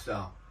 Yeah.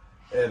 So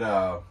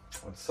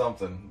it's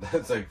something.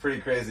 It's a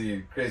pretty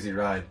crazy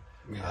ride.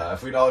 Yeah.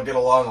 If we'd all get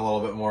along a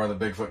little bit more in the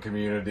Bigfoot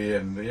community,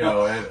 and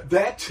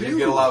that too, we'd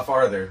get a lot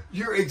farther.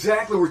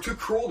 We're too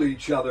cruel to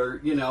each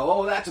other.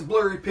 Oh, that's a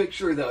blurry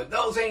picture.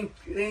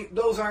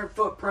 Those aren't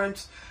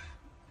footprints.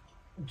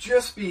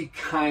 Just be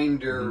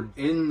kinder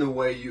in the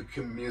way you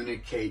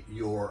communicate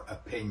your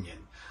opinion.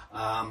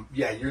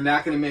 You're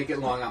not going to make it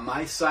long on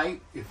my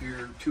site if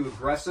you're too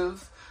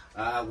aggressive.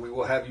 We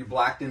will have you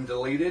blocked and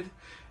deleted.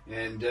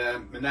 And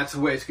that's the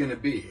way it's going to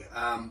be.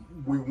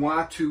 We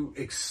want to,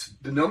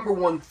 the number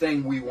one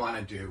thing we want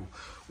to do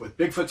with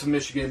Bigfoots of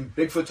Michigan,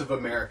 Bigfoots of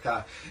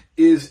America,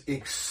 is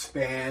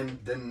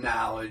expand the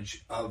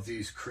knowledge of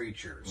these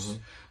creatures.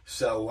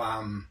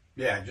 So,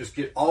 just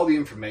get all the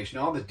information,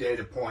 all the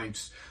data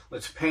points.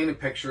 Let's paint a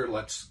picture.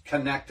 Let's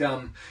connect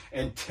them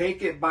and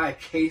take it by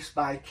case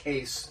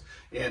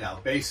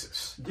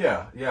basis.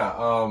 Yeah.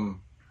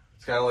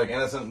 It's kind of like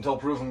innocent until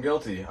proven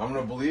guilty. I'm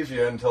going to believe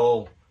you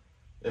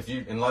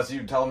unless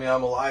you tell me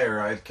I'm a liar,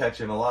 I catch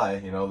you in a lie.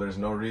 There's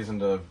no reason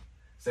to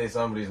say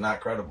somebody's not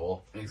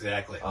credible.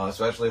 Exactly.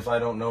 Especially if I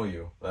don't know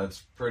you.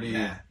 That's pretty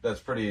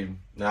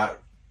not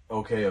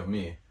okay of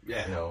me.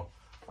 Yeah.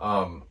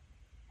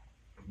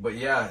 But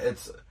yeah,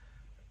 it's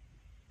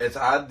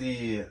odd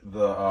the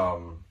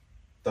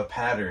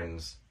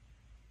patterns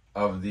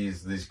of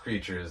these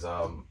creatures.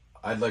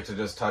 I'd like to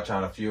just touch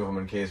on a few of them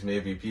in case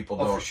maybe people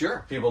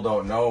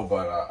don't know,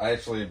 but I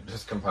actually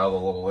just compiled a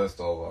little list.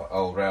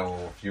 I'll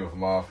rattle a few of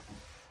them off.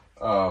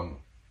 All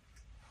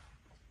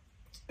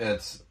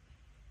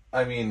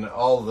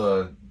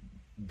the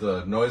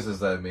noises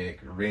that I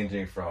make,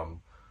 ranging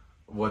from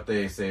what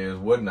they say is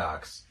wood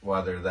knocks,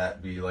 whether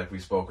that be, like we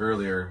spoke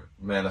earlier,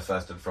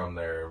 manifested from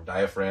their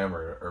diaphragm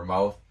or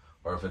mouth,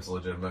 or if it's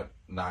legitimate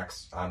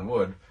knocks on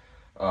wood.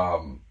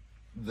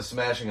 The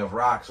smashing of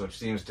rocks, which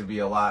seems to be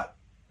a lot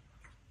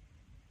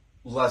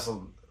less,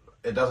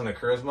 it doesn't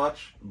occur as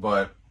much,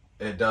 but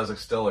it does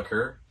still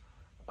occur.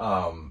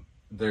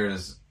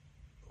 There's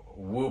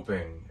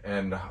whooping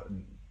and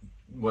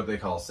what they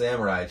call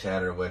samurai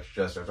chatter, which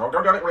just it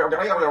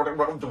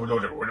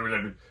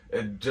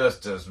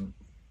just is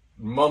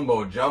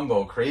mumbo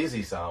jumbo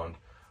crazy sound,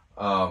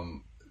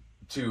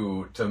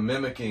 to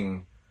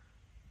mimicking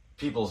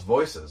people's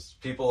voices.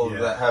 People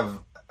that have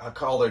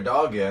called their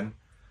dog in,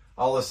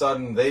 all of a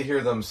sudden they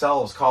hear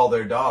themselves call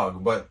their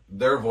dog, but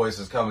their voice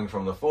is coming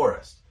from the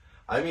forest.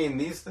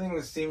 These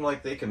things seem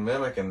like they can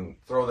mimic and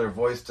throw their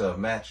voice to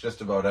match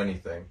just about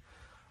anything.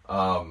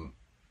 And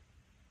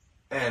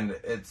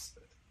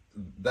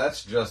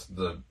that's just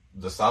the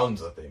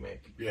sounds that they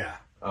make. Yeah.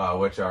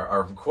 Which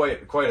are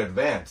quite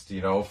advanced,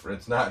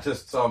 it's not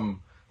just the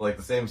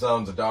same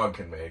sounds a dog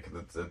can make.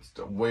 It's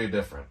way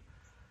different.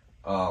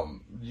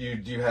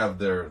 You have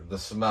the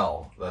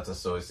smell that's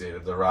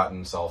associated, the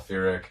rotten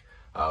sulfuric,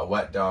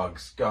 wet dog,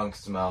 skunk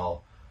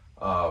smell.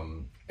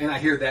 And I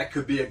hear that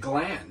could be a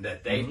gland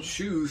that they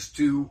choose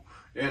to,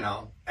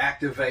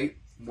 activate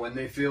when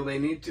they feel they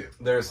need to.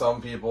 There are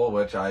some people,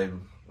 which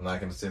I'm not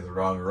going to say the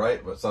wrong or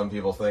right, but some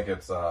people think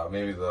it's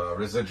maybe the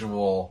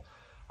residual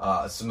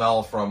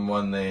smell from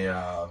when they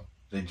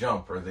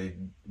jump or they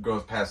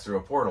pass through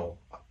a portal.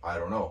 I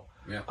don't know.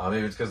 Yeah.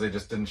 Maybe it's because they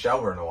just didn't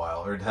shower in a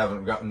while or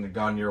haven't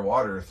gone near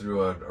water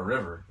through a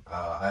river.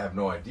 I have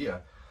no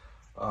idea.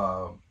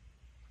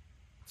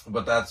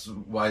 But that's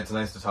why it's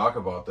nice to talk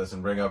about this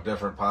and bring up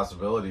different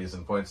possibilities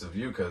and points of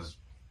view, because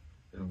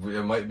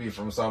it might be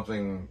from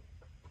something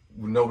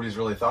nobody's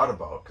really thought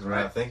about because we're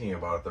not thinking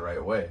about it the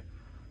right way.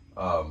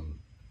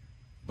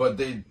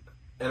 But in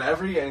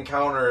every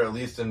encounter, at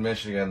least in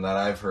Michigan, that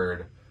I've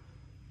heard,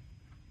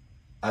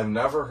 I've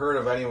never heard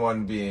of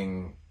anyone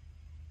being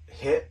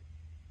hit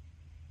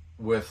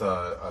with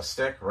a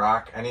stick,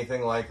 rock,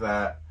 anything like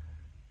that,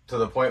 to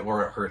the point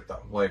where it hurt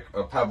them. Like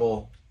a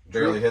pebble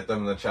barely hit them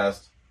in the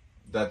chest.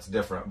 That's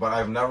different. But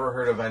I've never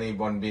heard of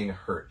anyone being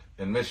hurt,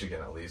 in Michigan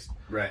at least.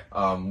 Right.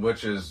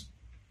 Which is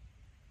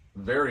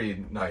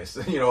very nice.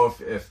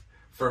 If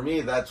for me,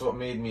 that's what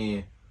made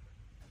me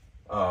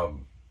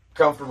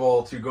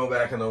comfortable to go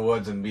back in the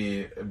woods and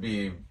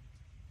be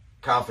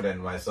confident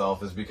in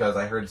myself, is because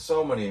I heard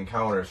so many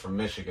encounters from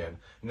Michigan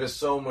and just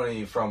so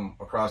many from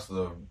across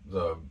the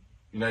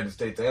United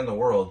States and the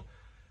world,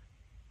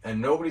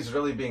 and nobody's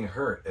really being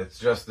hurt. It's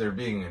just they're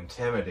being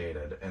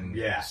intimidated and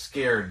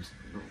scared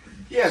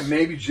Yeah,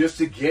 maybe just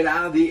to get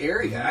out of the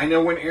area. I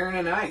know when Aaron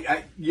and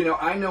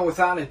I know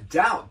without a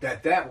doubt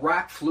that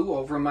rock flew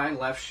over my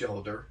left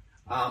shoulder.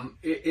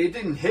 It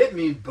didn't hit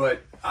me,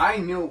 but I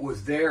knew it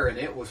was there, and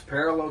it was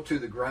parallel to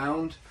the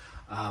ground.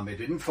 It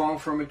didn't fall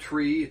from a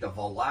tree. The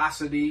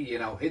velocity,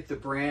 hit the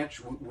branch.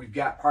 We've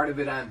got part of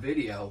it on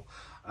video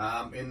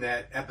in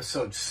that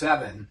episode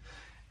 7.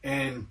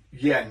 And,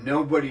 yeah,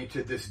 nobody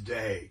to this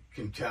day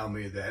can tell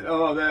me that,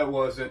 that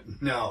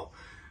wasn't. No.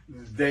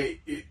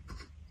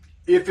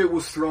 If it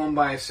was thrown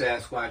by a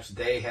Sasquatch,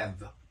 they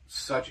have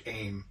such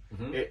aim.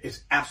 Mm-hmm.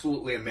 It's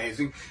absolutely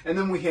amazing. And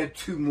then we had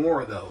 2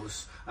 more of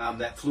those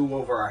that flew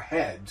over our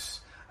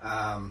heads.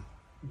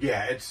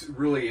 It's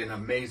really an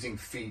amazing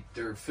feat.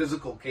 Their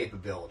physical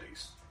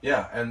capabilities.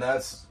 Yeah, and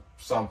that's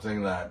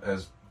something that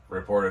is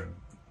reported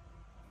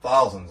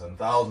thousands and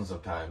thousands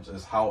of times,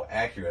 is how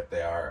accurate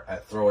they are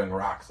at throwing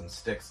rocks and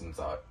sticks and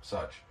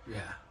such.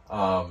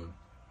 Yeah.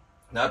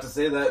 Not to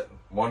say that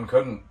one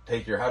couldn't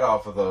take your head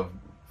off with a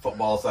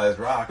football-sized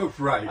rock.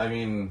 Right. I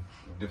mean,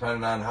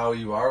 depending on how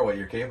you are, what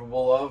you're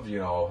capable of,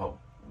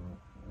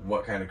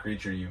 what kind of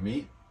creature you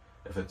meet,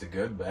 if it's a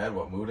good, bad,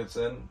 what mood it's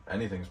in,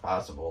 anything's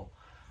possible.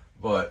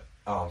 But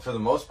for the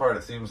most part,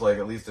 it seems like,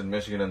 at least in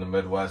Michigan and the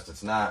Midwest,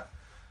 it's not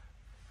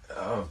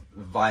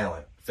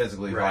violent,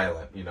 physically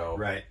violent,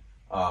 Right.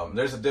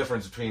 There's a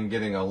difference between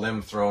getting a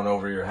limb thrown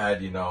over your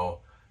head,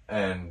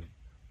 and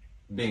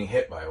being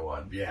hit by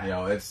one.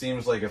 Yeah. It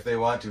seems like if they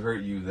want to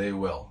hurt you, they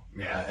will.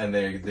 Yeah. And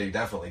they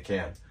definitely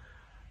can.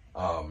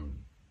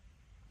 I'm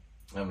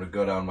going to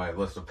go down my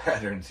list of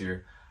patterns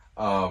here.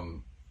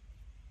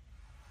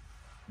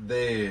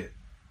 They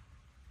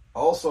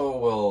also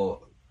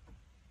will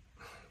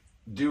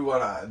do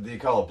what they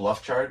call a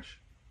bluff charge,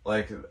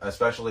 like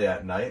especially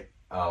at night,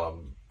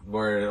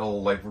 where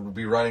it'll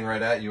be running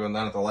right at you, and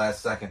then at the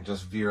last second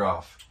just veer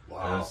off.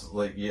 Wow! And it's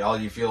like all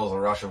you feel is a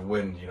rush of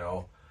wind,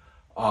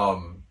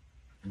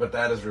 But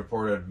that is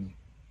reported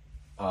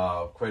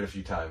quite a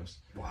few times.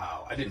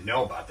 Wow, I didn't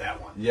know about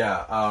that one.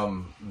 Yeah,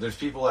 there's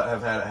people that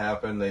have had it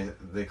happen.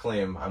 They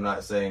claim, I'm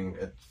not saying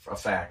it's a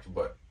fact,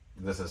 but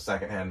this is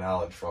secondhand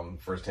knowledge from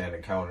firsthand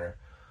encounter,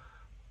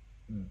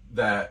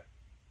 that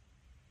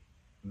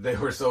they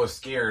were so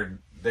scared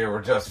they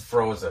were just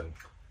frozen.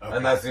 Okay.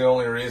 And that's the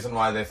only reason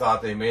why they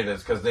thought they made it,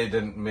 is because they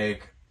didn't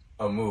make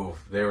a move.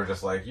 They were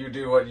just like, you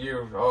do what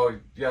you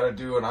gotta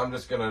do, and I'm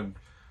just gonna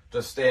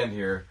stand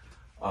here.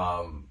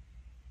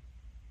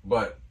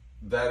 But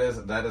that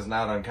is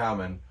not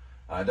uncommon.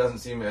 It doesn't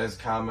seem as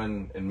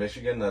common in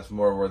Michigan. That's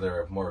more where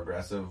they're more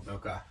aggressive.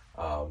 Okay.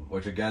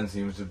 Which again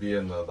seems to be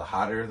in the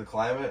hotter the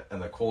climate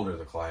and the colder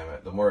the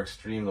climate. The more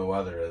extreme the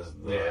weather is,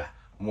 the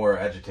more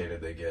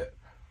agitated they get.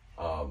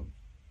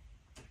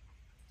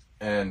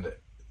 And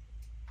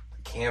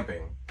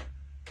camping,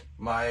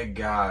 my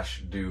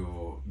gosh,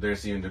 there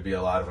seem to be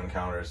a lot of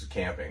encounters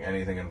camping.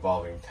 Anything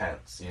involving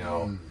tents,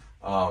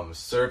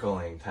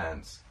 circling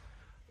tents,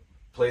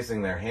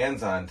 placing their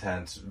hands on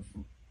tents,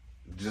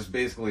 just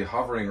basically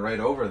hovering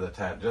right over the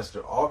tent, just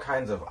all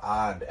kinds of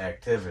odd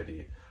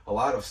activity. A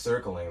lot of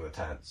circling the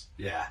tents.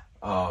 Yeah.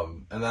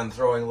 And then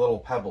throwing little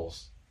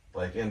pebbles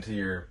into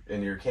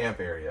your camp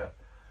area.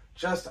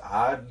 Just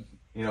odd,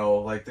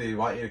 like they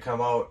want you to come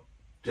out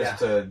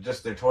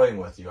they're toying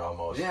with you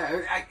almost.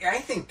 Yeah, I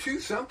think too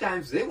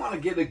sometimes they want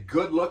to get a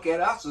good look at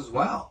us as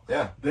well.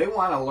 Yeah. They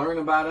want to learn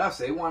about us.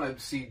 They want to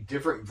see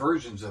different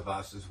versions of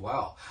us as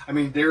well. I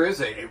mean, there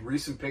is a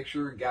recent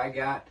picture a guy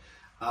got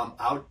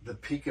out the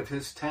peak of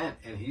his tent,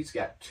 and he's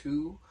got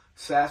 2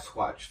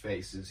 Sasquatch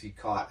faces he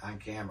caught on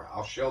camera.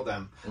 I'll show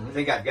them. Mm-hmm. I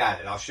think I've got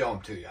it. I'll show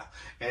them to you.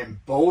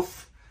 And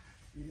both,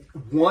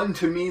 one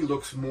to me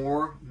looks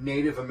more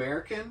Native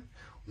American,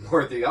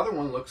 where the other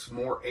one looks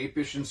more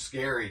apish and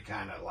scary,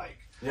 kind of like.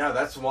 Yeah,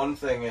 that's one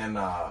thing. And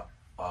a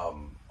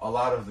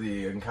lot of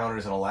the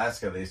encounters in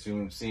Alaska, they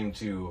seem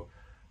to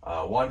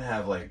one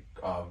have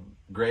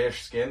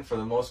grayish skin for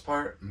the most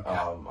part. Okay.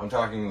 I'm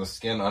talking the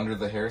skin under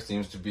the hair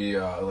seems to be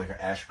like an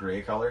ash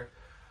gray color.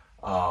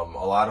 A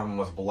lot of them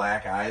with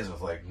black eyes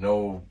with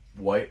no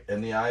white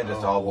in the eye,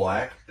 just all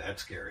black.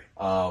 That's scary.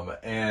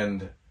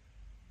 And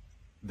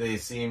they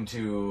seem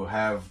to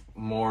have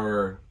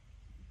more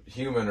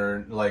human,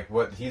 or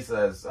what he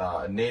says,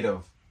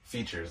 native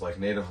features, like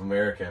Native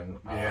American.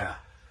 Yeah.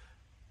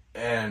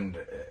 And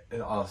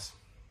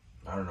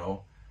I don't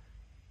know.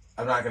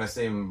 I'm not going to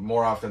say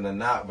more often than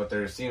not, but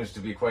there seems to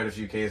be quite a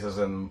few cases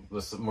in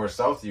the more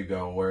south you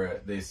go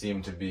where they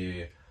seem to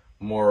be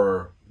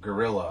more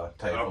gorilla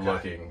type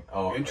looking.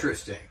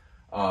 Interesting.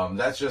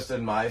 That's just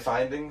in my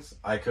findings.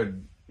 I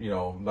could,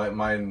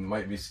 mine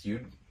might be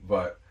skewed,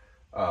 but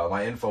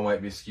my info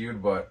might be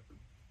skewed, but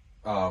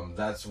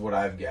that's what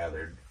I've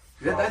gathered.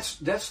 Yeah,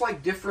 that's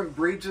like different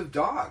breeds of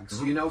dogs,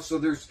 Mm-hmm. So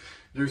there's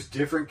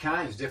different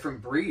kinds,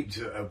 different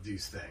breeds of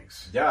these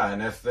things. Yeah,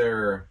 and if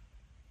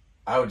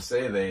I would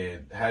say they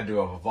had to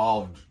have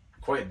evolved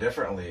quite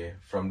differently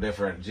from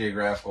different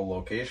geographical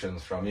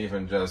locations, from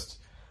even just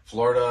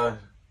Florida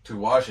to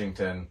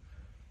Washington.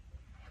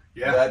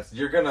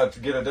 you're gonna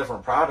get a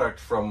different product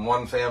from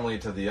one family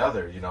to the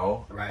other. You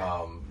know,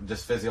 right?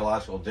 Just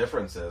physiological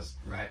differences,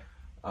 Right.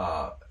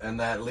 And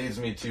that leads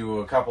me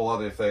to a couple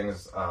other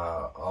things.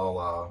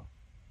 I'll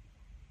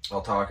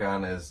talk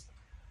on is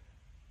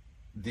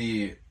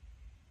the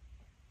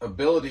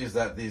abilities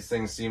that these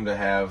things seem to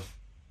have.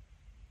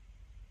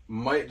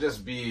 Might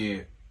just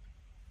be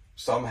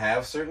some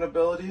have certain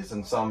abilities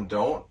and some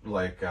don't,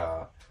 like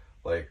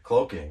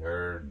cloaking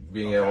or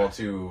being able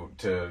to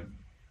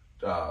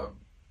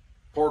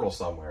portal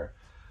somewhere,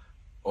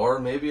 or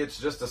maybe it's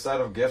just a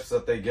set of gifts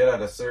that they get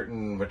at a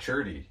certain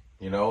maturity.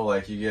 You know,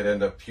 like you get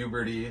into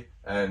puberty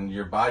and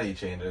your body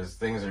changes,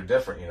 things are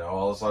different. You know,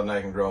 all of a sudden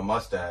I can grow a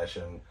mustache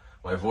and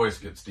my voice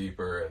gets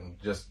deeper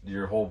and just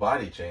your whole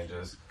body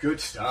changes. Good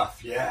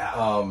stuff.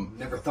 Yeah.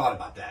 Never thought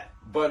about that.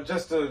 But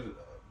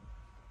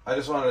I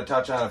just wanted to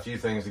touch on a few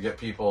things to get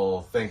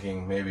people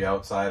thinking, maybe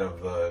outside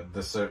of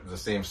the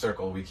same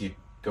circle we keep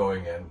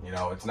going in. You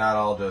know, it's not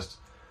all just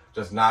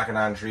knocking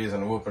on trees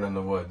and whooping in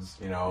the woods.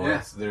 You know,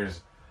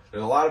 there's a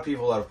lot of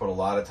people that have put a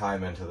lot of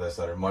time into this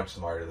that are much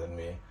smarter than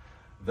me,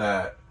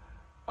 that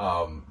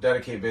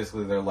dedicate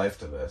basically their life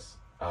to this.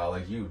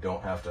 Like you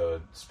don't have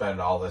to spend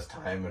all this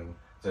time and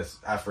this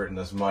effort and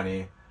this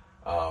money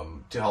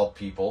to help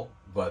people,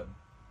 but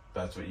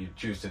that's what you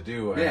choose to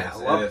do. And yeah,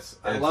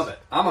 I love it.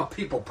 I'm a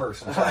people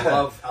person,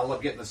 so I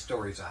love getting the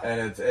stories out.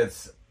 And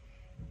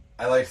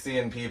I like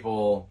seeing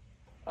people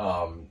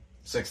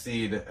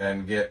succeed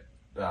and get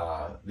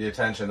the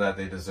attention that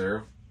they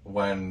deserve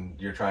when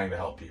you're trying to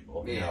help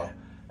people. You know?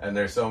 And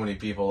there's so many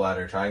people that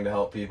are trying to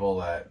help people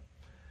that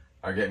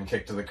are getting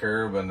kicked to the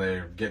curb and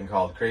they're getting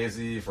called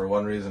crazy for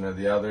one reason or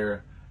the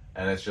other.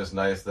 And it's just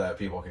nice that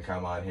people can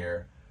come on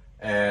here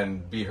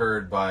and be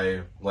heard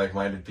by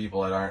like-minded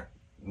people that aren't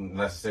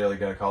necessarily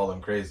going to call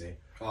them crazy.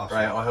 Awesome.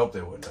 Right? I hope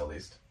they wouldn't, at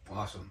least.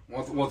 Awesome.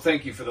 Well,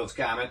 thank you for those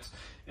comments.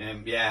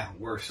 And yeah,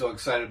 we're so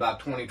excited about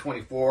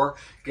 2024.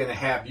 Going to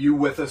have you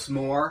with us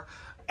more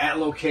at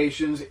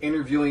locations,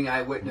 interviewing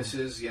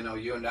eyewitnesses. You know,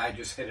 you and I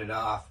just hit it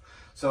off.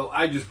 So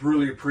I just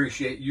really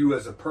appreciate you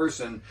as a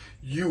person.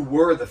 You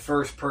were the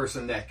first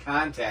person that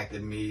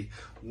contacted me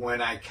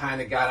when I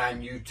kind of got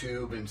on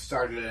YouTube and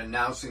started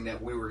announcing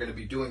that we were going to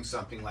be doing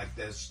something like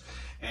this.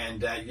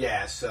 And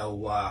it's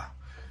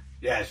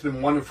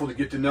been wonderful to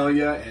get to know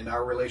you, and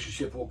our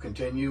relationship will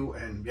continue.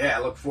 And I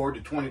look forward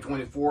to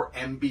 2024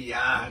 and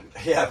beyond.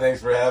 Yeah,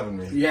 thanks for having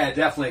me. Yeah,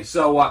 definitely.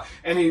 So,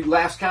 any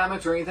last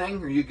comments or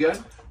anything? Are you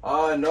good?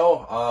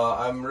 No.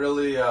 I'm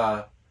really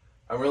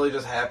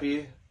just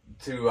happy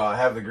to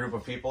have the group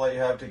of people that you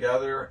have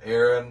together.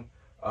 Aaron,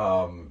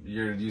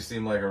 you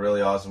seem like a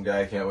really awesome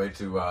guy. I can't wait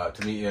to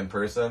meet you in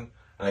person.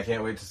 And I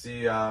can't wait to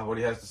see what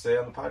he has to say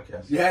on the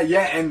podcast. Yeah,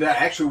 and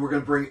actually we're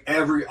going to bring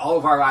all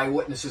of our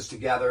eyewitnesses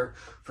together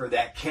for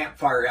that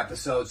campfire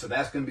episode, so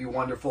that's going to be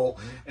wonderful.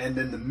 Mm-hmm. And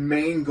then the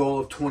main goal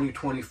of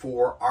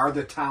 2024 are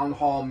the town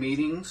hall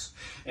meetings,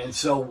 and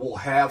so we'll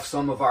have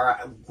some of our,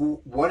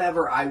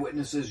 whatever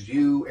eyewitnesses,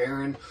 you,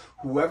 Aaron,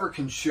 whoever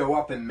can show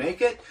up and make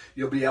it,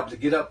 you'll be able to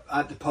get up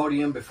at the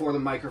podium before the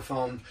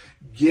microphone,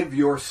 give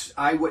your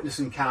eyewitness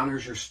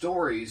encounters, your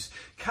stories,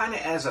 kind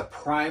of as a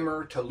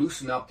primer to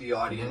loosen up the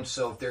audience.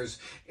 Mm-hmm. So if there's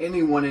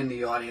anyone in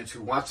the audience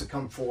who wants to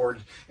come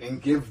forward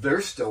and give their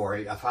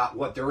story about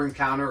what their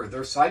encounter or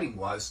their sighting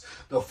was,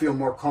 they'll feel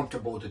more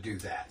comfortable to do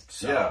that.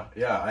 So.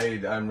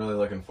 I'm really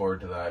looking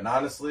forward to that. And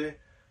honestly,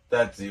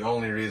 that's the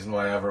only reason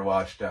why I ever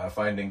watched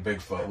Finding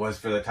Bigfoot was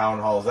for the town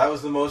halls. That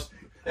was the most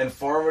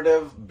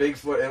informative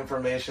Bigfoot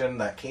information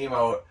that came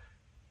out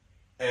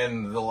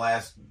in the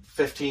last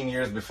 15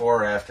 years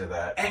before or after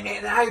that.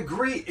 And I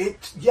agree.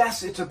 It's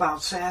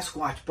about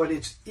Sasquatch, but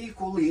it's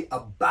equally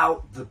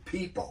about the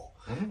people.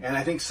 Mm-hmm. And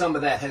I think some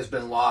of that has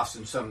been lost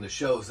in some of the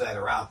shows that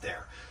are out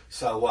there.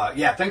 So,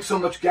 thanks so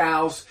much,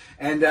 gals.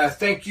 And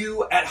thank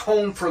you at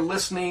home for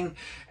listening.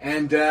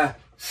 And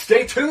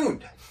stay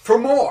tuned for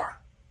more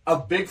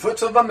of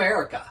Bigfoots of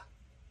America.